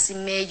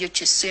baasima eyo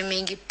ki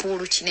swimming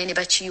pool kinene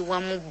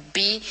bakiyiwamu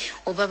bbi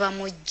oba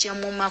bamujja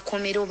mu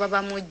makomero oba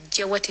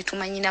bamujja wa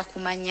tetumanyina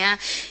kumanya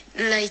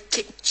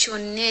like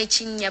kyonna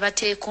ekinnya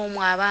bateeka omu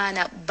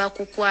abaana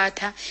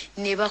bakukwata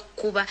ne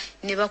bakuba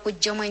ne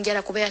bakugjamu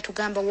enjala kuba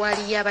yatugamba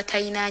waaliyo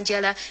abatalina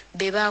njala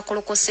be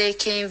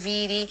baakolokoseeko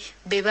enviiri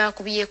be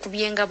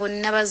baakubye nga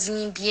bonna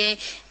bazimbye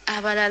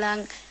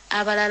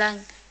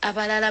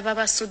abalala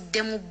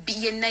babasudde mu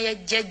bbi yenna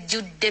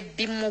yajjajjudde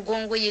bbi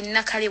mugongo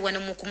yenna kale wano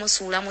mu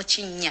kumusuula mu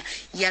kinnya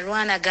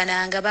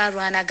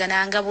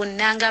balwanagananga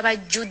bonna nga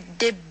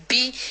bajjudde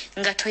bbi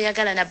nga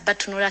toyagala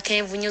nabbatunulako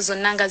envunyu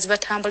zonna nga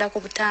zibatambula ku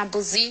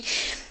butambuzi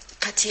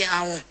kati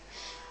awo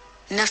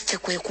naffe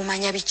kwe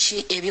kumanya biki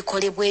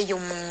ebikolebwa eyo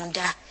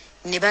munda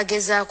ne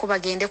bagezaako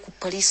bagende ku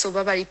poliisi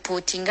oba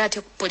baripotinga ate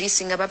ku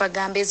poliisi nga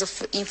babagamba ezo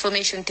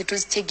information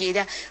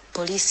tetuzitegeera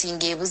poliisi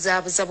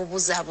ng'ebuzaabuza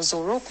bubuzaabuza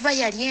olw'okuba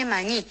yali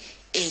emanyi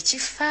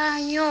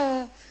ekifaayo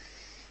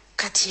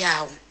kati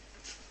awo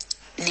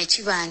ne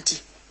kiba nti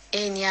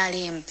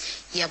NRM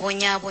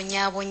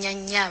yabonyaabonyaabonya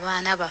nnyo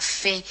abaana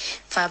baffe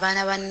fe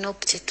abaana ba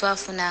Nopu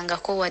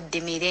tetwafunangako wadde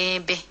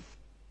mirembe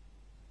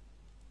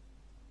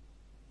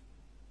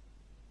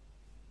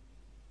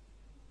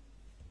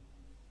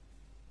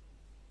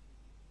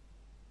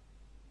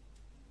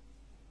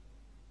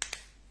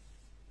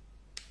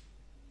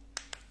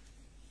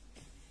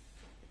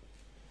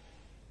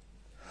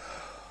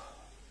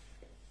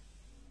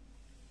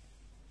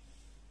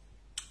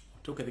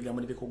tuke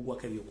bigambo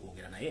nebikuggwako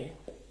ebyokwogera naye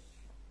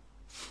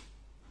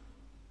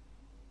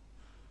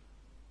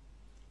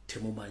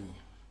temumanyi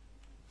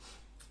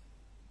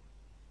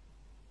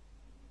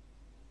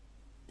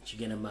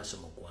kigenda mu maaso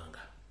mu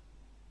ggwanga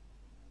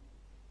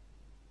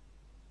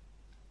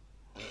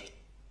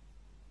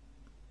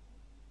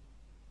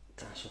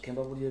So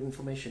kemba buli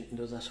information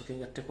ndoza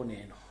sokenga teko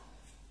neno.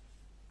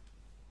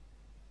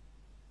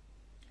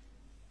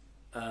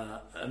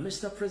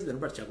 Mr. President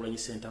Robert Kyagulanyi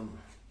Ssentamu.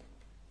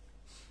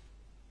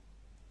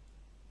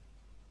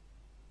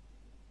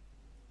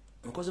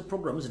 Nkoze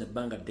programs ne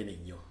banga ddene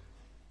nnyo.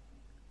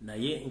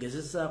 Naye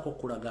ngezezaako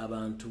okulaga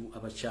abantu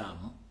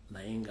abakyamu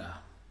naye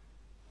nga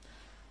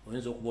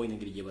oyinza okuba olina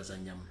engeri gye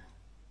bazannyamu.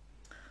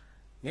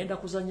 Ngenda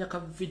kuzannya ka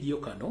video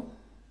kano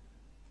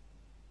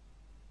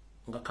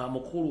nga ka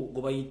mukulu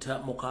gwe bayita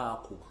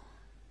Mukaaku.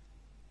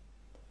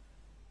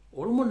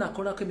 Olumu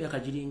nakolako emyaka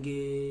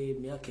giringe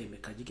myaka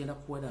emeka gigenda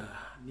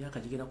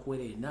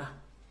kuwera ena.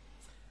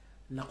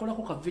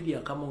 Nakolako ka video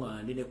akamu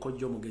nga ndi ne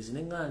kojja omugezi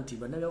ne nga nti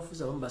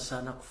bannabyabufuzi abamu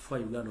basaana kufa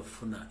Uganda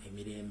okufuna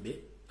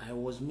emirembe. I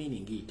was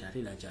meaning it, ate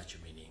era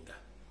nkyakimeaninga.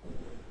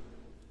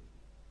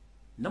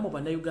 Namwe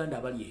bannayuganda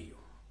abali eyo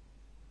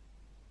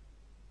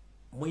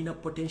mulina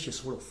potential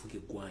esobola okufuga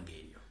eggwanga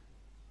eryo.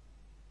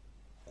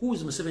 Who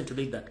is Museveni to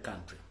lead that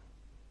country?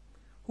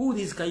 Who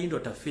is Kayindo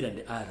Tafira and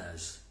the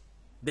others?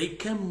 They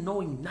came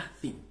knowing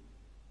nothing.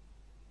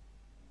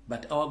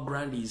 But our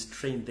grandees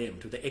trained them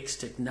to the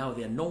extent now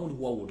they are known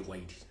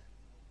worldwide.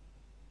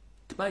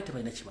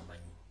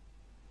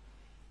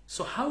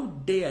 So how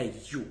dare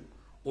you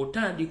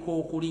otandika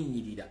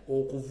okulinyirira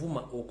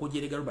okuvuma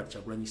okujerega Robert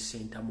Kyagulanyi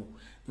Ssentamu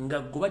nga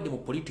gobadde mu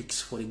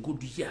politics for a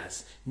good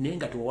years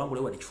nenga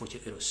tewawangula wadde kifo kye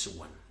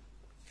LC1.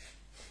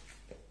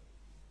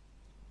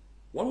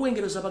 Waliwo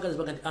engero z'abagazi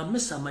baga nti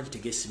amesa amaanyi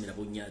tegeesimira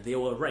bunnya. They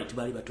were right,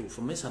 baali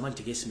batuufu. Amesa amaanyi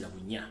tegeesimira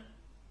bunnya.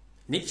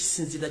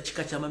 Nekisinzira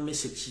kika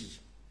ky'amamese ki?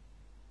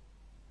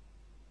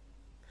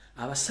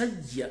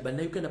 Abasajja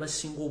bannayuganda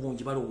basinga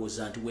obungi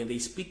balowooza nti when they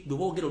speak bwe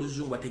boogera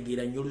oluzungu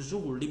bategeera nnyo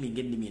oluzungu lulimi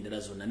ng'ennimi endala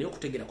zonna naye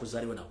okutegeera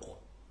kuzaaliwo nako.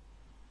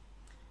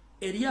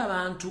 Eri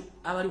abantu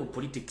abali mu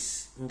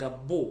politics nga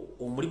bo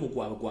omulimu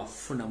gwabwe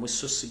gwafunamu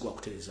so si gwa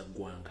kutereeza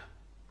ggwanga.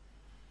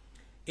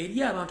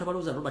 Eri abantu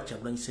abalowooza Robert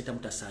Kyagulanyi Ssentamu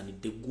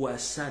tasaanidde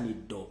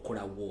gwasaanidde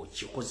okola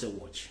wooki okoze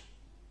wooki.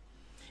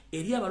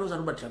 Eri abalowooza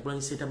Robert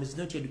Kyagulanyi Ssentamu is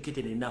not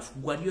educated enough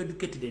gwali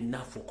educated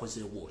enough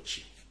okoze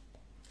wooki.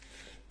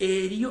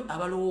 Eriyo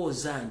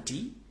abalowooza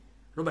nti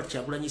Robert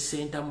Kyagulanyi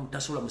Ssentamu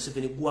tasobola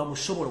Museveni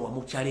gwamusobola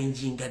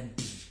wamukyalenjinga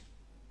ddi.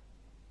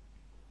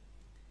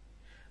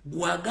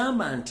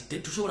 Gwagamba nti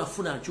tetusobola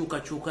funa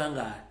nkyukakyuka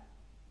nga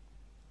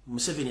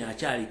Museveni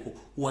akyaliko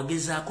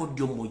wagezaako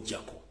ddyo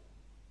mmujjako.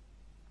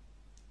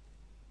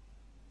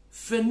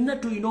 Fenna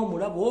tulina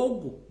omulabo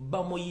ogwo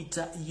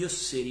bamuyita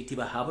Yoseri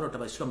Tibahabura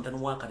tabasula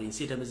mutano wakati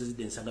ensi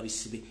etamezezidde ensanga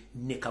bisibe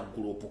ne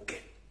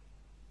kagguloopuke.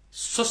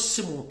 So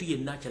si muntu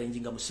yenna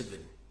akyalenjinga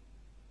Museveni.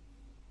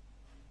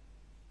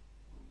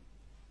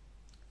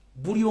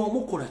 Buli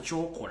omu kola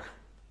kyokola.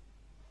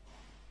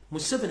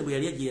 Museveni bwe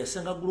yali agiye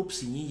yasanga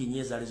groups nyingi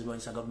nnyo ezaali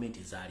zirwanyisa gavumenti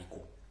ezaaliko.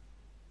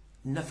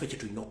 Naffe kye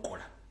tulina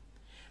okukola.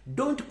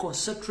 Don't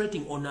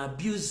concentrating on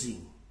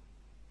abusing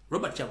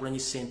Robert Kyagulanyi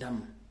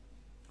Ssentamu.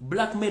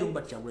 Blackmail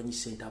Robert Kyagulanyi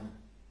Ssentamu.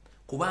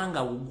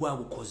 Kubanga ugwa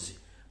bukoze.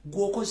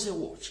 Gwokoze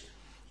watch.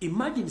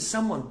 Imagine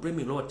someone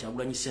blaming Robert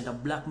Kyagulanyi Ssentamu,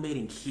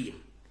 blackmailing him.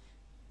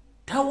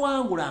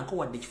 Tawangula nko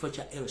wadde kifo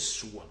kya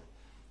LC1.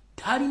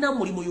 Talina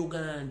muli mu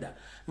Uganda.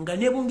 Nga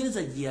ne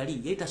Bungereza gye yali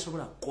yali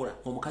tasobola kukola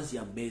omukazi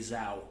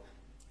yambeezaawo.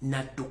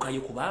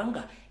 Naddukayo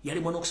kubanga yali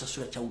mwana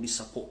okusasula child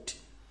support.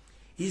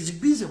 He's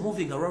busy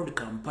moving around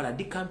Kampala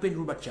di campaign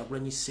Robert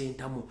Kyagulanyi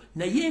Ssentamu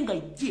naye nga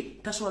ye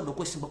tasobola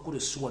n'okwesimba ku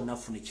LC1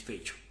 n'afuna ekifo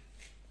ekyo.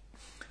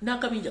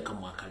 N'akabinja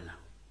kamwakala.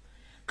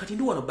 Kati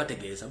ndi wano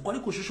bategeeza gwali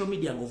ku social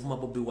media ng'ovuma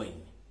Bobi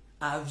Wine.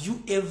 Have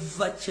you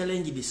ever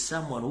challenged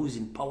someone who is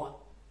in power?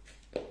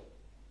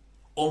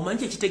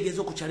 Omanyi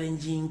ekitegeeza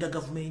okuchallenginga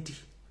gavumenti?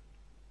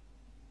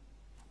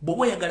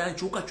 Bw'oba oyagala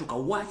nkyukakyuka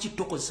waaki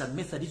tokozesa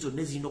method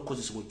zonna ezirina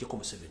okukozesebwa ojjeko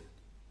Museveni?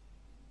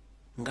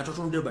 Nga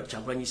totunudde Robert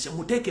Kyagulanyi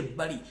Ssentamu muteeke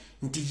ebbali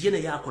nti ye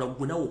naye akola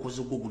gwe nawe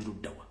okoze gwe oguli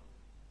luddawa.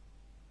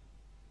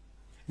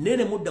 Naye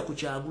ne mudda ku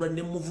Kyagulanyi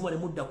ne muvuma ne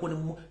muddako ne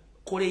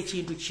mukola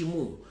ekintu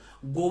kimu.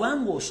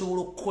 Bw'obanga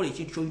osobola okukola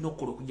ekintu ky'olina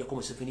okukola okujjako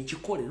Museveni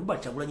kikole.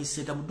 Robert Kyagulanyi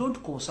Ssentamu don't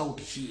consult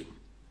him.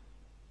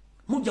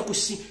 Mujja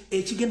kusi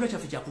ekigendo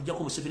kyaffe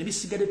kyakujjako Museveni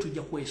bisigadde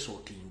tujja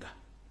kwesootinga.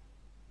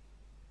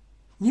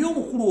 Niyo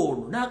omukulu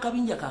ono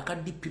n'akabinja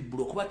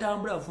kakadipibbulo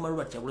kubatambula bavuma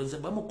Robert Kyagulanyi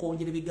Ssentamu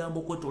bamukonjera ebigambo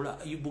okwetola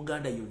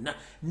Uganda yonna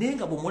naye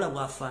nga bw'omula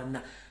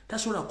bw'afaanana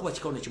tasobola kuba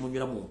kikawo ne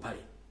kimunywera mu mpale.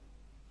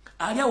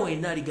 Ali awo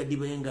yenna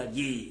aligaddibenga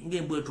lye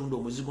ng'embwa etunda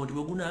omuzigo nti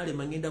bwe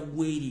gunaalema ngenda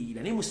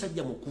gweriira naye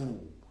musajja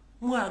mukulu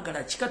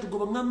mwagala kika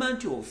tugoba ngamba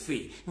nti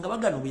ofe nga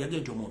bagana obuyage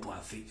nti omuntu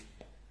afe.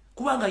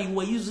 Kubanga you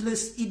were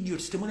useless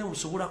idiots temune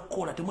musobola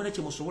kukola temune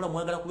kye musobola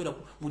mwagala kubeera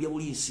mulya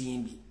buli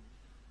nsimbi.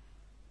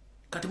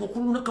 Kati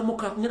mukuluna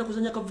kamoka ngenda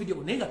kuzanya ka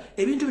video nenga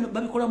ebintu bino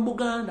babikola mu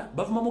Buganda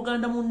bavuma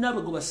Muganda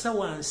munnaabwe go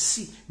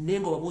basawansi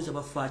nenga babuuza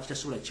bafa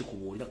kitasobola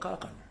kikubuulira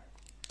kaakano.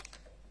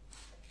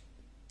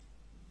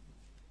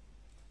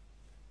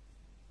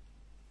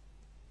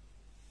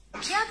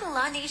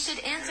 Kyagulanyi should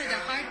answer the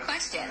hard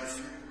questions.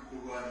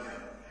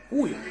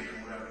 Uyo.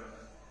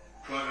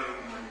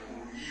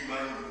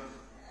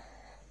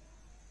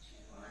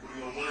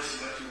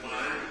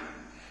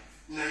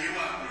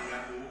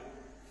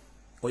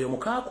 Oyo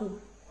mukaaku.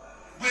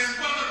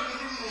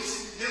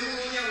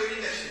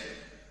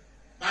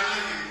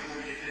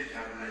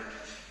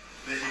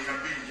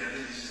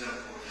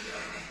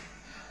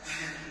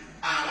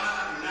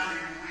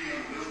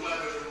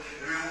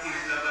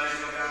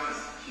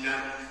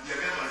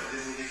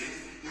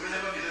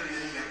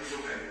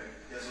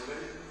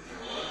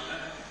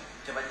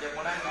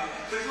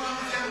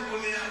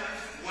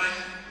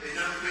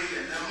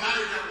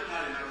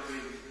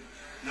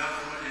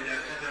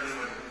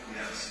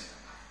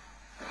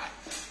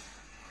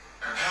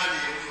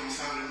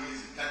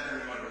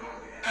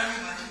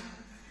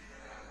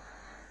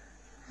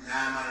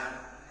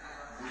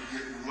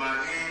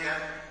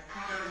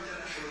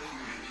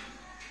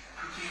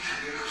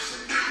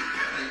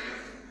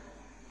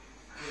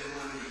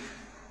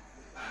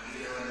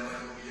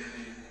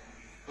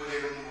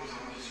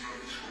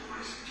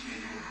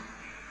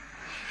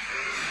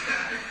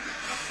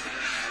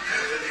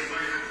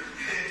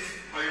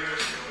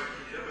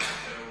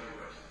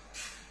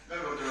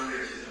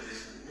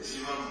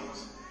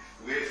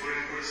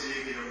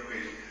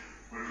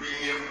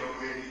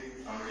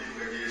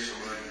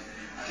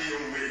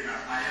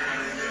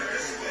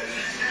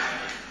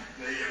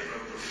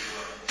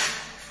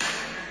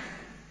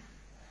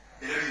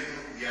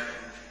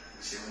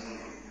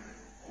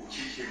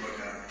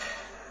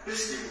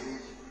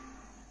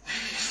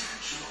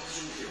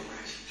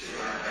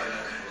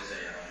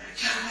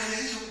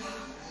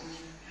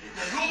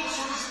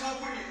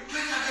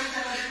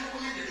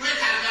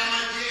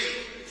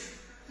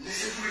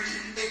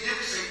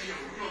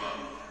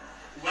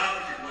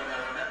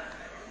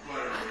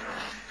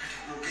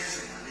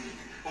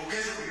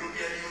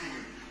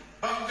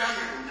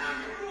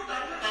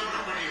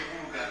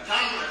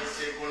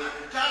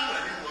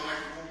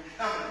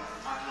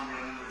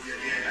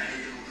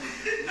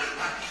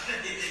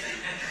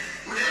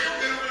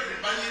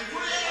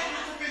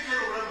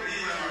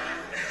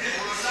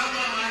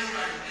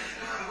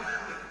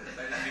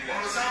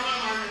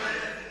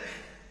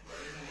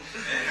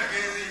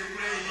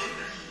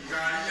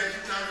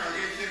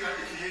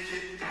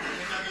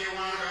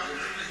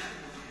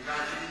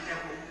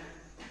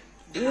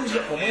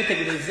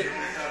 Omwetegereze.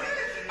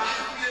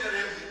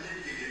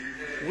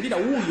 Ulira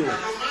wuyo.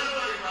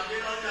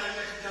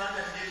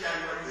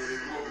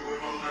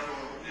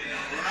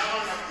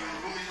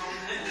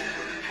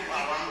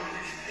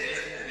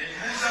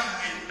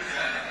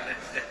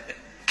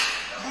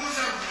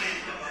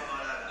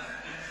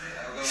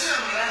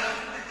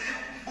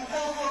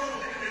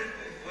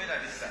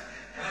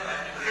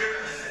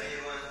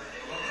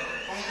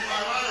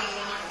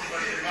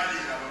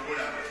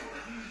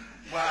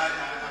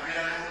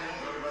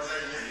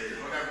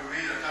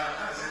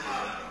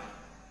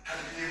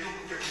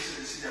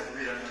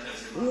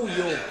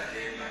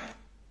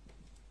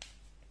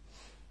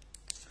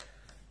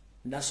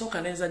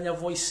 Nasoka nenzanya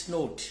voice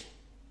note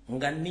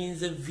nga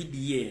ninze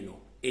video eno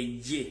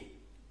ejje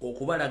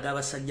okubalaga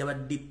abasajja ba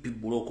DP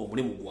buloko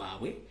mulimu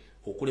gwabwe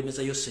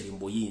okulemeza Yoseri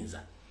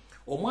Mbuyinza.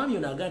 Omwami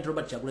ono agamba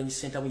Robert Kyagulanyi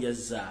Ssentamu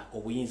yazza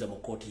obuyinza mu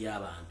kooti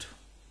y'abantu.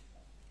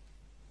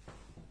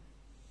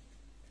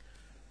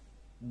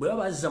 Bwe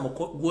bazza mu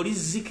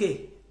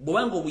golizike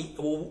bwanga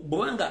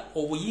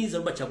obuyinza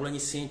Robert Kyagulanyi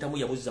Ssentamu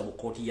yabuzza mu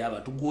kooti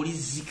y'abantu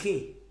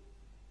golizike.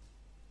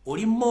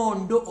 Oli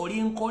mondo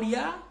oli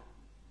nkolya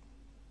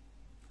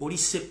oli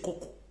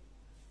sekoko.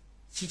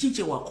 Kiki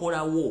kye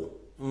wakolawo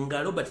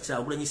nga Robert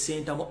Kyagulanyi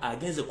Ssentamu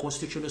agenze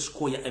constitutional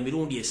score ya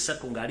emirundi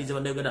esatu ng'aliza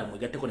bandayogera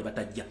mwegatteko ne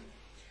batajja.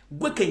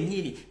 Gwe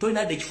kennyini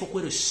tolina dde ekifo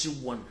kwero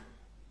C1.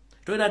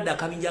 Tolina dde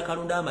akabinja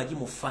akalonda amagi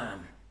mu farm.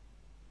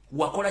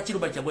 Wakola ki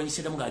Robert Kyagulanyi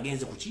Ssentamu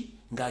ng'agenze ku ki?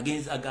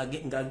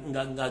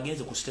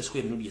 Ng'agenze ku state score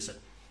emirundi esatu.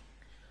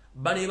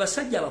 Bale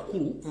basajja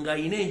abakulu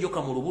ng'alina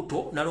enjoka mu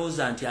lubuto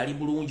nalowooza nti ali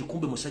bulungi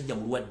kumbe musajja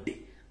mulwadde.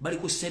 Bali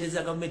ku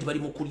ssereza gavumenti bali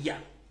mu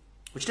kulya.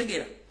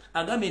 Okitegeera?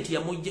 Agamenti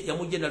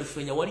yamujja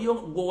Ndalufenya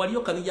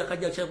waliyo kabinja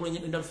kajja Kyagulanyi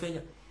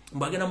Ndalufenya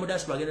mbagenda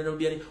mudasi bagenda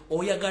n'obyali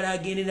oyagala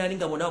agende nani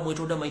nga mwana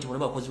mwetonda maiti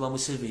mwana bakozi ba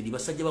Museveni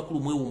basajja bakulu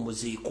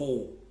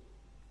mwewummuzeeko.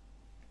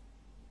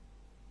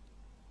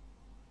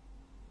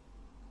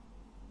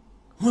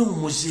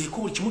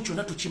 Mwewummuzeeko buli kimu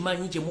kyonna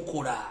tukimanyi kye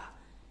mukola.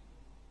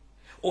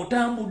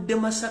 Otambudde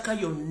Masaka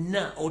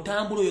yonna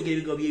otambula oyogera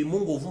ebigambo byebimu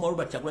ng'ovuma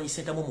Robert Kyagulanyi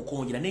Ssentamu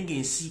mukonjera nenge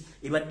ensi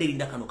ebadde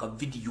erinda kano ka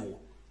video.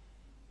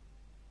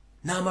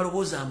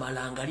 N'amaloboozi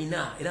amalanga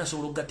alina era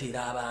nsobola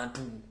okugateera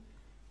abantu.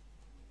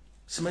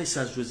 Simanyi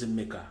saazweze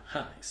mmeka.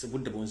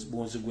 Budde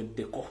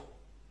bunzigweddeko.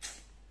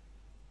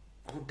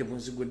 Budde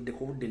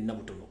bunzigweddeko budde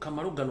nnabutono.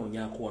 Kamalo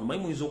ganoonyaako wano.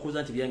 Manyi muyinza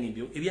okubuuza nti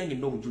ebyange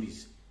nina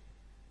obujulizi.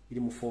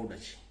 Biri mu folder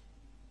ki.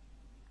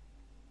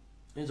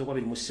 Oyinza okuba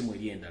biri mu ssimu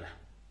eri endala.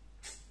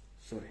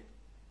 Sorry.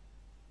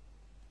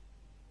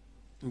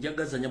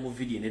 Njagazanya mu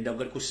video nedda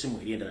gali ku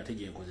ssimu eri endala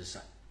tegye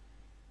nkozesa.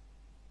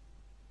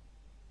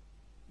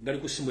 Gali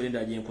ku ssimu eri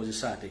endala gye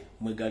nkozesa ate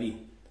mwe gali.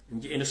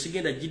 Eno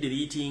sigenda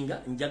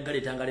gideletinga njagala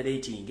etangala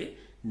rating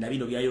na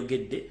bino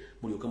byayogedde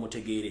mulyoke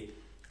mutegeere.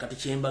 Kati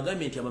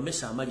kyembagamye nti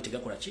amamesa amali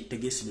tegakola ki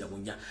tegesimira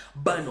bunnya.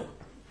 Bano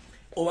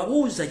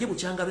obabuuza ye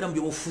bukyangabira mu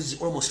byobufuzi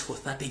almost for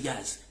 30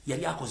 years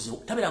yali akoze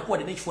tabera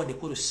akuwadde n'ekifuwadde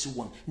kwero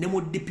siwam ne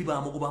mu DP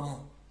bamugobamu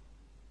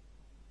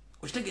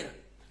okitegeera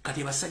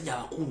kati basajja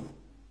abakulu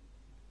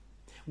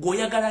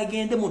gwoyagala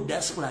agende mu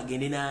diaspora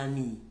agende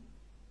naani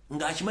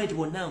ng'akimanyi nti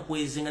bonna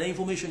nkweze nga na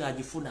information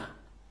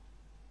agifuna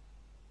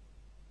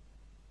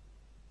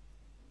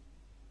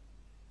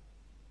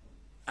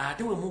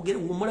ate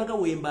wemulaga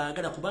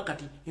wembaagala kuba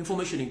kati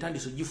information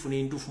entandise ogifuna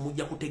entuufu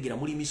mujja kutegera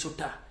muli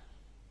misota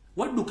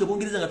wadduke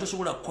bungereza nga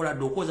tosobola kukola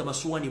dde okwoza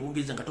masuwani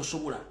bungereza nga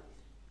tosobola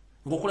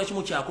ng'okola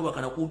kimu kyakuba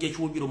kana kuwugya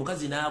kiwugiro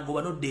omukazi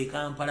n'agoba nodde e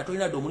Kampala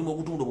tolina dde omulimu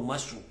ogutunda mu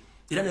masu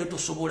era naye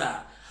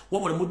tosobola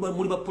wabula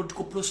muli ba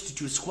political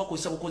prostitutes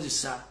kubakozesa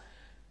bukozesa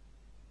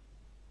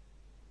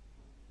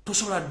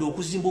tosobola dde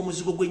okuzimba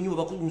omuzigo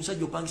gw'ennyumba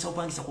omusajja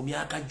opangisa ku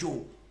myaka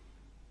gyo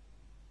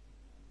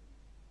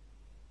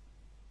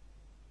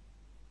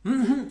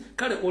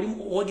kale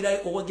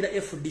owagira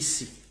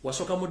FDC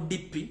wasooka mu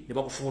DP ne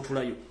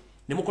bakufubutulayo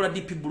ne mukola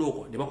DP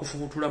block ne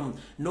bakufubutulamu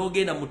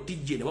n'ogenda mu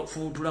TJ ne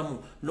bakufubutulamu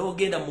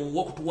n'ogenda mu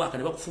walk to work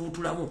ne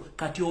bakufubutulamu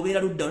kati obeera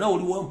ludda nawe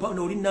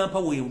oli nampa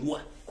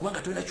wengwa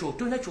kubanga tolina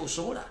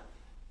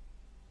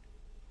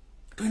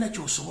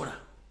ky'osobola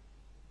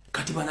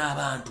kati bana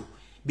abantu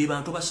be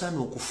bantu basaana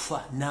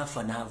okufa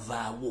naafa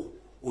n'avaawo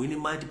olina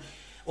manti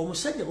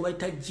omusajja gwe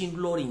bayita Jean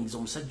Rawlings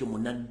omusajja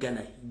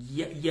omunaggana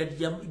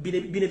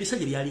bino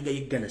ebisajja byaliga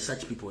Uganda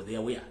such people they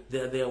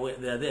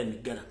are there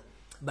in Ghana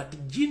but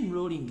Jean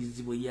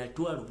Rawlings bwe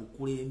yatwala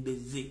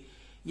obukulembeze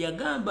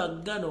yagamba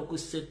Ghana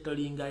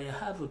okusettolinga you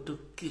have to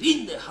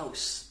clean the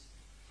house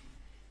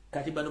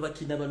kati bano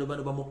bakina bano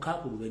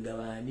bamukakulu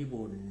begabaani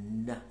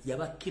bonna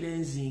yabakira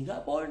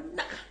enzinga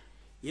bonna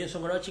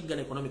yensonga lwaki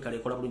Ghana economically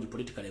ekola bulungi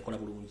politically ekola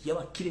bulungi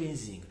yabakira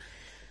enzinga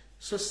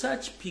so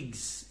such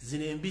pigs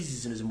zino embizi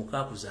zino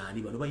zimukaku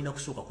zaani bano balina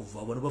kusooka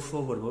kuvaawo bano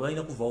bafuba bano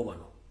balina kuvaawo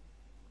bano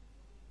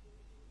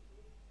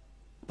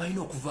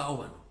balina okuvaawo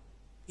bano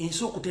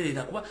ensi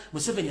okutereera kuba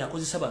Museveni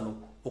akozesa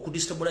bano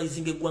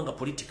okudestabilizing eggwanga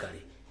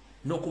politically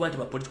n'okuba nti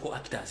ba political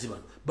actors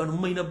bano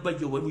mumalina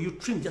bajjo you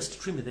trim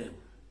them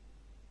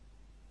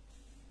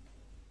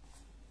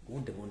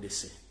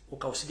bondese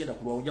okaosigenda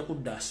kulwa ojja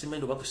kudda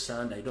asimendo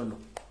bakusanda I don't know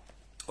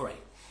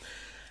alright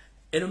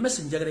eno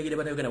message njagalegere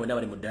bana Uganda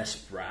bali mu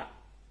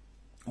diaspora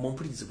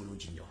mumpulirize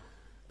bulungi nnyo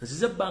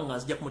nzize ebbanga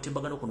nzija ku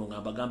mutimbagano kuno nga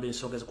mbagamba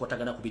ensonga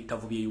ezikwatagana ku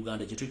bittavu by'e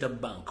Uganda gye tuyita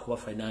bank oba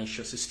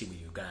financial system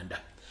e Uganda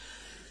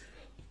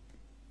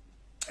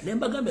ne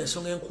mbagamba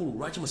ensonga enkulu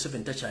lwaki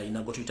Museveni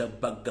takyalina gwe tuyita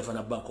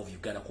Governor Bank of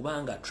Uganda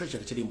kubanga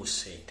treasury teri mu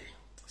ssente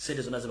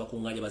zonna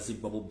zebakuŋŋaanya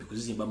bazibba bubbi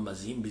kuzizimba mu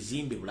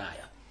bizimbe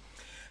Bulaaya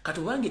kati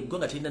obanga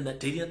eggwanga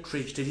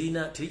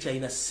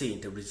terikyalina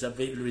ssente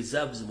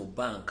reserves mu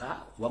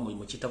banka oba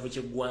mu kitavu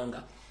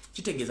ky'eggwanga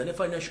kitegeeza ne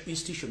financial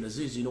institution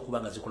zirina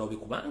okuba nga zikola bubi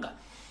kubanga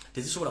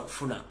tezisobola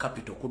kufuna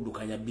capital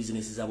kuddukanya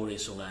bizinesi zaabo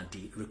olw'ensonga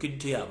nti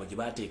liquidity yaabwe gye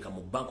baateeka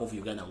mu Bank of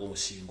Uganda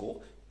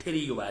ng'omusingo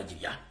teriyo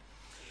baagirya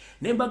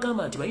ne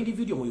mbagamba nti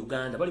ba-individual mu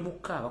Uganda bali mu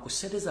kukaaba ku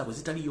ssente zaabwe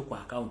zitaliyo ku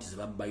akawunti ze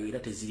babbayo era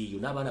teziriyo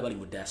n'abaana bali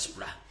mu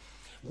diaspora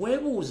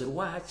weebuuze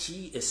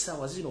lwaki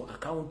essaawa zino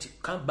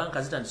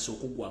banka zitandise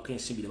okuggwako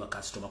ensimbi ne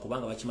bakasitoma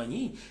kubanga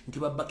bakimanyi nti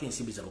babbako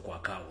ensimbi zaabwe ku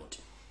akawunti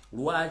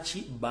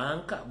lwaki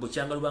banka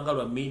bukyanga lubanga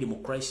lwa mini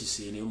mu crisis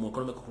ene mu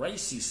economic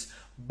crisis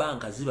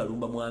banka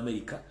zibalumba mu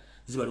America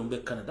zibalumba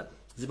e Canada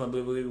zibalumba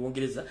e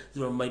Bungereza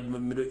zibalumba mu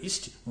Middle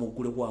East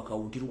mugule kwa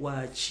account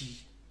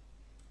lwaki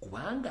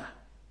kubanga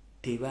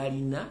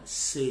tebalina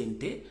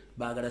sente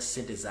bagala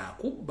sente za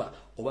kubba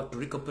oba to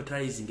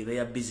recapitalizing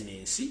their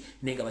business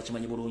nenga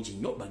bakimanyi bulungi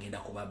nnyo bagenda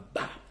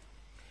kubabba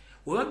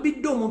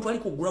webabidde omuntu ali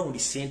ku ground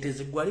sente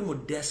ze gwali mu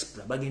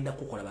diaspora bagenda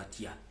kukola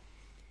batya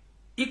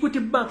Equity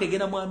Bank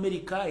egenda mu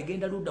America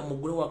egenda ludda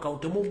mugule wa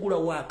account mugula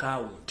wa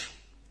account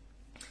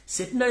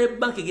Centenary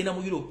Bank egenda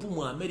mu Europe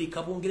mu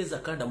America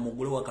Bungereza Canada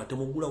mugule wa account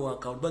mugula wa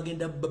account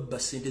bagenda babba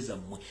sente za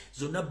mmwe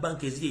zonna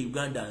bank eziri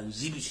Uganda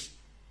nziri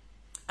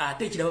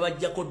ate kira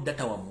babajjako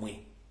data wammwe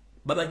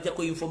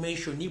babajjako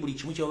information ni buli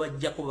kimu kye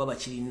babajjako baba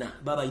kirina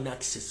baba ina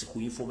access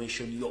ku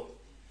information yo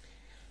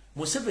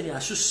Museveni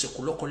asusse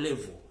ku local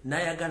level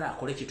nayagala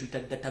akole kitu ita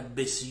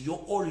database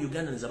yo all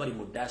Ugandans abali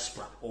mu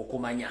diaspora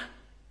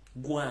okumanya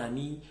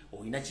gwani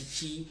oyina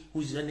kiki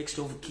who's the next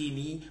of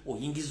kin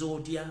oyingiza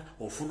otya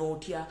ofuna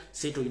otya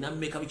sente oyina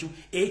mmeka bikimu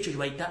ekyo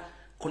kibayita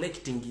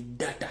collecting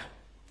data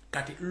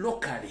kati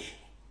locally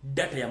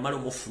data ya malo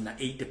mufuna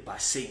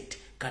 80%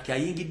 kati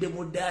ayingidde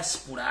mu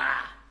diaspora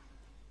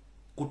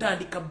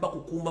kutandika bba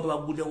kukumba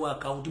bagulira wa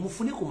account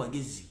mufune ku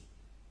magezi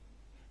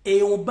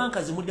eyo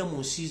banka zimulira mu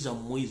nsiza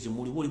mwezi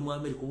muli mu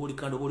America boli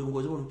Kano boli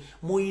ngozi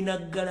muina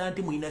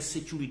guarantee muina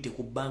security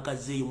ku banka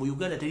zeyo mu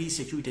Uganda teri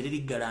security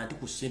teri guarantee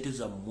ku sente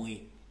za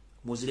mmwe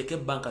muzireke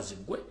banka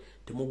zigwe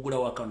temugula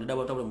wa account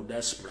ndaba tabula mu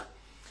diaspora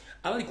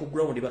abali ku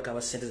ground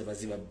bakaba sente za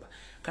bazibabba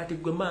kati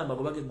gwe mama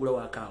go bagegula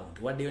wa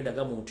account wadde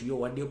yendaga muntu yo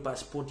wadde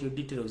passport yo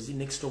details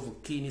next of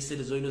kin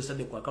sente zo ino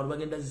sande ku account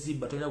bagenda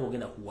zibba tolina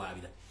kugenda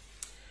kuwabira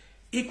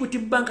Equity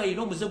Bank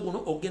ino muze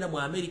guno ogenda mu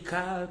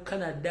America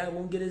Canada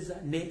Bungereza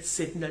ne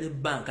Centenary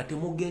Bank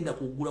temugenda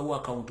kugula wa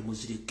account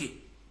muzireke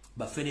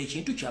bafene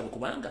ekintu kyabwe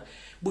kubanga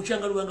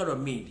bukyanga lubanga lwa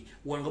mindi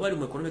wanga bali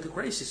mu economic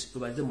crisis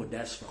babaze mu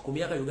diaspora ku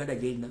myaka Uganda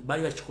gyerina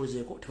bali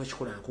bakikozeeko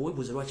tebakikolanko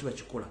webuuza lwaki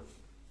bakikola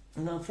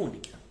nga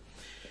nfundikira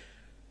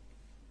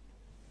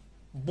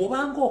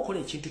bw'obanga okola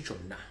ekintu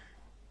kyonna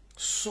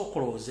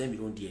sokolowooza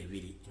emirundi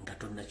ebiri nga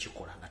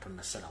tonnakikola nga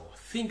tonnasalawo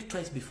think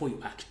twice before you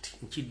act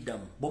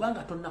nkiddamu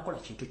bw'obanga tonnakola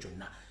kintu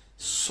kyonna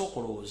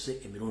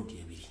sokolowooze emirundi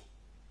ebiri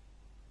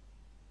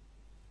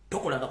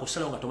tokolanga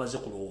kusalawo nga tomaze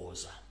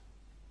kulowooza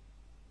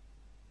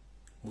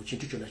mu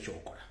kintu kyonna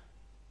kyokola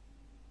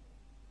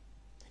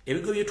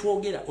ebigo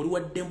byetwogera oli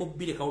waddembo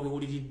birekawo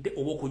biwuliridde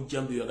oba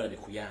okujja mubyoyagala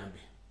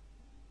bikuyambe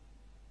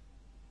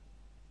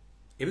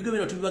ebigo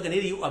bino tubibagana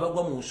eriyo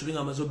abagwa mu nsubi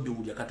nga amaze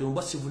obbiwulya kati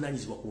mba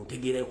sivunaanyizibwa ku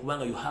ntegeerayo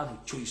kubanga you have a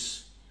choice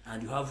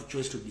and you have a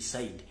choice to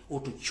decide or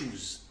to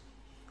choose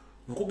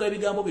nkuga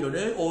ebigambo bino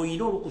naye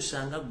oyina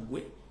olukusanga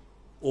gwe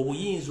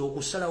obuyinza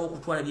okusalawo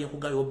okutwala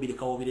byenkugayo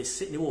obirekawo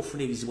birese ne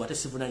bwofuna ebizibu ate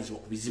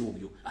sivunaanyizibwa ku bizibu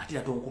byo ate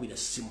era tonkubira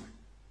ssimu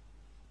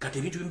kati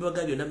ebintu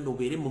bimbibaga byonna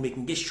mubeere mu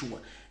making sure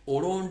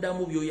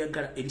olondamu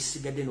byoyagala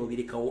ebisigadde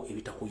n'obirekawo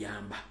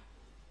ebitakuyamba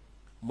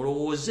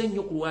mulowooze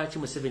nnyo ku lwaki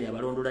Museveni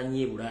abalondola nnyo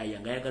e Bulaaya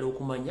ng'ayagala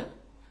okumanya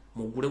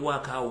mugulewo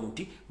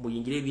akawunti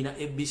muyingire ebiina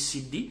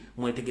ABCD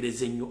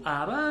mwetegereze nnyo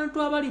abantu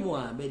abali mu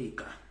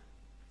America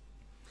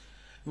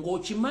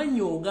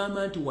ng'okimanyi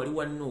ogamba nti wali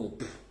wa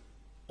Nuupu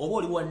oba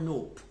oli wa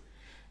Nuupu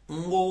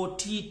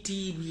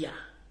ng'otiitiibya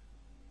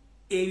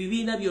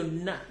ebibiina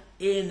byonna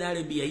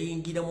NRB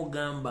yayingira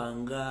mugamba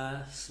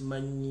nga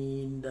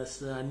simanyi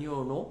ndasani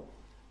ono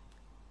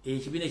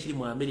ekibiina ekiri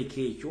mu America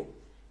ekyo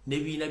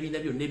nebiina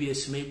byonna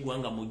ebyesimayi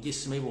ggwanga mujje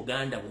simayi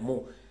Buganda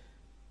bumu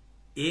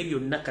ebyo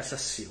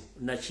nakasasiro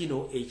na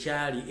kino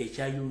ekyali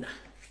ekyayuna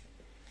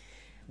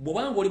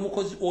bw'obanga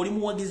oli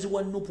muwagizi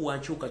wa Nuupu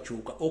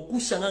wankyukakyuka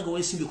okusanga nga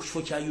weesimbye ku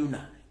kifo kya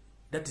yuna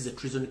that is a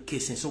treason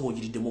case ensoba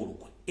ogiriddemu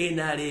olukwe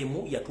NRM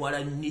yatwala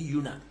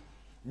yuna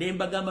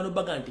nembagamba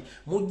nobaga nti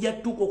mujja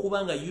tuko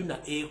okubanga yuna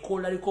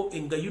ekola liko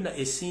nga yuna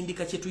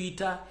esindika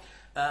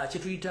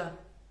kyetuyita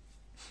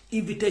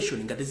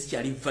invitation nga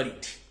tezikyali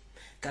valid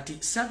kati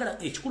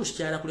sagala ekikulu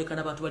kikyala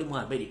kulekana abantu bali mu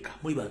America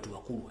muli bantu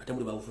bakulu ate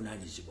muli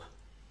babuvunaanyizibwa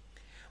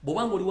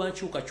bw'obanga oli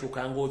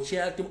wankyukakyuka nga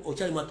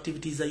okyali mu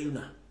activities za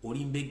yuna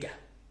oli mbega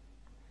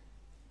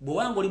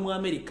bw'obanga oli mu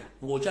America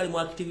ng'okyali mu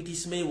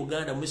activities me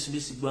Uganda mu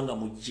misindisi ggwanga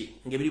mujje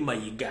ng'ebiri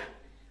mayiga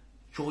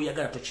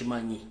kyoyagala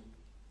tokimanyi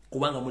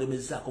kubanga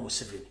mulemezaako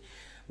Museveni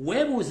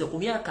weebuuze ku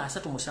myaka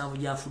 37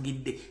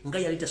 gy'afugidde nga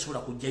yali tasobola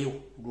kujjayo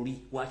luli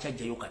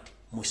wakyajjayo kati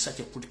mu such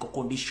a critical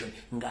condition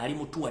ng'ali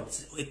mu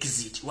towards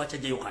exit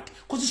wakyajjayo kati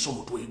kozesa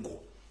omutwego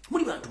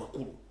muli bantu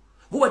bakulu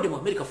mubadde mu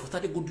America for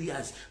 30 good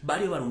years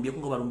bali balumbyeko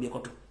nga balumbyeko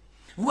to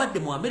mubadde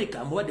mu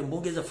America mubadde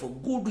mbongeza for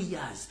good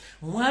years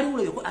mwali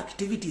mulabeko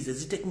activities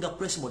ezitaking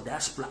place mu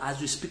diaspora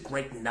as we speak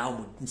right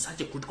now in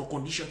such a critical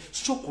condition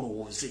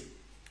sokolowooze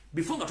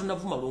before nga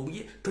tunavuma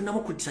Lumbuye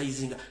tunamu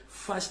criticizing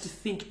first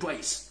think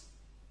twice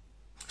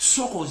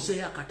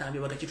sokoze akatambe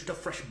bagakyituta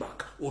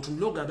flashback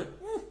otulogabe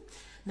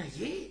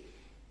naye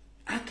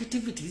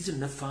activities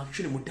na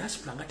function mu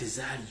diaspora nga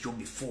tezaaliyo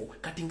before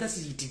kati nga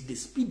ziyitidde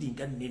speeding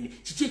nga nene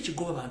kiki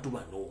ekigoba abantu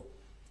bano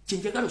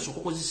kyenjagala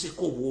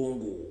osokokozeseko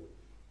obwongo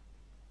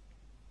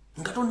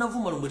nga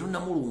tonavuma Lumbuye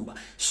tonamulumba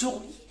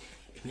so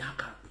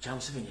emyaka kya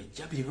Museveni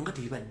ajjabire nga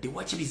tebibadde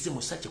wakibize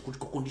mu such a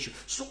critical condition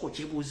soko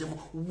kyebuuzemu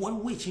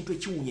waliwo ekintu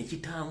ekiwunya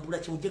ekitambula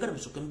kimujagala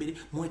musooka mbere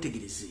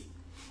mwetegereze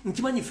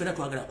nkimanyi ffena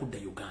twagala kudda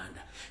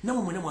Uganda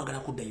namwe mwena mwagala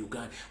kudda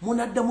Uganda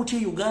munadda mutya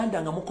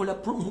Uganda nga mukola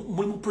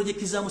mulimu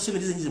projekti za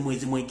Museveni zenyi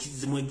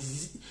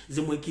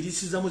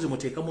zemwekirisizamu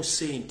zemuteekamu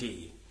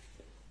ssente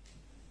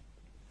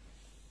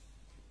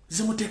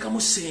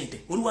zimuteekamu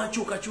ssente oli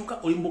wakyukakyuka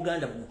oli mu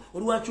Buganda bumu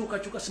oli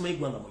wakyukakyuka simayi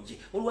ggwanga mujje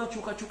oli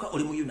wakyukakyuka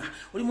oli mu yuna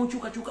oli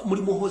munkyukakyuka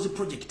muli mu hozi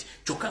project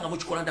kyokka nga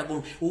mukikola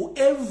ndagono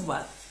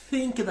whoever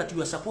think that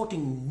you are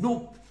supporting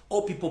no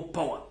all people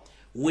power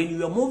when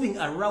you are moving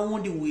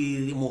around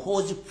with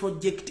Muhozi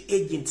project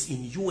agents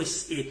in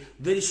USA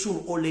very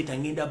soon or later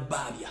ngenda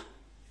babya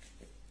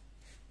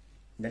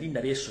nali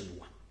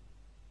ndabesonyiwa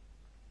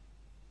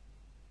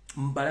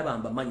mbalaba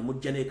mbamanyi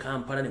mujja ne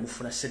Kampala ne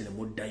mufuna sente ne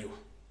muddayo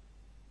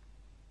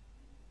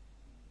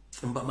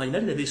mbamanyi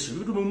nali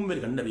ndabesonyiwa bitu mu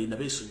America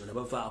ndabesonyiwa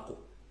nabavaako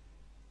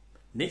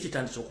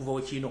nekitandisa okuva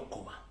wekirina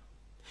okukoma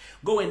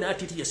gowe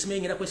naatiti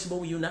yasimengera kwesimba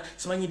obuyuna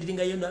simanyi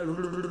ndiringa yona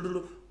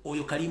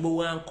oyo kalimbo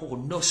wanko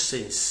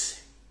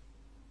nonsense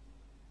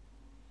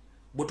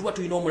bwe tuba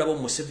tulina omulabo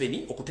mu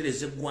Museveni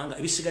okutereza eggwanga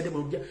ebisigadde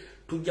bulujja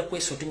tujja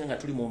kwesotinga nga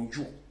tuli mu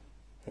nju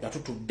nga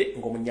tutudde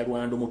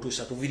ng'omunyalwanda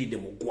omutuusa tuviridde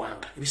mu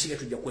ggwanga ebisigadde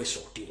tujja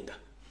kwesotinga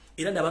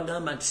era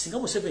nabagamba nti singa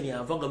Museveni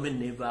ava gavumenti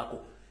neevaako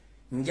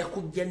nja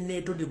kujja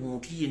neetonde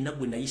muntu yenna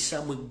gwe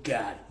nayisaamu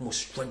eggaali mu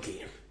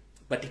struggle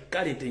but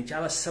kale nti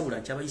nkyabasabula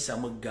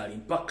nkyabayisaamu eggaali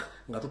mpaka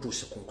nga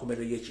tutuuse ku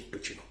nkomerero y'ekintu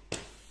kino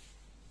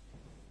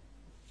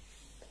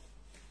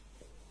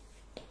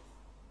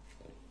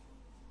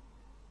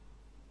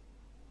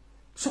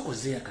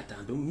sokoze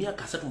akatambe mu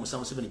myaka 37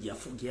 Museveni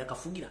gye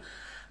yakafugira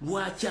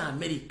lwaki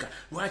America,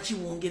 lwaki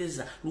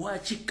Uingereza,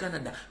 lwaki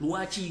Canada,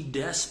 lwaki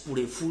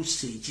diaspora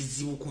efuse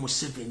ekizibu ku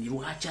Museveni,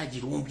 lwaki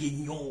agirumbye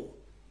nnyo.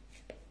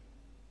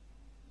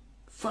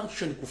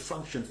 Function ku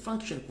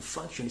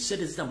function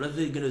sete zitambula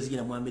zigenda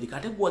zigenda mu America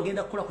ate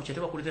gwagenda kukola ku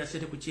kyateba kuletera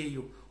sete ku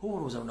kyeyo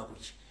oboloza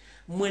unakuki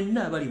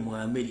mwenna bali mu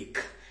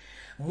America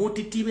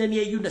mutitibe ne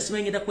Yuda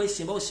simanyenda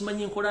kwesimba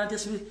osimanyi nkola anti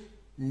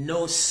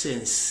no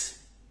sense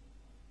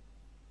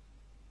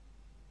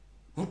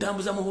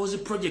mutambuza muhozi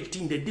project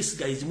in the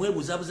disguise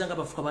mwebuzabuzanga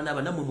bafuka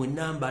banaba namwe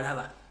mwenna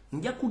mbalaba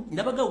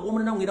nabaga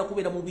gwomuna ngenda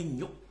kubeera mu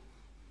binnyo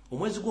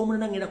omwezi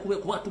gwomuna ngenda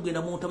kuba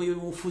tugenda mu ntabo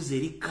y'obufuzi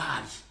eri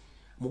kali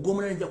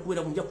mugomuna nja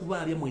kubeera munja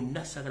kubaabya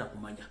mwenna sagala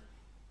kumanya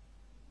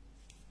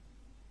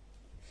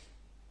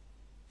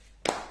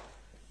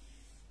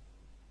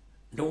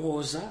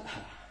ndowooza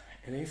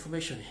ena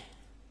information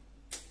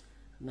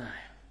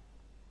naye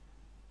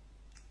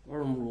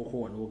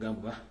olumuluko wano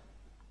ogamba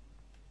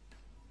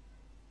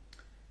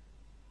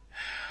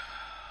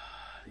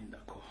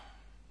lindako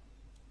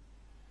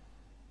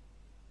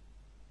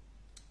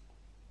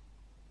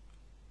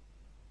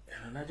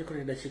ena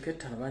nagikolera eddakiika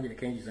ettaano bangi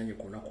leka njizanye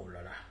ku lunaku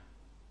olulala.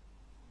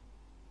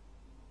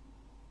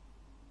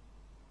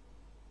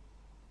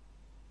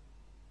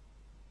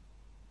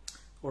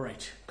 All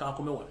right,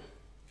 kakumewa.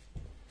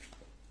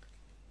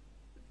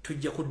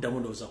 Tujja kuddamu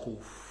ndowooza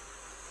ku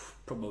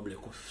probably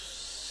ku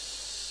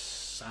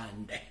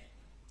Sunday.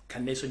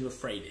 Kesonyiwe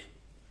Friday.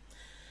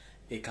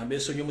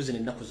 Kesonyiwe zino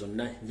ennaku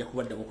zonna nja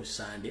kubaddamu ku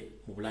Sunday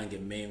mu Bulange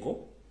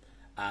Mengo.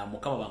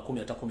 Mukama ba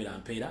 10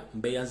 ampeera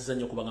mbeyanziza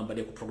nnyo kubanga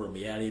mbadde ku program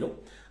ya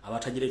leero.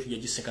 Abatajire tujja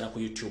gisekana ku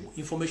YouTube.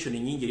 Information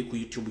nyingi eri ku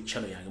YouTube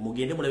channel yange.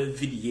 Mugende mulabe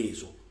video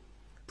ezo.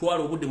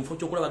 Twalo obudde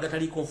mufocho kulaba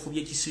gatali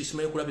konfubye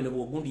kisisimaye kulaba ne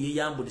bogundi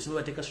yeyambo disime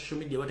bateka social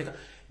media bateka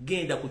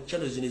genda ku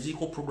channel zine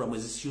ziko program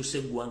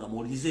ezisiyose gwanga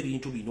mulize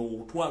ebintu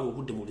bino twalo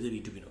obudde mulize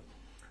ebintu bino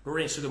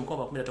Lawrence ule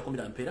mkoba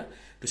 10 ampera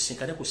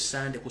tusinkane ku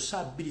Sunday ku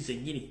saa 2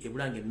 zenyini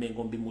ebulange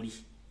Mengo mbimuli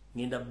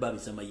ngenda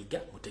babiza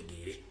mayiga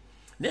mutegeere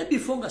ne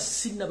bifonga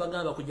sinna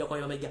bagamba kujja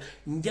kwa mayiga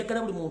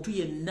njagala buli muntu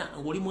yenna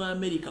ngoli mu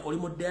America oli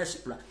mu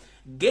diaspora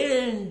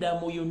genda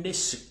mu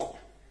UNESCO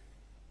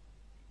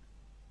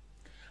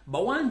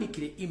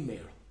bawandikire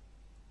email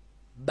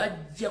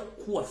bajja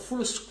kuwa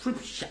full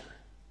scripture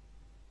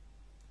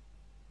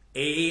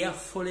eya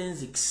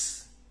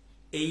forensics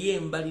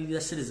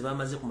eyembalirira series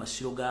bamaze ku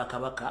masiro ga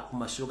kabaka ku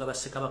masiro ga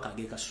basekabaka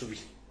agekasubi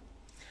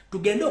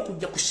tugende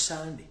okujja ku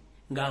Sunday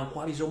nga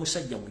nkwaliza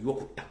omusajja muliwo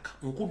ku ttaka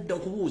nkudda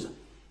kubuuza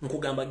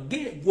nkugamba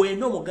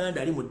gweno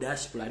Muganda ali mu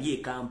diaspora ali e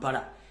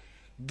Kampala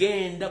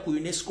genda ku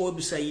UNESCO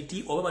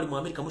website oba bali mu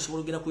America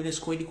musobola genda ku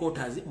UNESCO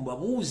headquarters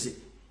mbabuuze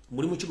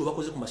muri mu kigo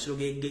bakoze ku masiro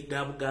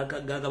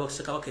ga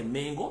basekabaka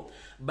Mengo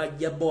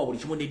bajja bo buli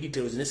kimu ne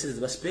details ne series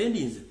ba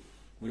spendings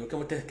mulyoke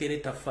mutekere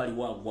tafali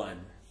wa gwan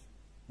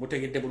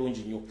mutegedde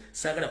bulungi nnyo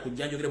sagala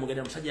kujjanjogere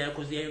mugenda musajja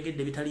yakoze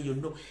yayogedde bitali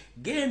yonno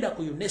genda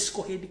ku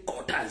UNESCO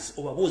headquarters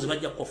obabuuze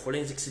bajja ku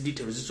forensics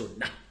details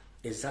zonna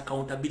eza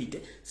accountability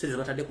series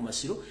batadde ku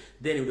masiro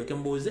then mulyoke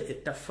mbuuze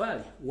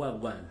etafali wa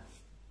gwan